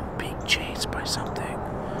doe being chased by something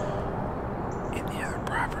in the other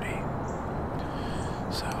property.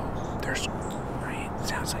 So there's, it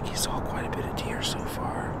sounds like he saw quite a bit of deer so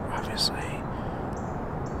far, obviously,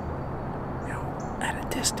 you know, at a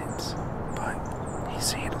distance, but he's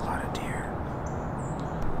seeing a lot of deer.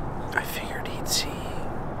 I figured he'd see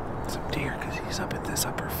some deer because he's up in this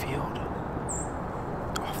upper field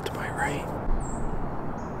off to my right.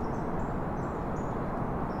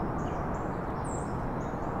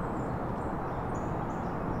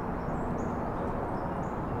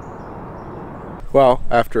 Well,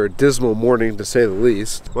 after a dismal morning to say the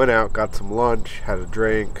least, went out, got some lunch, had a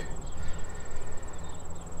drink.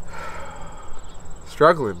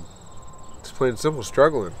 Struggling. It's plain and simple,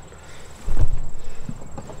 struggling.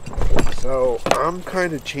 So I'm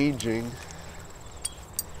kind of changing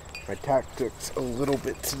my tactics a little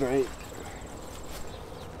bit tonight.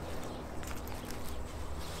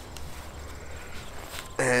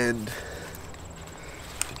 And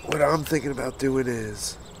what I'm thinking about doing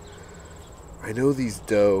is, I know these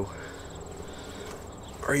doe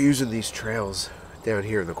are using these trails down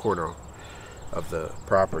here in the corner of the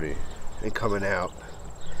property and coming out.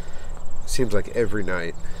 Seems like every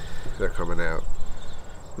night they're coming out.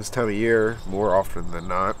 This time of year, more often than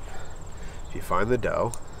not, if you find the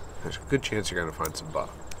doe, there's a good chance you're going to find some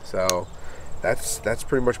buck. So that's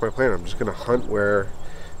pretty much my plan. I'm just going to hunt where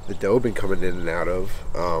the doe have been coming in and out of.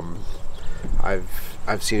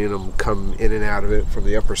 I've seen them come in and out of it from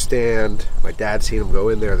the upper stand. My dad's seen them go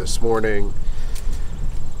in there this morning.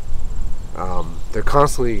 They're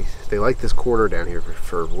constantly, they like this corner down here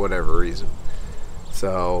for whatever reason.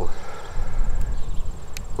 So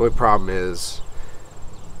the only problem is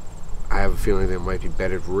I have a feeling they might be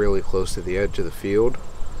bedded really close to the edge of the field,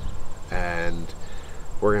 and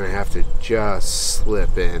we're gonna have to just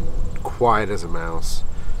slip in quiet as a mouse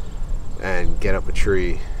and get up a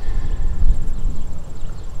tree.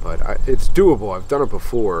 But it's doable. I've done it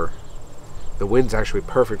before. The wind's actually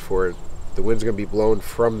perfect for it. The wind's going to be blown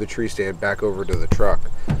from the tree stand back over to the truck.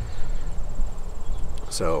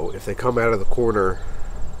 So if they come out of the corner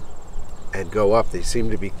and go up, they seem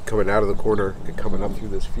to be coming out of the corner and coming up through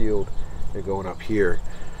this field and going up here.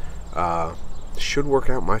 Should work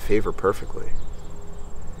out in my favor perfectly.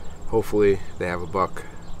 Hopefully they have a buck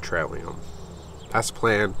trailing them. That's the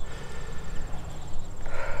plan.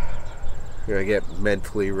 I'm going to get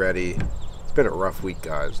mentally ready. It's been a rough week,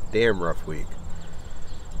 guys. Damn rough week.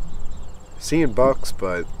 Seeing bucks,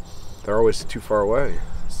 but they're always too far away.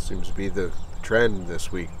 Seems to be the trend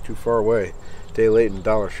this week. Too far away. Day late and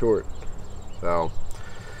dollar short. So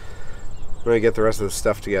I'm going to get the rest of the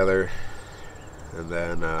stuff together and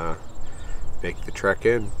then make the trek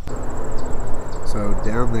in. So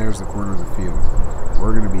down there's the corner of the field.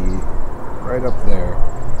 We're going to be right up there.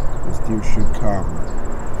 This deer should come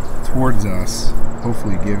towards us,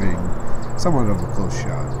 hopefully giving somewhat of a close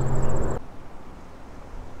shot.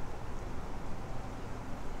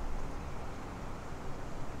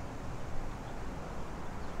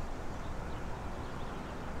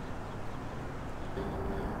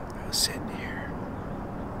 I was sitting here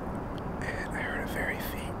and I heard a very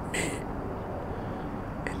faint meh,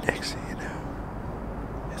 and next thing you know,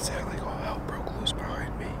 it sounded like all hell broke loose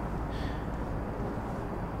behind me.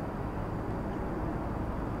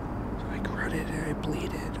 I grunted and I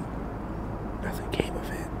bleated. Nothing came of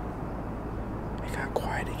it. It got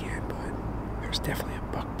quiet again, but there was definitely a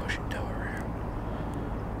buck pushing Doe around.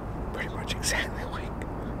 Pretty much exactly like,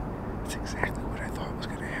 it's exactly what I thought was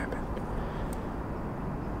going to happen.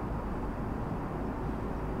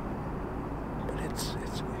 But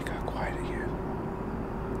it got quiet again.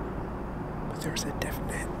 But there was a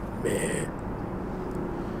definite meh,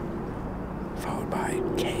 followed by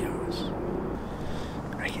chaos.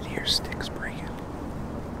 I can hear sticks breaking,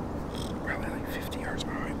 probably like 50 yards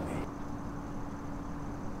behind me.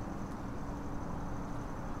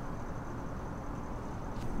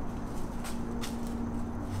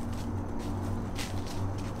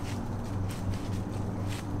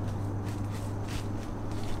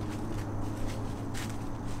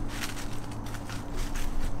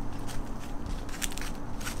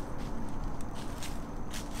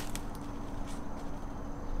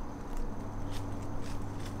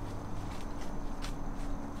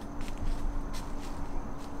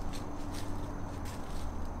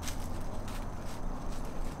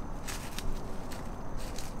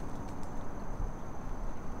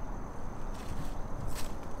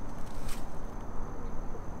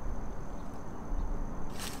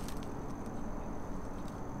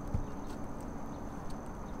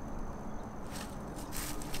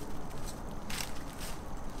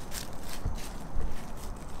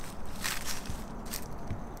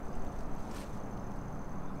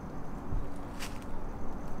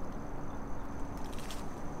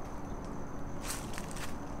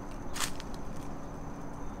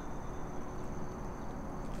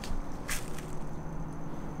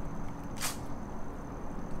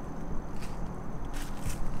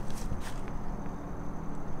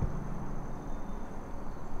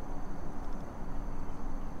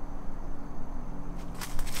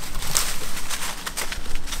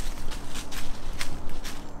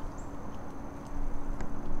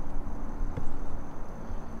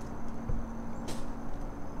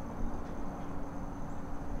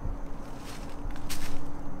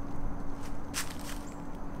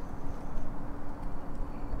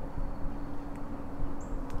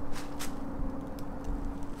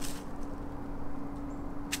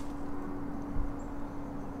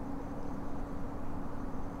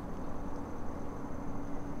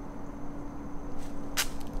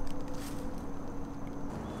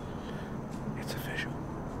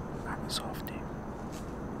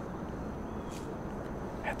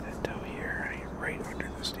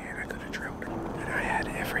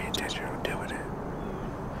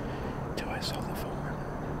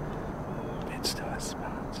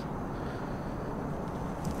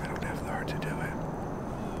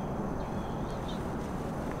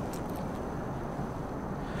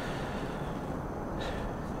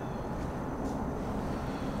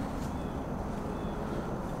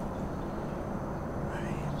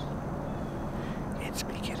 It's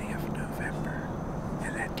beginning of November,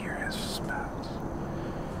 and that deer has spots.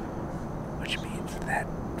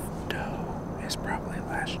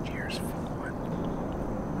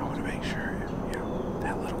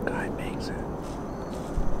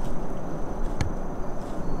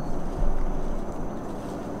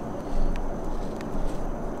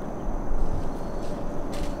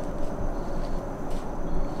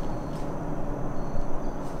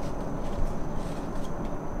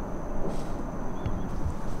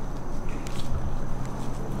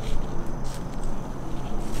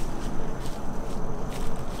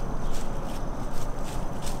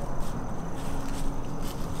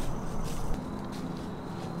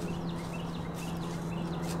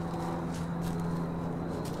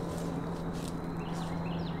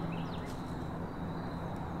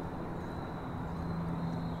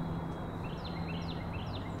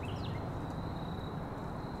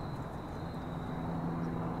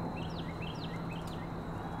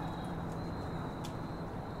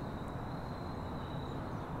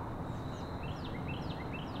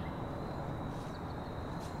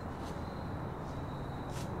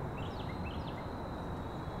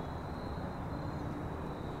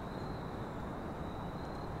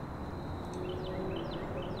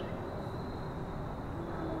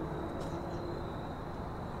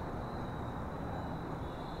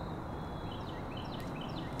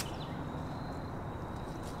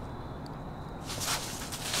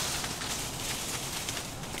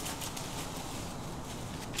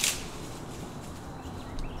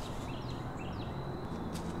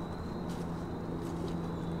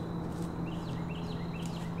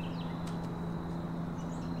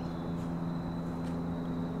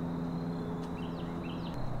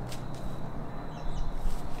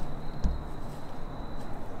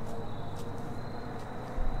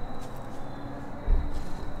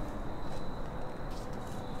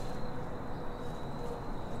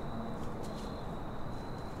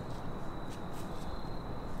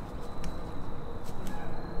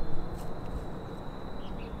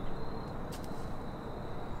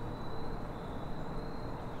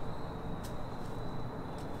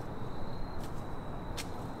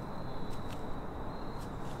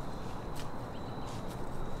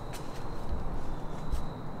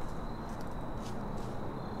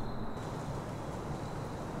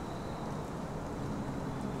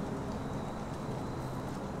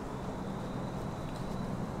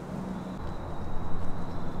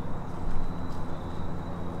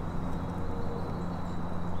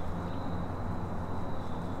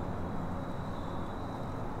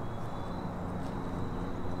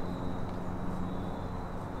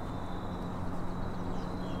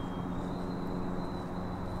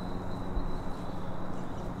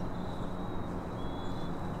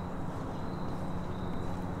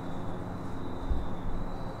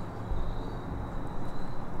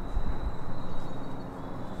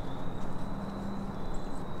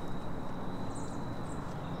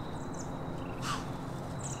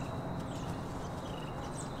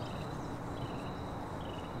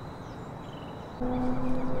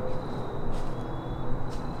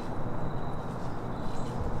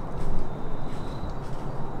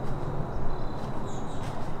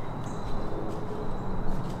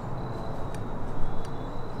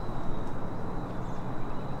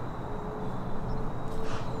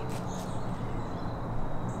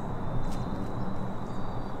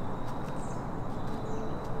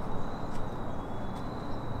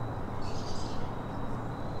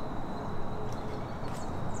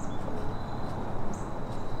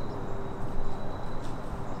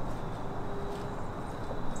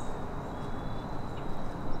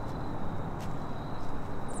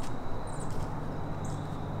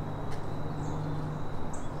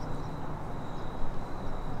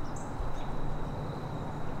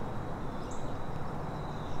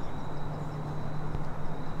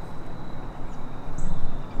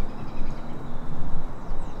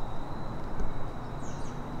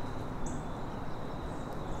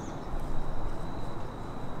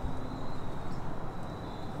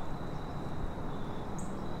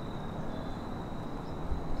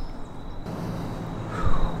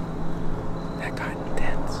 That got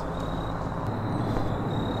intense.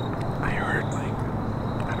 I heard like,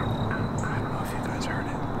 I don't know if you guys heard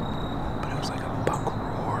it, but it was like a buck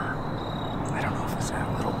roar. I don't know if it's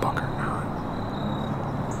that little buck or not.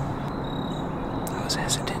 I was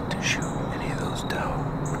hesitant to shoot any of those doe.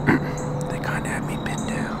 They kind of had me pinned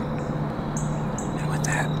down. And with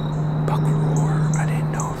that buck roar, I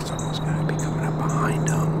didn't know if someone was going to be coming up behind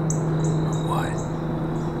them or what.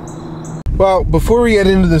 Well, before we get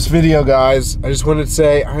into this video, guys, I just wanted to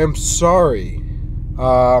say I am sorry.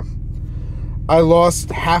 I lost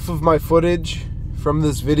half of my footage from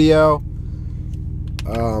this video.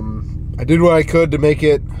 I did what I could to make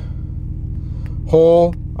it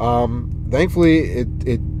whole. Thankfully, it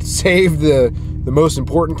saved the most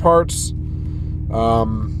important parts. And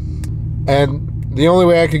the only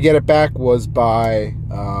way I could get it back was by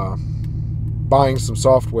buying some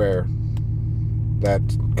software that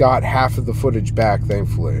got half of the footage back,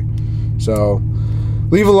 thankfully. So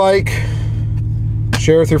leave a like,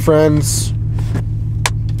 share with your friends,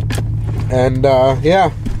 and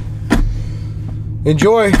yeah,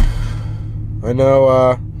 enjoy. I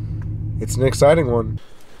know it's an exciting one.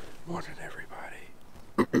 Morning, everybody.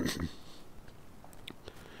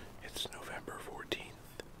 It's November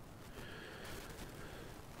 14th.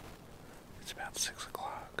 It's about 6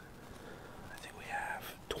 o'clock. I think we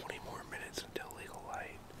have 20 more minutes until legal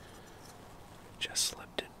light. Just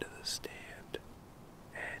slipped into the stand,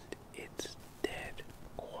 and it's dead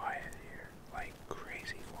quiet here, like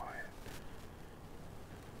crazy quiet.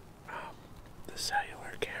 The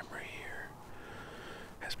cellular camera here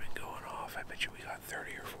has been going off. I bet you we got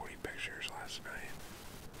 30 or 40 pictures last night.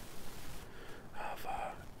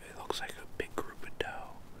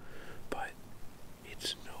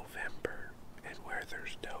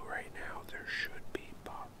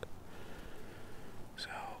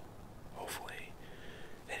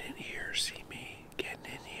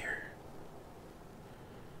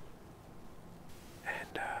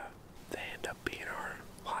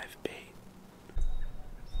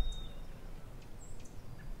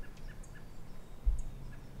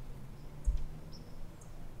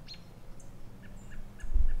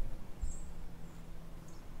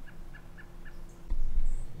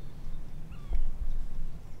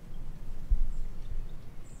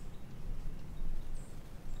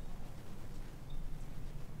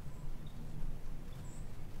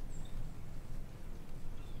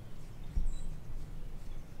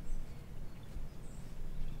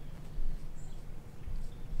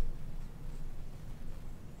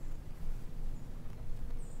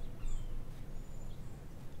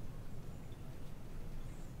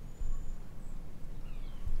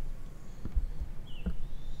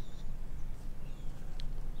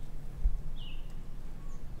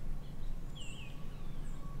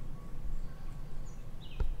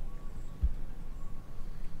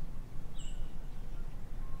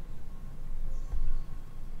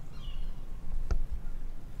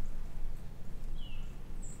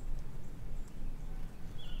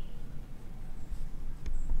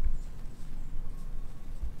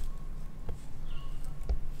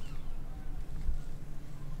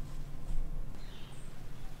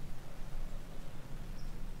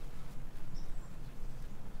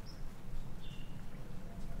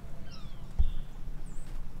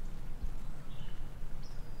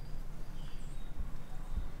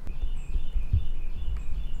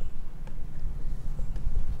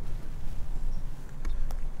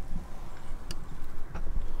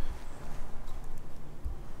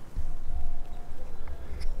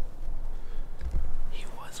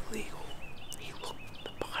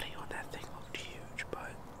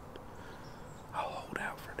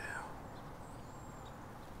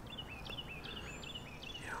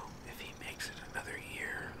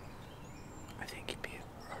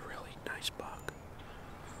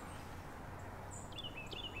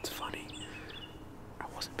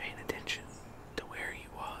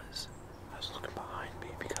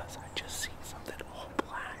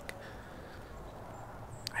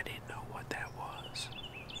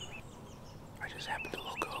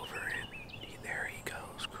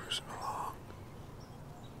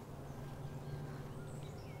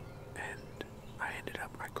 ended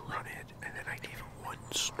up, I grunted, and then I gave him one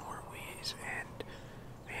snort wheeze, and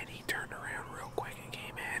man, he turned around real quick and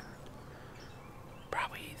came in.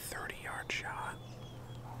 Probably 30-yard shot.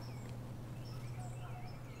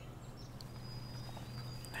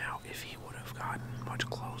 Now, if he would have gotten much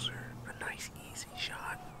closer, a nice easy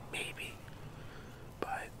shot, maybe.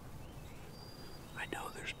 But I know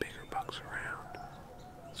there's bigger bucks around.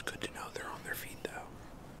 It's good to know they're on their feet, though.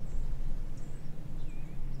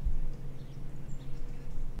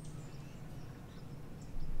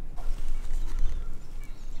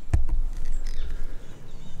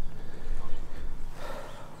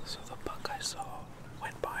 So the buck I saw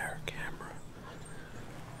went by our camera.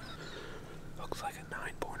 Looks like a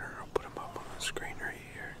 9-pointer. I'll put him up on the screen right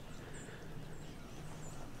here.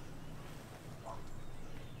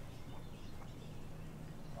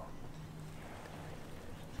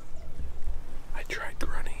 I tried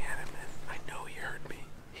grunting at him, and I know he heard me.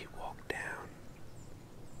 He walked down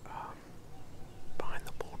behind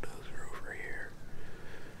the bulldozer over here,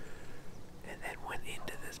 and then went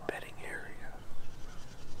into this bedding area.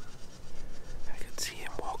 I could see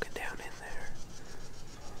him walking down in there.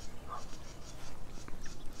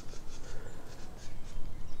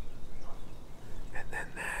 And then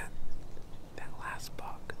that last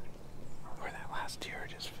buck, or that last deer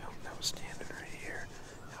I just filmed that was standing right here,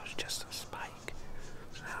 that was just a spike.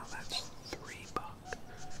 So now that's 3 buck,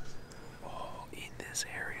 all in this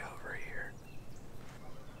area over here.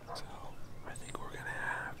 So I think we're gonna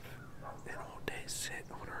have an all day sit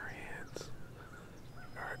on our hands,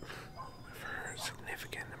 or for a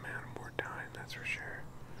significant amount of more time, that's for sure.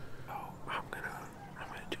 Oh, I'm gonna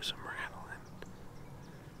do some rattling.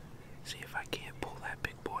 See if I can't pull that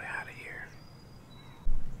big boy out of here.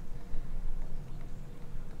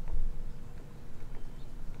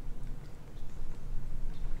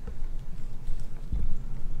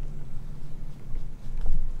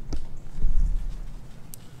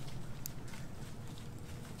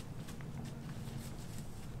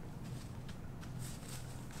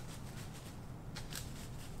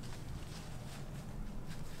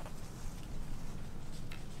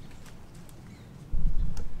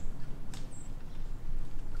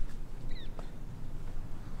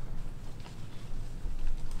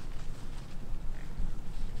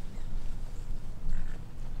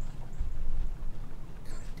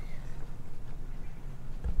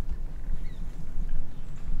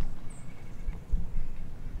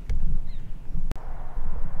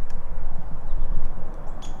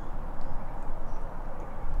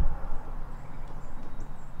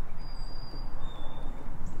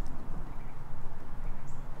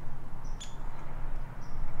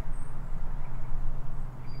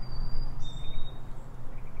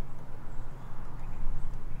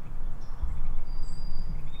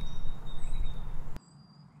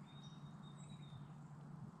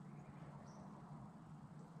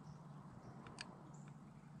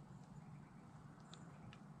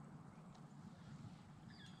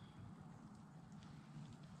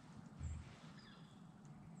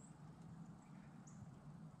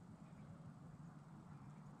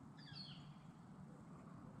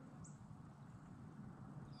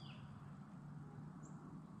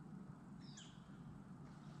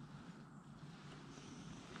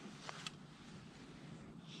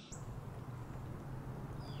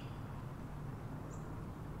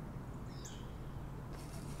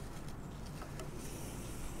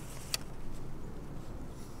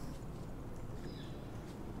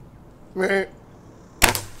 Meh.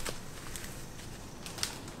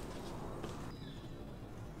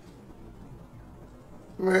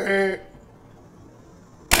 Meh.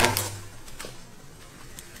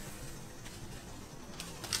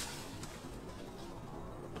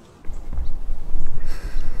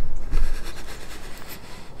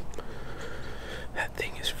 That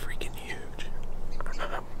thing is freaking huge.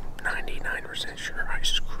 I'm 99% sure I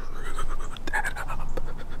screwed that up.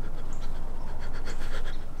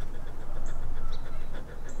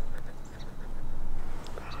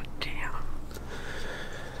 Oh, damn.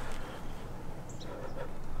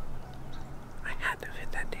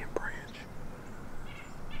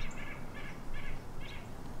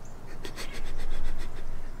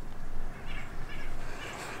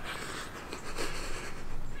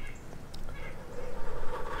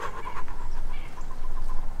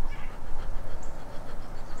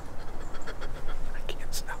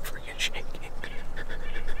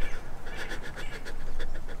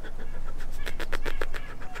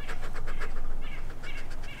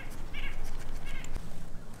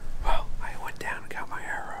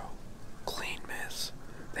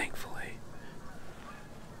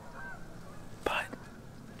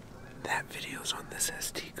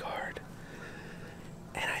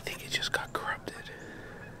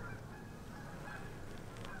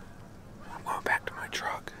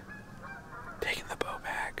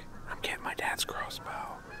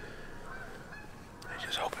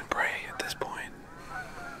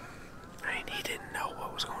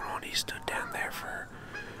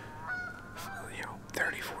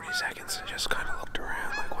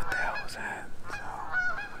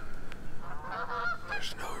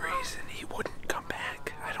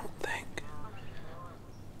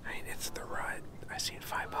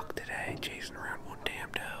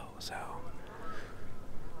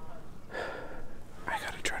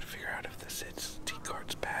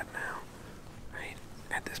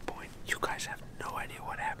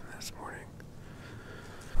 this morning.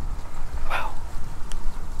 Well,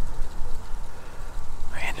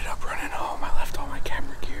 I ended up running home. I left all my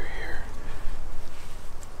camera gear here.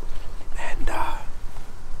 And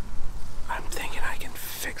I'm thinking I can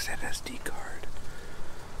fix that SD card.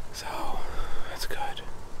 So, that's good.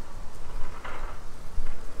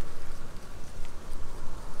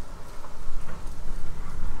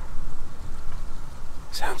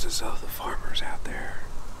 Sounds as though the farmer's out there.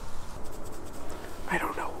 I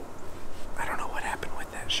don't know what happened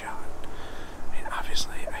with that shot. I mean,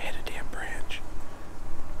 obviously I hit a damn branch.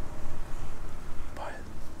 But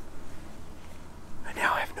I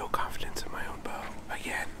now have no confidence in my own bow.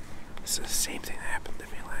 Again, this is the same thing that happened to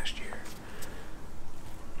me last year.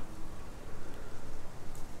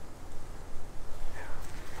 Yeah,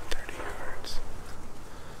 30 yards.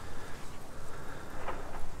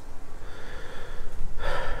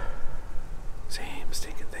 Same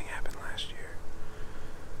stinking thing happened last year.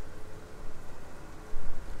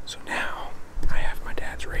 So now I have my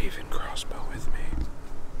dad's Raven crossbow with me,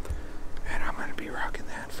 and I'm going to be rocking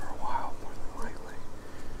that for a while, more than likely.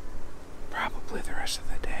 Probably the rest of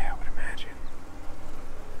the day, I would imagine.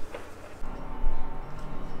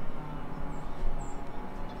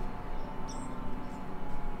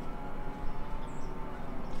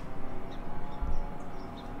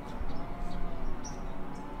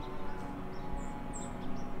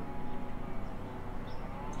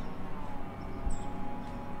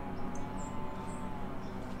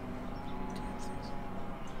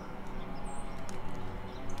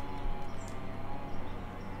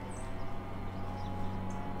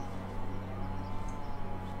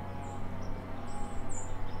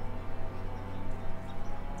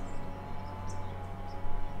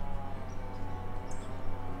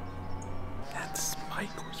 That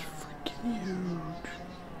spike was freaking huge.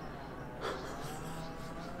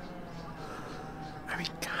 I mean,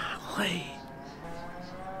 golly.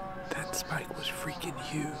 That spike was freaking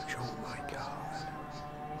huge. Oh my god.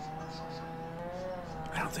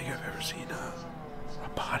 I don't think I've ever seen a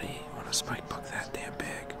body on a spike buck that damn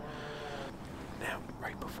big. Now,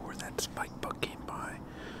 right before that spike buck came by,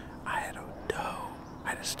 I had a doe. I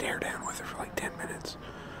had to stare down with her for like 10 minutes.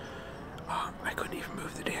 I couldn't even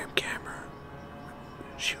move the damn camera.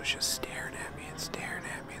 She was just staring at me and staring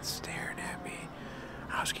at me and staring at me.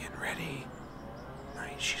 I was getting ready. I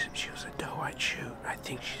mean, she was a doe I'd shoot. I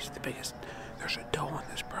think she's the biggest. There's a doe on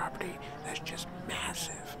this property that's just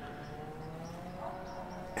massive.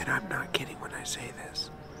 And I'm not kidding when I say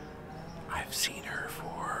this. I've seen her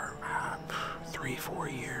for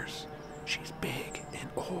 3-4 years. She's big and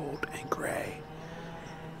old and gray.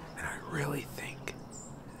 And I really think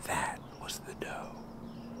that was the doe.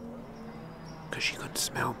 Because she couldn't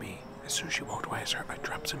smell me. As soon as she walked away, I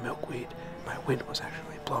dropped some milkweed. My wind was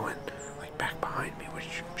actually blowing like back behind me, which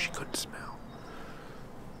she couldn't smell.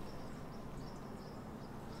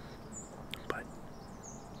 But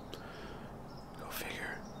go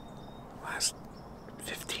figure. Last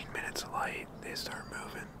 15 minutes of light, they start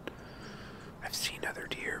moving. I've seen other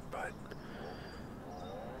deer, but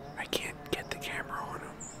I can't get the camera on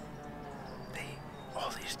them. All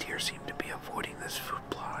these deer seem to be avoiding this food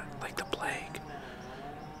plot like the plague.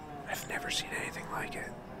 I've never seen anything like it.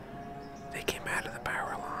 They came out of the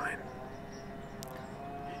power line,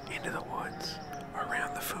 into the woods,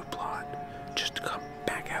 around the food plot, just to come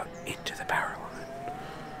back out into the power line.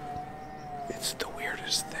 It's the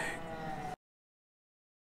weirdest thing.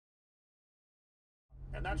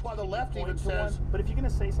 And that's why the left even Point to says... one. But if you're going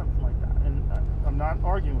to say something like that, and I'm not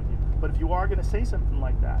arguing with you, but if you are going to say something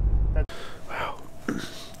like that, that's... Wow.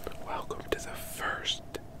 Welcome to the first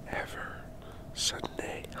ever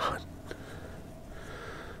Sunday hunt.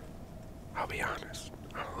 I'll be honest,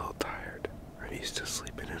 I'm a little tired. I'm used to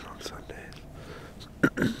sleeping in on Sundays.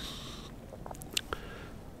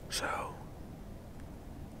 So,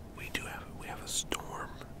 we have a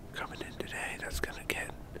storm coming in today that's gonna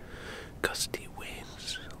get gusty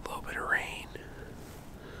winds, a little bit of rain.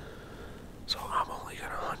 So I'm only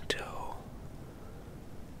gonna hunt till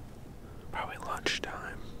probably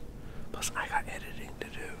lunchtime. Plus I got editing to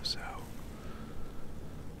do, so.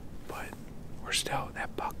 But we're still,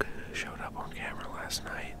 that buck showed up on camera last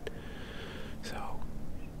night. So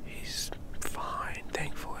he's fine,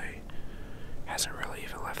 thankfully. Hasn't really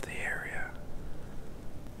even left the area.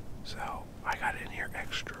 So I got in here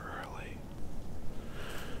extra early.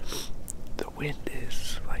 The wind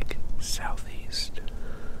is like southeast,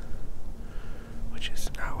 which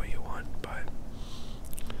is not what you want, but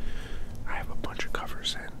I have a bunch of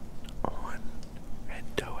covers on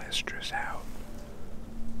and doe estrus out.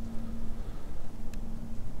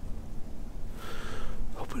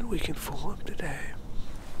 Hoping we can fool him today.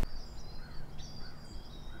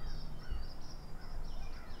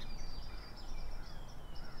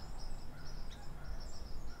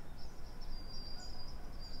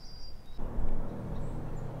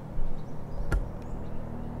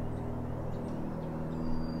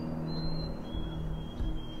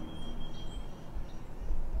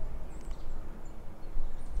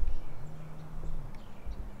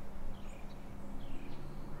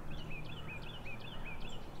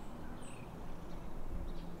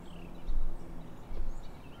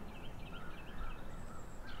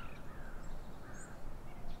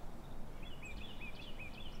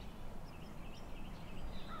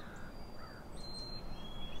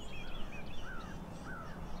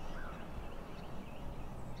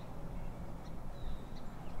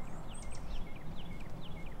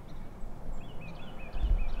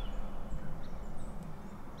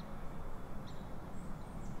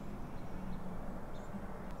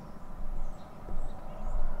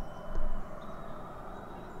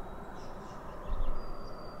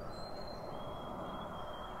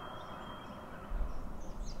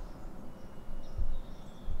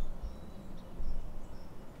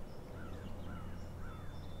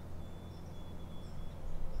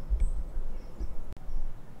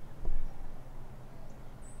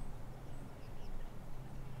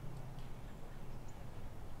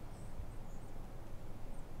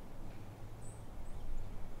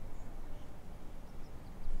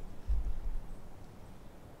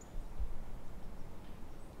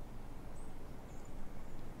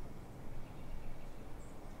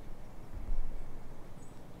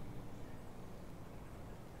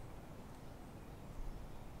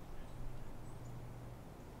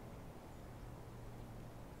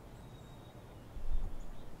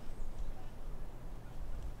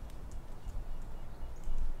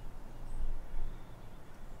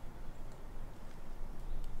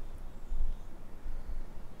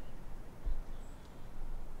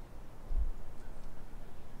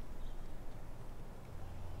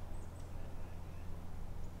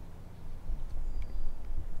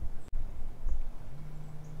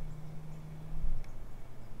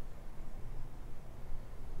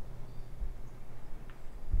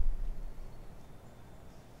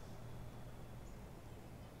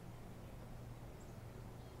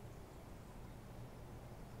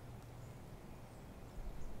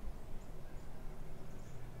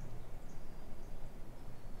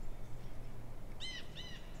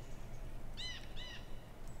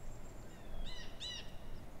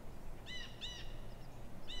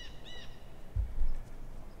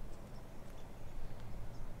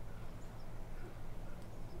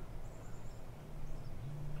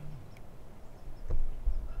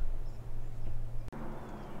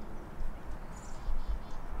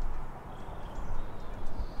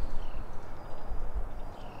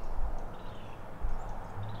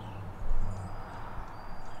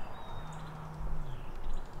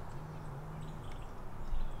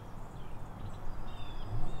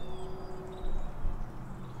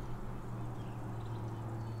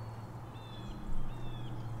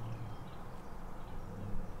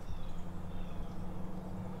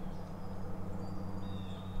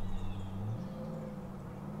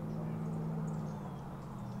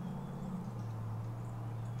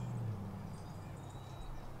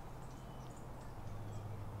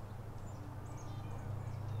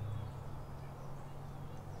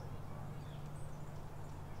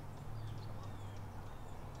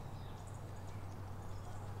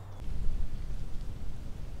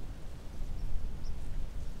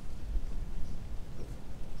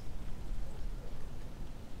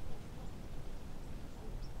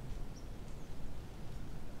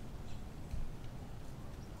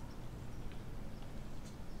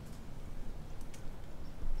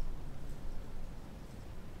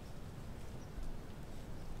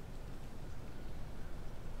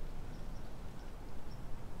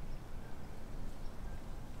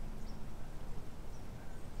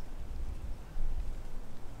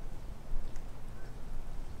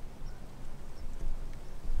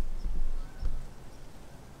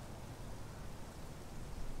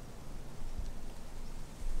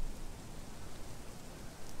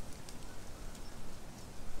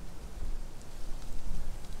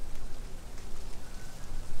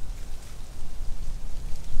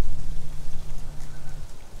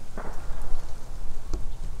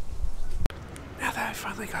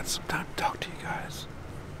 finally got some time to talk to you guys.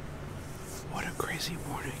 What a crazy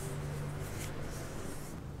morning.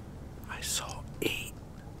 I saw 8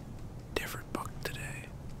 different bugs today.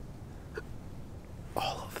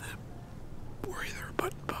 All of them were either a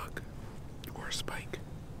button bug or a spike.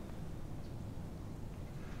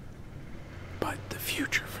 But the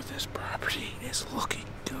future for this property is looking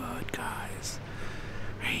good, guys.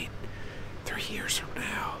 Right? 3 years from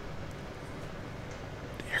now,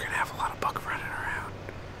 you're gonna have a lot of bugs running around,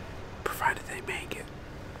 provided they make it.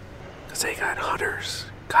 Because they got hunters,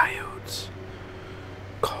 coyotes,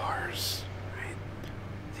 cars, right?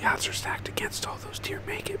 The odds are stacked against all those deer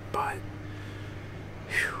make it, but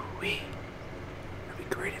whew-wee. That'd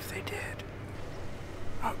be great if they did.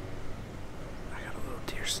 Oh, I got a little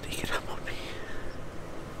deer sneaking up on me.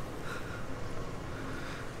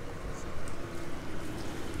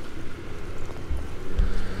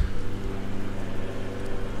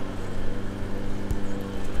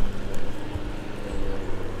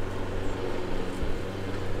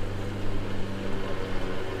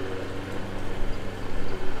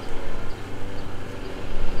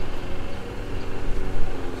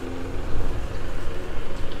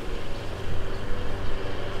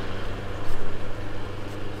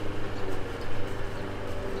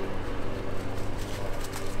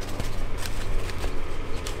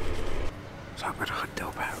 So I'm gonna hunt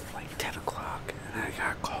dope out like 10 o'clock, and then I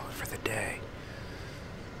gotta call it for the day.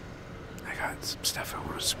 I got some stuff I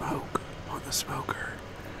want to smoke on the smoker,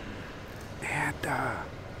 and I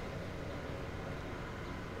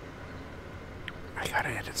gotta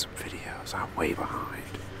edit some videos. I'm way behind,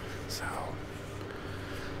 so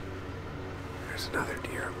there's another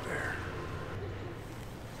deer up there.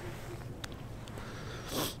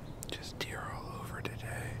 Just deer all over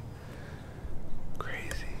today.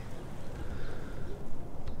 Crazy.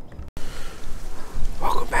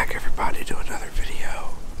 Welcome back, everybody, to another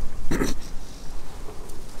video.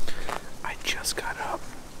 I just got up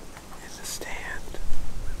in the stand.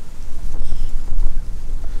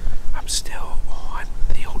 I'm still on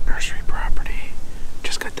the old nursery property.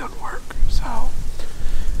 Just got done work, so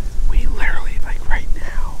we literally, like right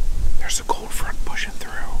now, there's a cold front pushing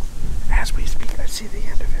through. As we speak, I see the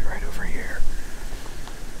end of it right over here.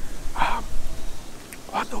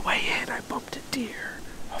 On the way in, I bumped a deer.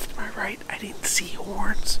 Off to my right, I didn't see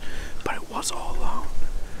horns, but it was all alone.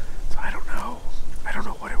 So I don't know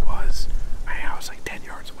what it was. I was like 10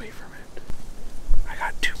 yards away from it. I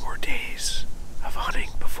got 2 more days of hunting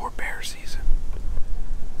before bear season.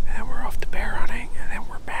 And then we're off to bear hunting, and then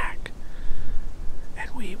we're back.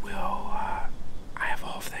 And we will, I have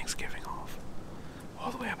all of Thanksgiving off.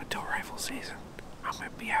 All the way up until rifle season. I'm going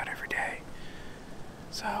to be out every day.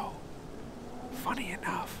 So, funny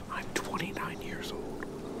enough, I'm 29 years old.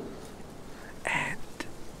 And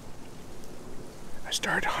I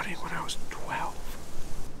started hunting when I was 12.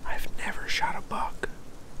 I've never shot a buck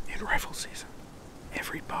in rifle season.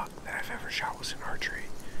 Every buck that I've ever shot was in archery.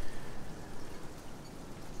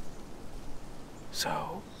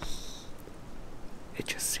 So, it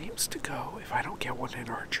just seems to go, if I don't get one in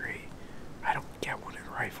archery, I don't get one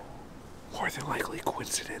in rifle. More than likely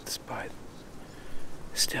coincidence, but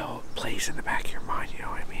still plays in the back of your mind, you know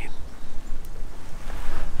what I mean?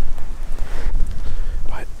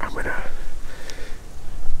 But I'm gonna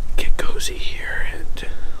get cozy here, and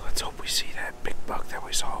let's hope we see that big buck that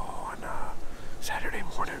we saw on Saturday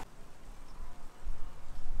morning.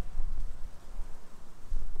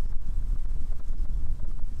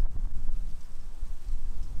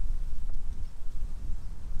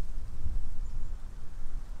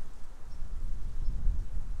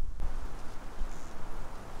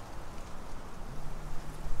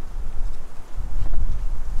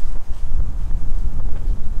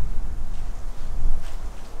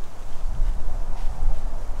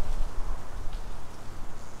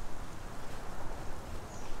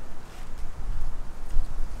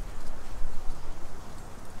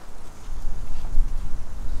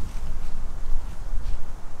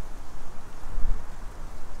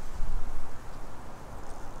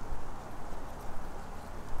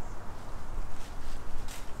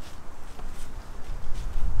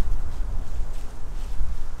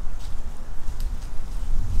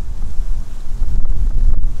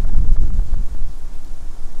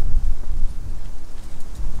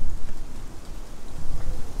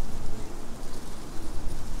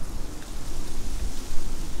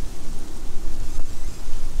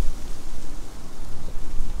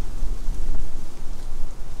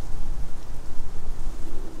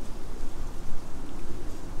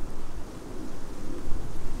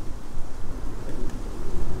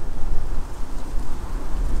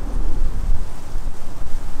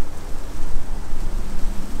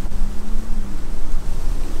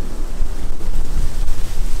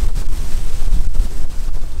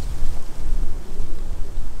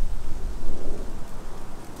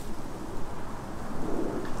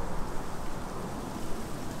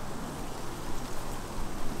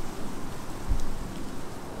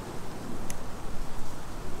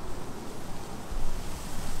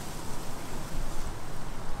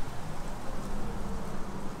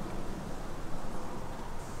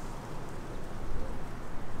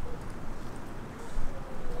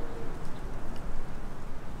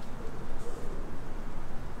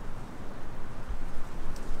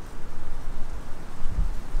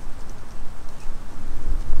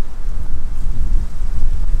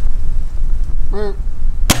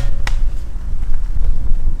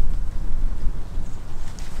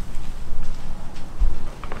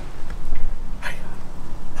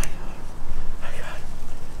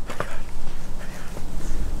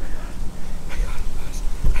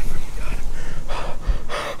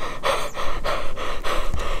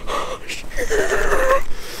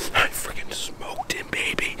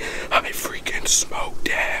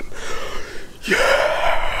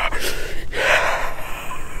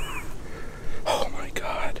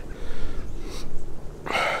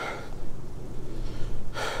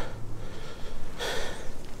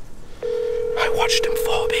 I watched him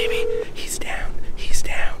fall, baby. He's down. He's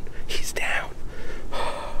down. He's down.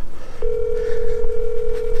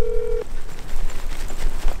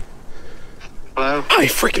 Hello? I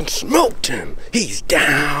freaking smoked him. He's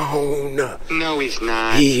down. No, he's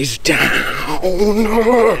not. He's down.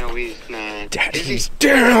 No, he's not. Daddy, he's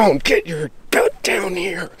down. Get your butt down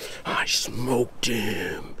here. I smoked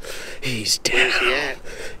him. He's down. Where's he at?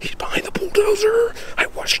 He's behind the bulldozer. I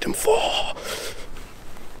watched him fall.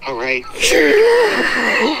 All right.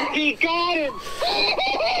 Yeah. He got him!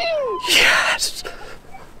 Yes.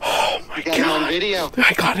 Oh my You got him God. on video.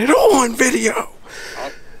 I got it on video.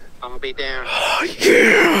 I'll be down. Oh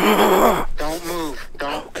yeah. Don't move.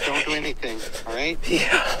 Don't do anything. All right?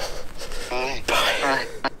 Yeah. Bye. Bye.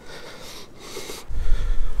 Bye.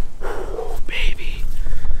 Baby.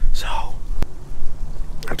 So,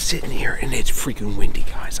 I'm sitting here and it's freaking windy,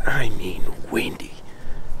 guys. I mean windy.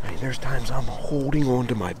 I mean, there's times I'm holding on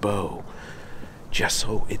to my bow just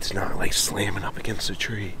so it's not like slamming up against a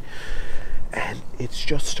tree. And it's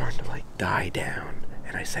just starting to like die down.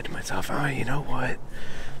 And I said to myself, oh, you know what?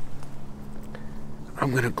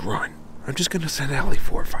 I'm gonna grunt. I'm just gonna send out like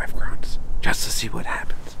 4 or 5 grunts just to see what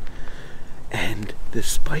happens. And this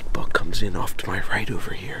spike buck comes in off to my right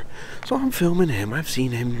over here. So I'm filming him. I've seen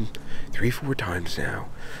him 3-4 times now.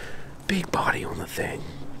 Big body on the thing.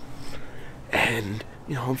 And,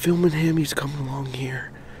 you know, I'm filming him. He's coming along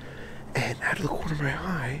here. And out of the corner of my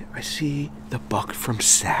eye, I see the buck from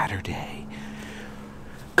Saturday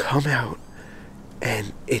come out.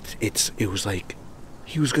 And it was like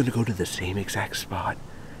he was going to go to the same exact spot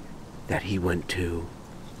that he went to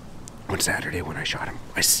on Saturday when I shot him.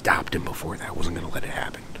 I stopped him before that. I wasn't going to let it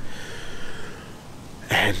happen.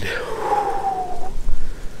 And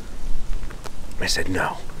I said,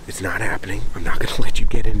 no, it's not happening. I'm not going to let you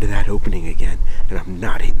get into that opening again. And I'm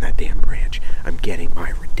not hitting that damn branch. I'm getting my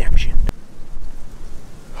redemption.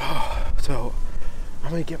 So I'm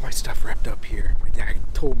going to get my stuff wrapped up here. My dad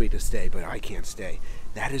told me to stay, but I can't stay.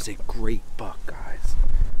 That is a great buck, guys.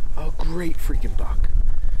 A great freaking buck.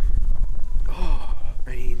 Oh, I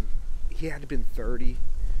mean, he had to have been 30,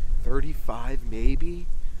 35 maybe.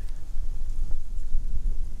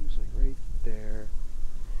 He was like right there.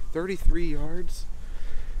 33 yards.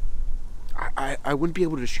 I wouldn't be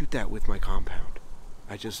able to shoot that with my compound.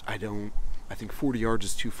 I think 40 yards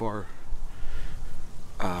is too far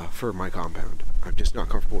for my compound. I'm just not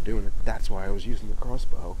comfortable doing it. That's why I was using the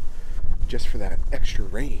crossbow, just for that extra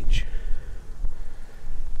range.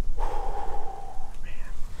 Man.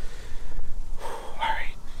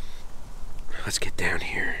 Alright. Let's get down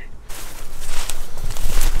here.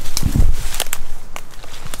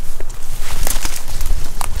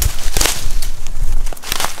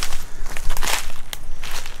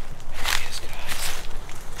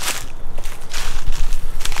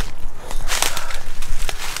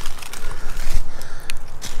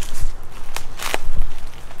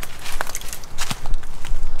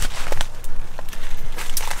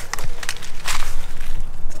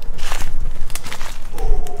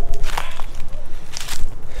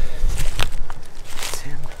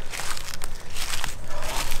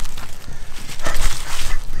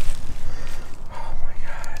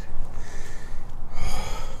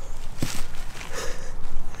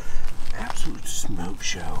 Smoke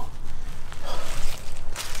show.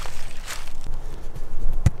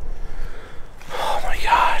 Oh my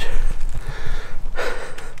God.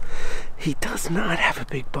 He does not have a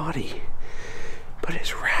big body, but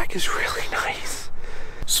his rack is really nice.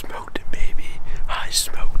 Smoked him, baby. I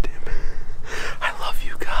smoked him. I love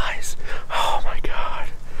you guys. Oh my God.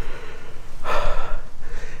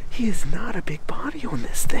 He is not a big body on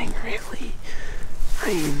this thing, really. I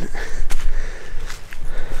mean,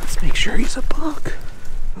 let's make sure he's a buck.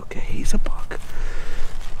 Okay, he's a buck.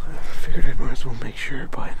 I figured I might as well make sure,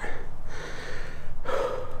 but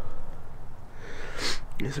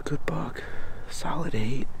he's a good buck. Solid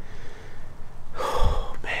 8.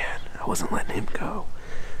 Oh man, I wasn't letting him go.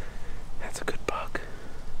 That's a good buck.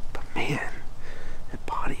 But man, that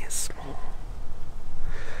body is small.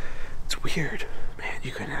 It's weird. Man,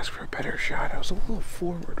 you couldn't ask for a better shot. I was a little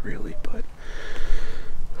forward, really, but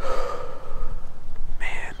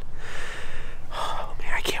man. Oh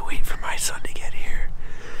man, I can't wait for my son to get here.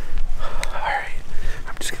 Alright,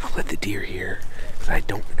 I'm just gonna let the deer here, because I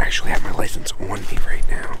don't actually have my license on me right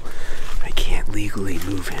now. I can't legally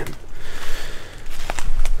move him.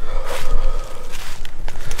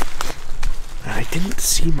 And I didn't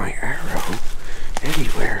see my arrow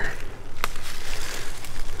anywhere.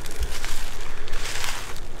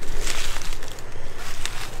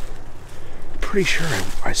 Pretty sure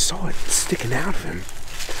I saw it sticking out of him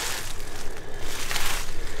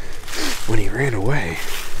when he ran away,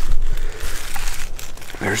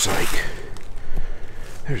 there's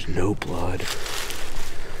no blood.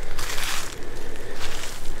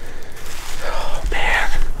 Oh man.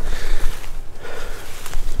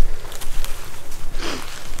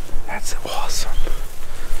 That's awesome.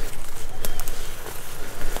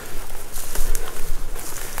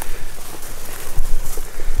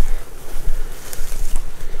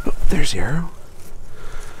 Oh, there's the arrow.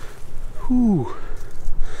 Ooh.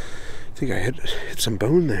 I think I hit some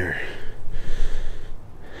bone there.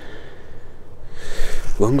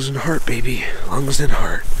 Lungs and heart, baby. Lungs and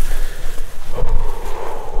heart.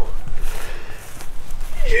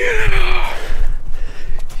 Yeah.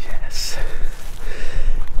 Yes.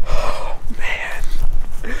 Oh, man.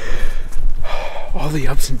 All the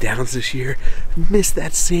ups and downs this year. Missed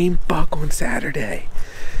that same buck on Saturday.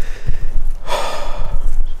 I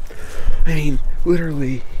mean,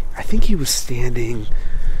 literally, I think he was standing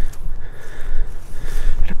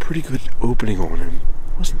at a pretty good opening on him.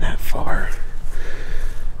 It wasn't that far.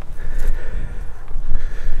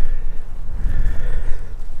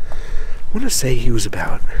 I want to say he was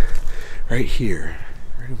about right here.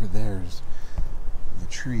 Right over there's the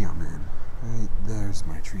tree I'm in. Right there's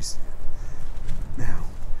my tree stand. Now,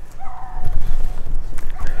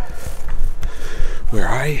 where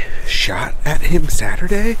I shot at him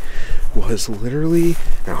Saturday was literally,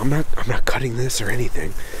 now I'm not cutting this or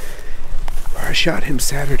anything. Where I shot him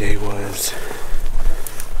Saturday was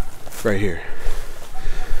right here.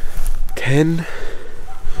 10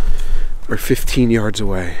 or 15 yards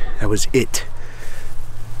away. That was it.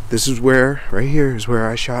 This is where, right here is where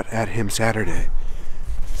I shot at him Saturday.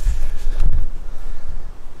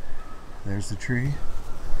 There's the tree.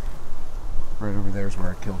 Right over there is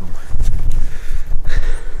where I killed him.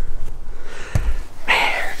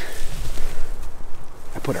 Man.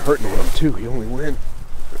 I put a hurting on him too. He only went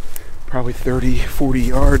probably 30, 40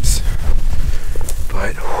 yards.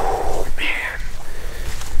 But, oh man.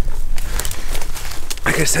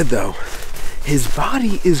 Like I said though, his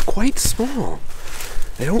body is quite small.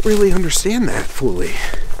 I don't really understand that fully.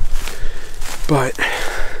 But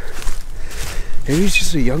maybe he's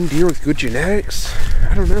just a young deer with good genetics.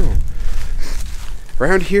 I don't know.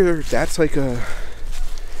 Around here, that's like a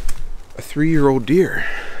 3-year-old deer.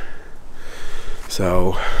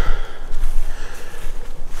 So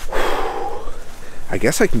I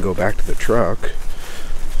guess I can go back to the truck.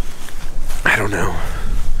 I don't know.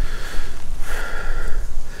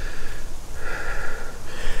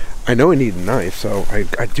 I know I need a knife, so I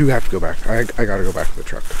do have to go back. I gotta go back to the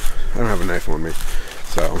truck. I don't have a knife on me,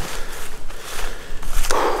 so.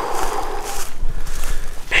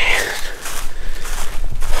 Man.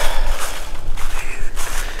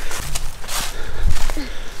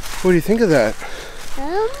 What do you think of that?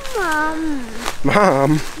 Mom.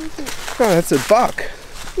 Mom? Oh, that's a buck.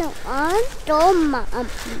 No, I told Mom.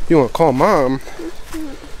 You want to call Mom?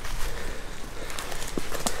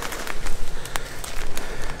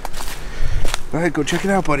 All right, go check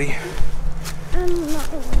it out, buddy. I'm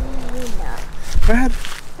not really that. Go ahead.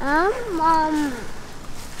 Mom.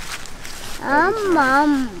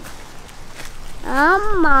 Mom.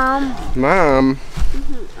 Mom. Mom.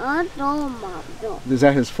 I told Mom. Is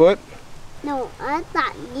that his foot? No, I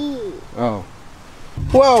thought me. Oh.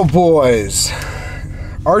 Well, boys,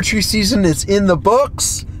 archery season is in the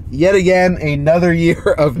books. Yet again, another year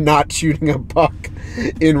of not shooting a buck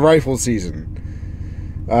in rifle season.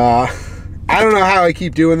 I don't know how I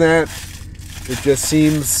keep doing that. It just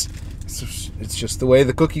seems, it's just the way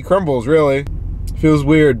the cookie crumbles, really. Feels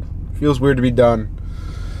weird. Feels weird to be done.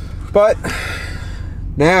 But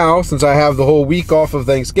now, since I have the whole week off of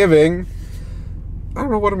Thanksgiving, I don't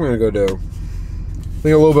know what I'm going to go do. I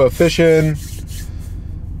think a little bit of fishing.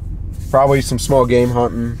 Probably some small game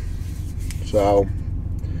hunting. So,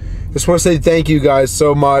 just want to say thank you guys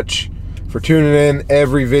so much for tuning in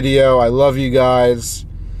every video. I love you guys.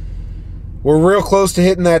 We're real close to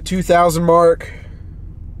hitting that 2,000 mark.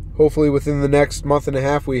 Hopefully within the next month and a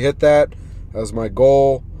half we hit that. That was my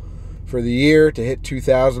goal for the year, to hit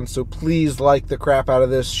 2,000. So please like the crap out of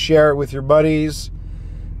this. Share it with your buddies.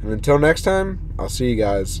 And until next time, I'll see you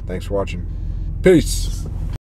guys. Thanks for watching. Peace.